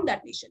returns from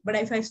that nation. But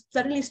if I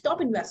suddenly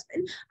stop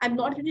investment, I'm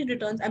not getting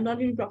returns, I'm not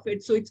getting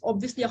profit, so it's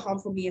obviously a harm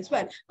for me as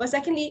well. But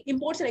secondly,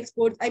 imports and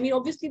exports. I mean,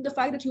 obviously, the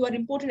fact that you are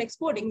importing and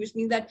exporting, which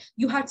means that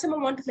you had some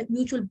amount of like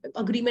mutual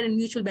agreement and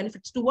mutual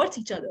benefits towards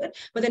each other,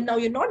 but then now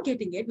you're not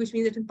getting it, which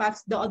means it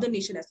impacts the other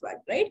nation as well,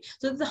 right?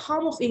 So it's the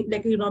harm of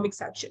like economic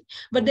sanction.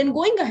 But then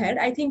going ahead,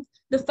 I think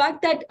the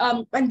fact that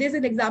and there's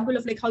an example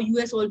of like how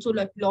US also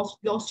like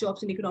lost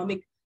jobs in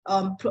economic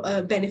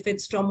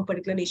benefits from a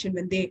particular nation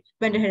when they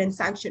went ahead and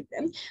sanctioned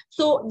them.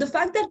 So the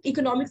fact that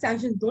economic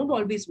sanctions don't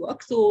always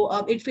work, so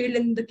it failed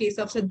in the case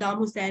of Saddam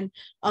Hussein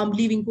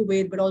leaving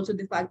Kuwait, but also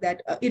the fact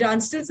that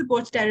Iran still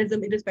supports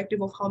terrorism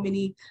irrespective of how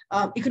many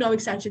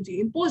economic sanctions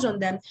you impose on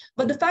them.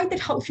 But the fact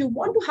that if you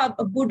want to have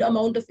a good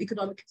amount of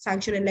economic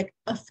sanction and like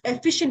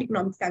efficient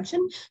economic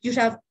sanction, you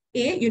should have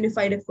a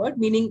unified effort,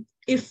 meaning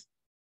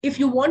if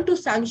you want to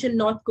sanction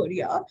North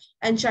Korea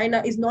and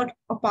China is not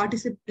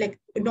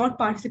not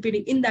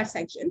participating in that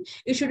sanction,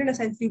 it shouldn't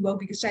essentially work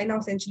because China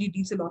essentially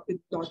deals a lot with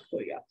North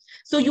Korea.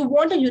 So you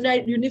want a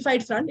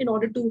unified front in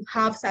order to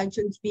have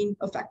sanctions being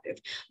effective.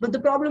 But the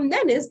problem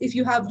then is if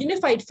you have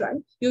unified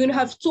front, you're going to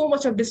have so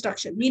much of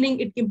destruction, meaning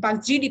it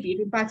impacts GDP,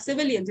 it impacts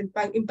civilians, it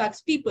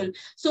impacts people.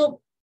 So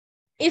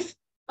if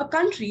a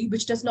country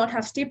which does not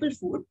have staple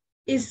food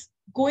is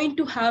going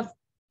to have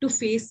to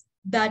face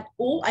that,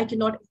 oh, I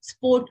cannot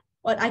export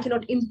or I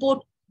cannot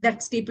import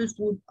that staple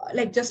food,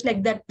 like just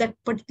like that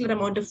particular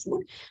amount of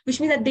food, which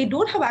means that they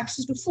don't have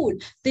access to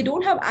food, they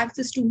don't have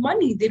access to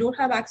money, they don't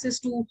have access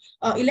to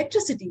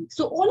electricity.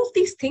 So all of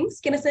these things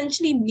can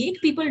essentially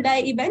make people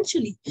die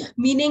eventually,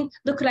 meaning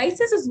the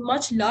crisis is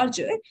much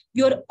larger.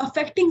 You're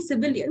affecting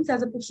civilians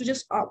as opposed to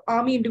just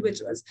army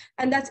individuals,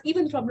 and that's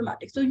even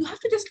problematic. So you have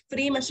to just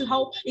frame as to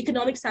how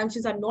economic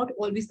sanctions are not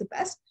always the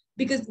best,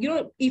 because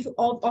if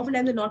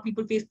oftentimes or not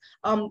people face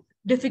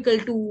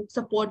difficult to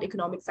support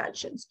economic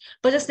sanctions.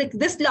 But just like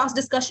this last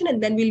discussion,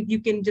 and then you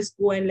can just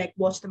go and like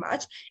watch the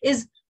match,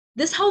 is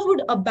this house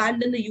would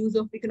abandon the use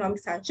of economic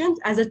sanctions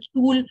as a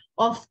tool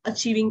of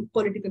achieving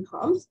political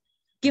harms.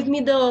 Give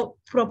me the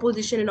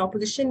proposition and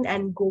opposition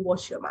and go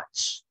watch your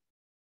match.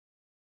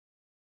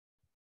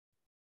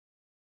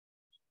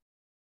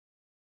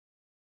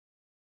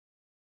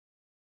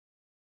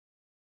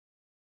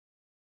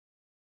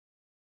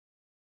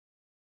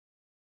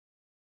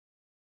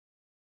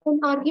 An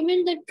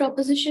argument that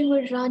proposition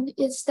would run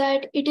is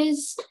that it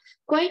is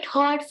quite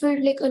hard for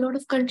like a lot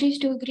of countries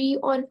to agree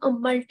on a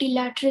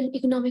multilateral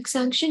economic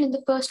sanction in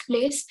the first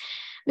place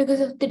because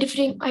of the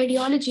differing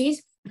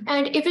ideologies.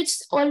 And if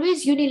it's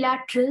always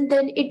unilateral,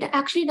 then it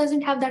actually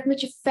doesn't have that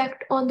much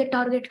effect on the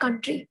target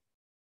country.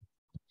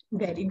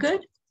 Very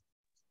good.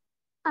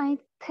 I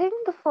think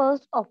the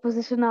first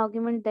opposition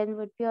argument then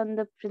would be on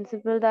the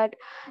principle that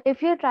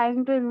if you're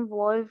trying to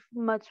involve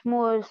much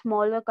more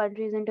smaller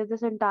countries into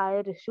this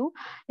entire issue,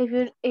 if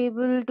you're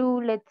able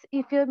to,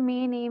 if your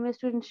main aim is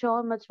to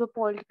ensure much more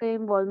political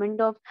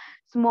involvement of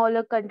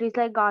smaller countries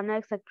like Ghana,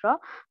 etc.,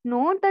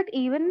 note that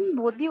even in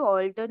both the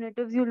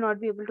alternatives, you'll not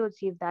be able to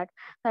achieve that.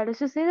 That is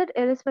to say that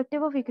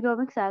irrespective of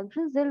economic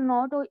sanctions, they'll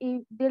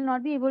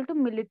not be able to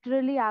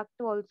militarily act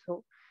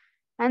also.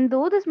 And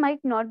though this might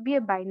not be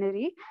a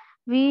binary,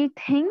 we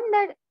think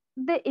that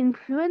the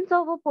influence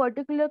of a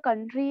particular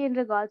country in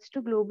regards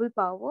to global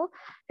power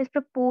is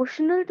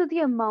proportional to the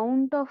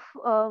amount of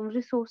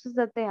resources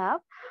that they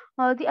have,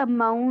 or the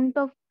amount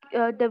of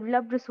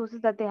developed resources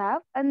that they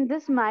have, and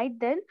this might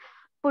then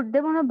put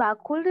them on a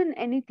backhold in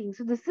anything.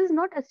 So this is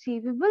not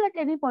achievable at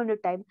any point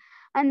of time,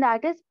 and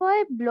that is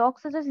why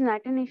blocs such as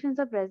United Nations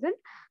are present,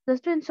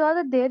 just to ensure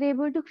that they're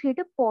able to create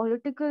a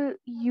political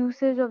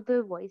usage of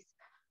their voice.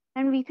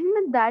 And we think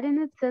that that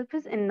in itself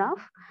is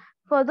enough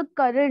for the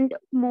current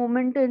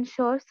moment to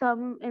ensure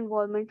some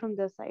involvement from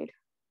their side.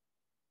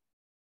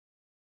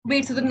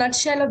 Wait, so the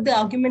nutshell of the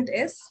argument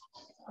is?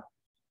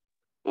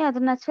 Yeah, the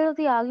nutshell of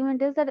the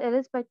argument is that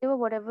irrespective of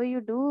whatever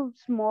you do,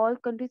 small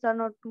countries are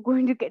not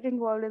going to get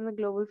involved in the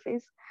global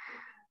phase.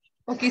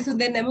 Okay, so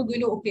they're never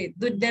going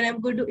to, then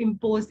I'm going to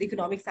impose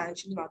economic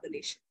sanctions on other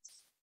nations.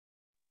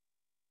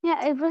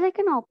 Yeah, it was like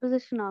an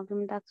opposition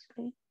argument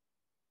actually.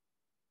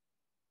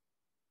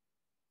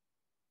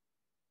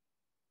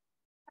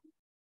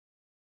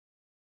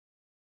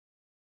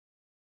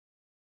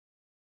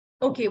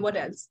 Okay, what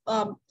else?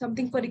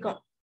 Something for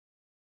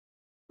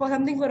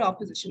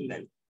opposition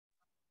then.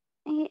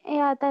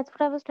 Yeah, that's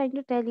what I was trying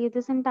to tell you.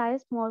 This entire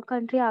small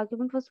country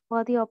argument was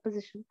for the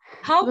opposition.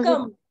 How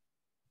come?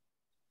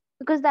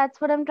 Because that's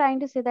what I'm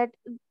trying to say, that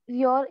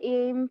your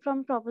aim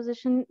from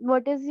proposition,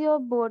 what is your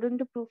burden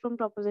to prove from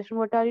proposition?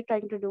 What are you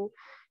trying to do?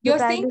 You're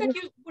saying that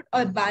you would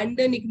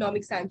abandon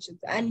economic sanctions,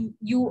 and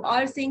you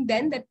are saying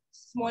then that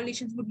small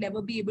nations would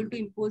never be able to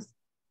impose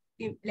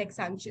like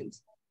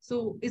sanctions.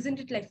 So isn't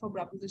it like for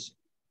proposition?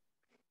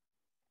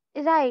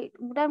 Right.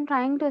 What I'm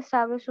trying to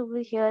establish over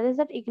here is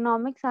that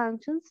economic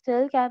sanctions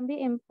still can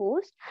be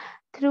imposed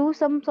through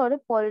some sort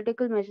of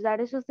political measure.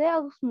 That is to say,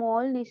 a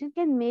small nation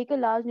can make a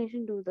large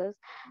nation do this.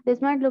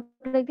 This might look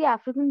like the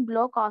African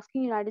bloc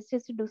asking United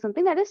States to do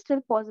something. That is still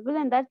possible,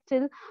 and that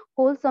still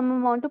holds some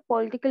amount of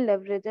political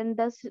leverage and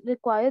does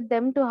require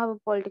them to have a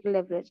political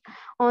leverage.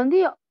 On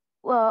the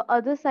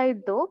other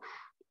side, though,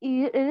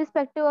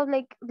 irrespective of,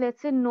 like,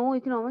 let's say, no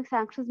economic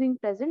sanctions being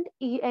present,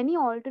 any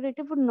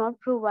alternative would not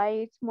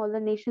provide smaller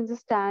nations a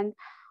stand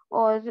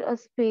or a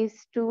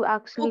space to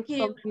actually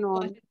function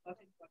on.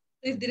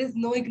 If there is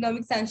no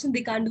economic sanction,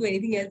 they can't do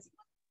anything else.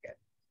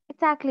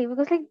 Exactly,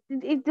 because like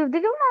they don't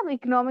have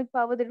economic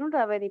power, they don't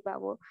have any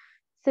power.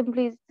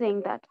 Simply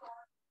saying that.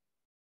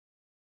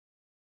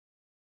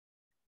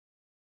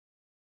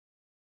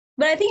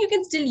 But I think you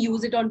can still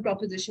use it on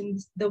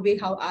propositions the way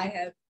how I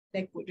have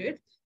like put it,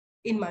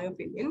 in my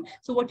opinion.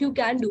 So what you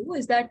can do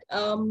is that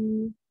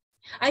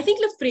I think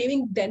the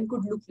framing then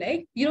could look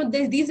like,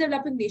 these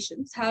developing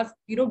nations have,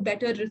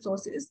 better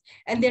resources,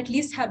 and they at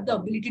least have the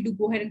ability to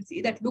go ahead and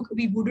say that, look,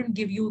 we wouldn't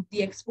give you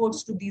the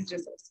exports to these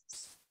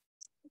resources.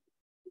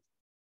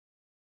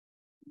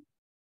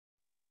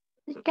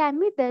 Can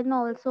we then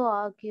also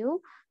argue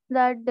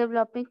that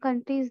developing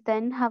countries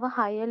then have a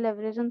higher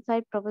leverage on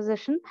side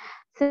proposition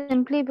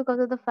simply because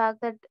of the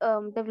fact that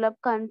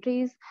developed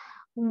countries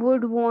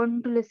would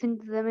want to listen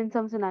to them in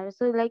some scenarios?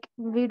 So, like,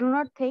 we do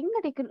not think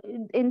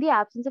that in the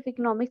absence of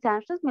economic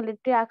sanctions,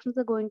 military actions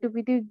are going to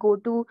be the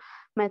go-to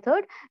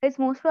method. It's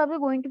most probably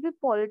going to be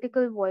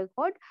political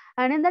boycott,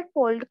 and in that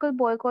political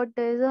boycott,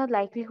 there is a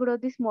likelihood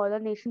of the smaller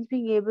nations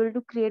being able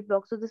to create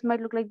blocs. So, this might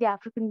look like the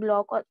African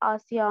bloc or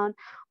ASEAN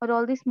or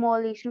all these small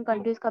Asian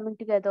countries coming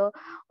together,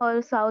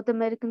 or South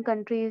American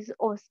countries,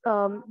 or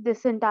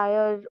this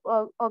entire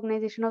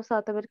organization of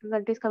South American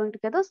countries coming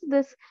together. So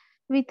this,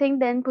 we think,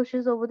 then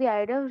pushes over the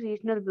idea of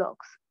regional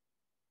blocks.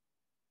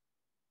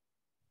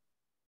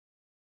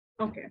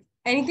 Okay.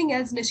 Anything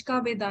else,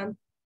 Nishka, Vedant?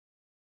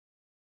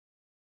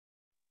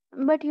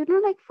 But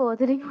like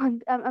furthering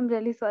on, I'm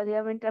really sorry,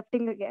 I'm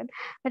interrupting again.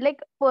 But like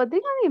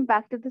furthering on the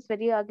impact of this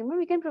very argument,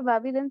 we can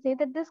probably then say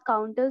that this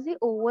counters the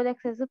over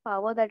excessive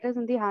power that is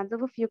in the hands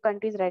of a few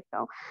countries right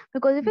now.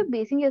 Because if you're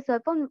basing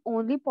yourself on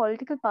only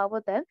political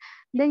power, then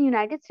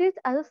United States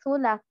as a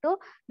sole actor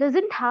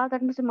doesn't have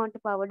that much amount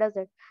of power, does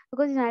it?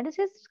 Because United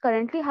States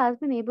currently has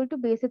been able to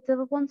base itself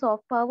upon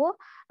soft power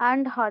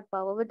and hard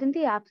power. But in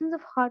the absence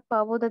of hard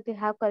power that they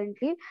have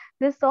currently,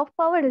 this soft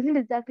power doesn't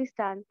exactly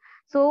stand.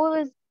 So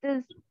is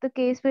the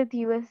case with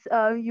US,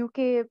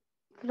 UK,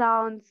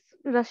 France,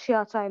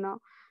 Russia, China,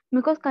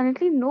 because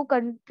currently no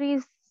country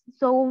is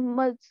so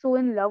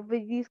in love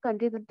with these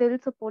countries that they'll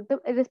support them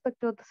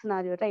irrespective of the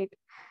scenario, right?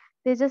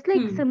 They're just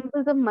like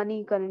symbols of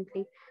money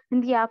currently.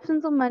 In the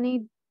absence of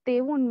money, they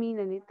won't mean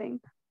anything.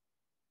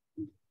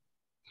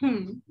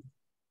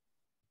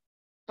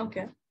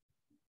 Okay.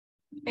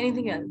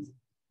 Anything else?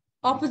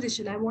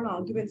 Opposition. I want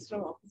arguments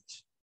from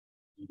opposition.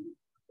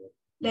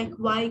 Like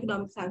why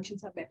economic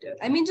sanctions are better.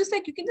 I mean, just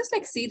like you can just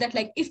like say that,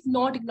 like, if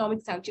not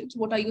economic sanctions,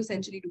 what are you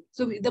essentially doing?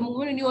 So the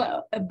moment when you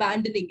are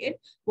abandoning it,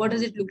 what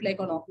does it look like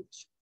on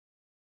opposition?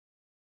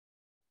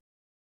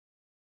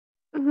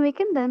 We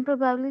can then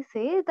probably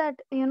say that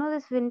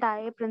this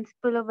entire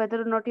principle of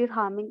whether or not you're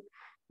harming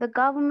the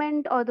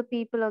government or the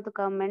people of the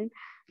government,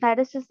 that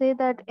is to say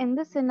that in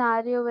this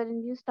scenario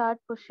wherein you start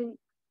pushing,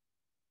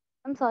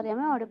 I'm sorry, am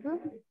I audible?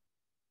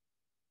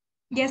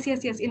 Yes,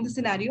 in the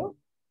scenario.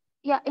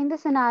 Yeah, in the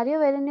scenario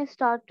wherein you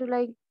start to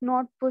like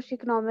not push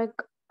economic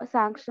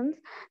sanctions,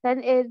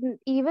 then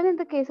even in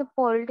the case of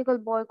political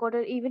boycott,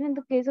 or even in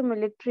the case of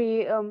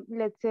military,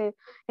 let's say,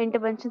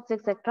 interventions,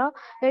 etc.,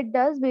 it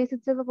does base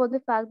itself upon the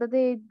fact that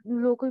the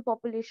local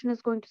population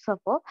is going to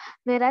suffer,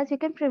 whereas you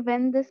can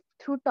prevent this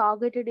through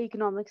targeted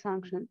economic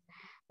sanctions.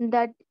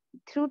 That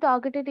through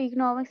targeted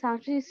economic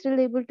sanctions you're still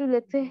able to,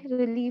 let's say,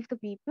 relieve the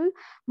people,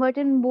 but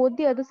in both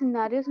the other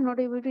scenarios you're not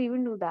able to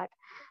even do that.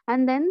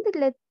 And then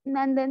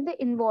the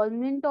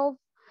involvement of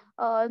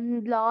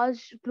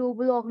large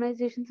global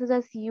organizations such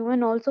as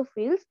UN also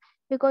fails,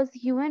 because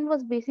UN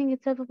was basing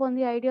itself upon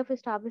the idea of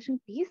establishing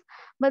peace,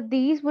 but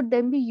these would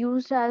then be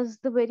used as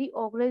the very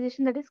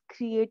organization that is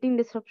creating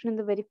disruption in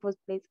the very first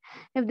place.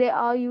 If they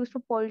are used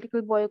for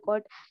political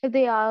boycott, if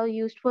they are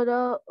used for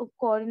a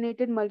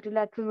coordinated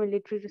multilateral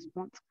military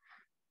response.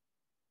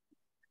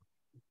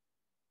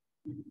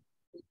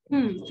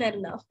 Fair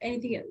enough.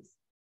 Anything else?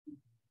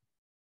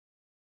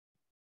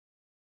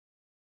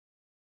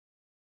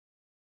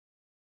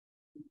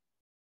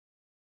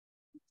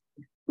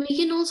 We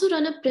can also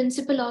run a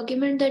principal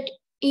argument that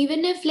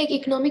even if like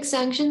economic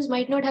sanctions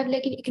might not have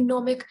like an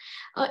economic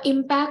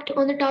impact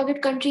on the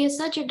target country as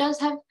such, it does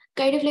have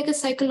kind of like a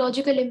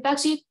psychological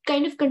impact. So you're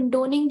kind of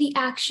condoning the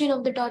action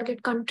of the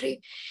target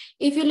country.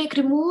 If you like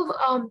remove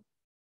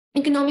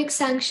economic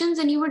sanctions,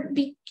 and you would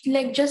be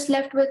like just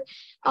left with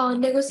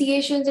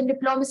negotiations and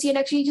diplomacy, and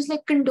actually just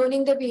like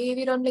condoning the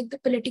behavior on like the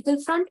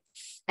political front,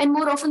 and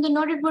more often than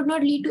not it would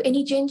not lead to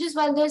any changes,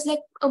 while there's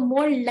like a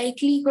more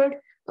likelihood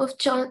of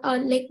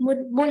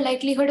more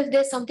likelihood if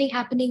there's something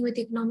happening with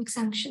economic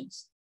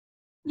sanctions.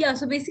 Yeah,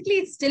 so basically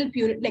it's still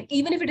punitive. Like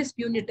even if it is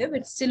punitive,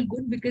 it's still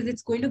good because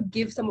it's going to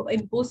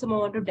impose some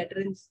amount of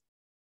deterrence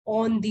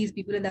on these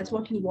people, and that's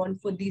what you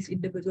want for these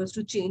individuals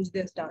to change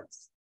their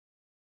stance.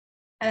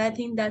 And I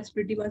think that's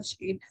pretty much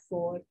it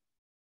for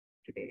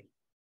today.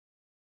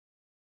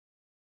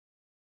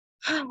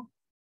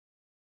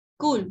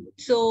 Cool.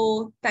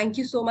 So thank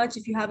you so much.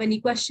 If you have any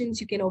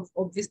questions, you can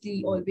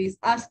obviously always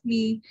ask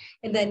me,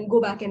 and then go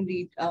back and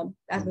read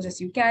as much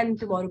as you can.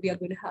 Tomorrow we are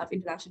going to have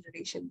international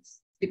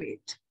relations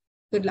debate.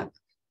 Good luck.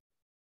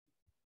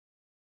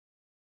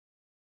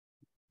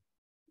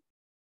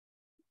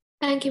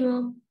 Thank you,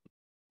 Mom.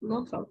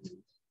 No problem.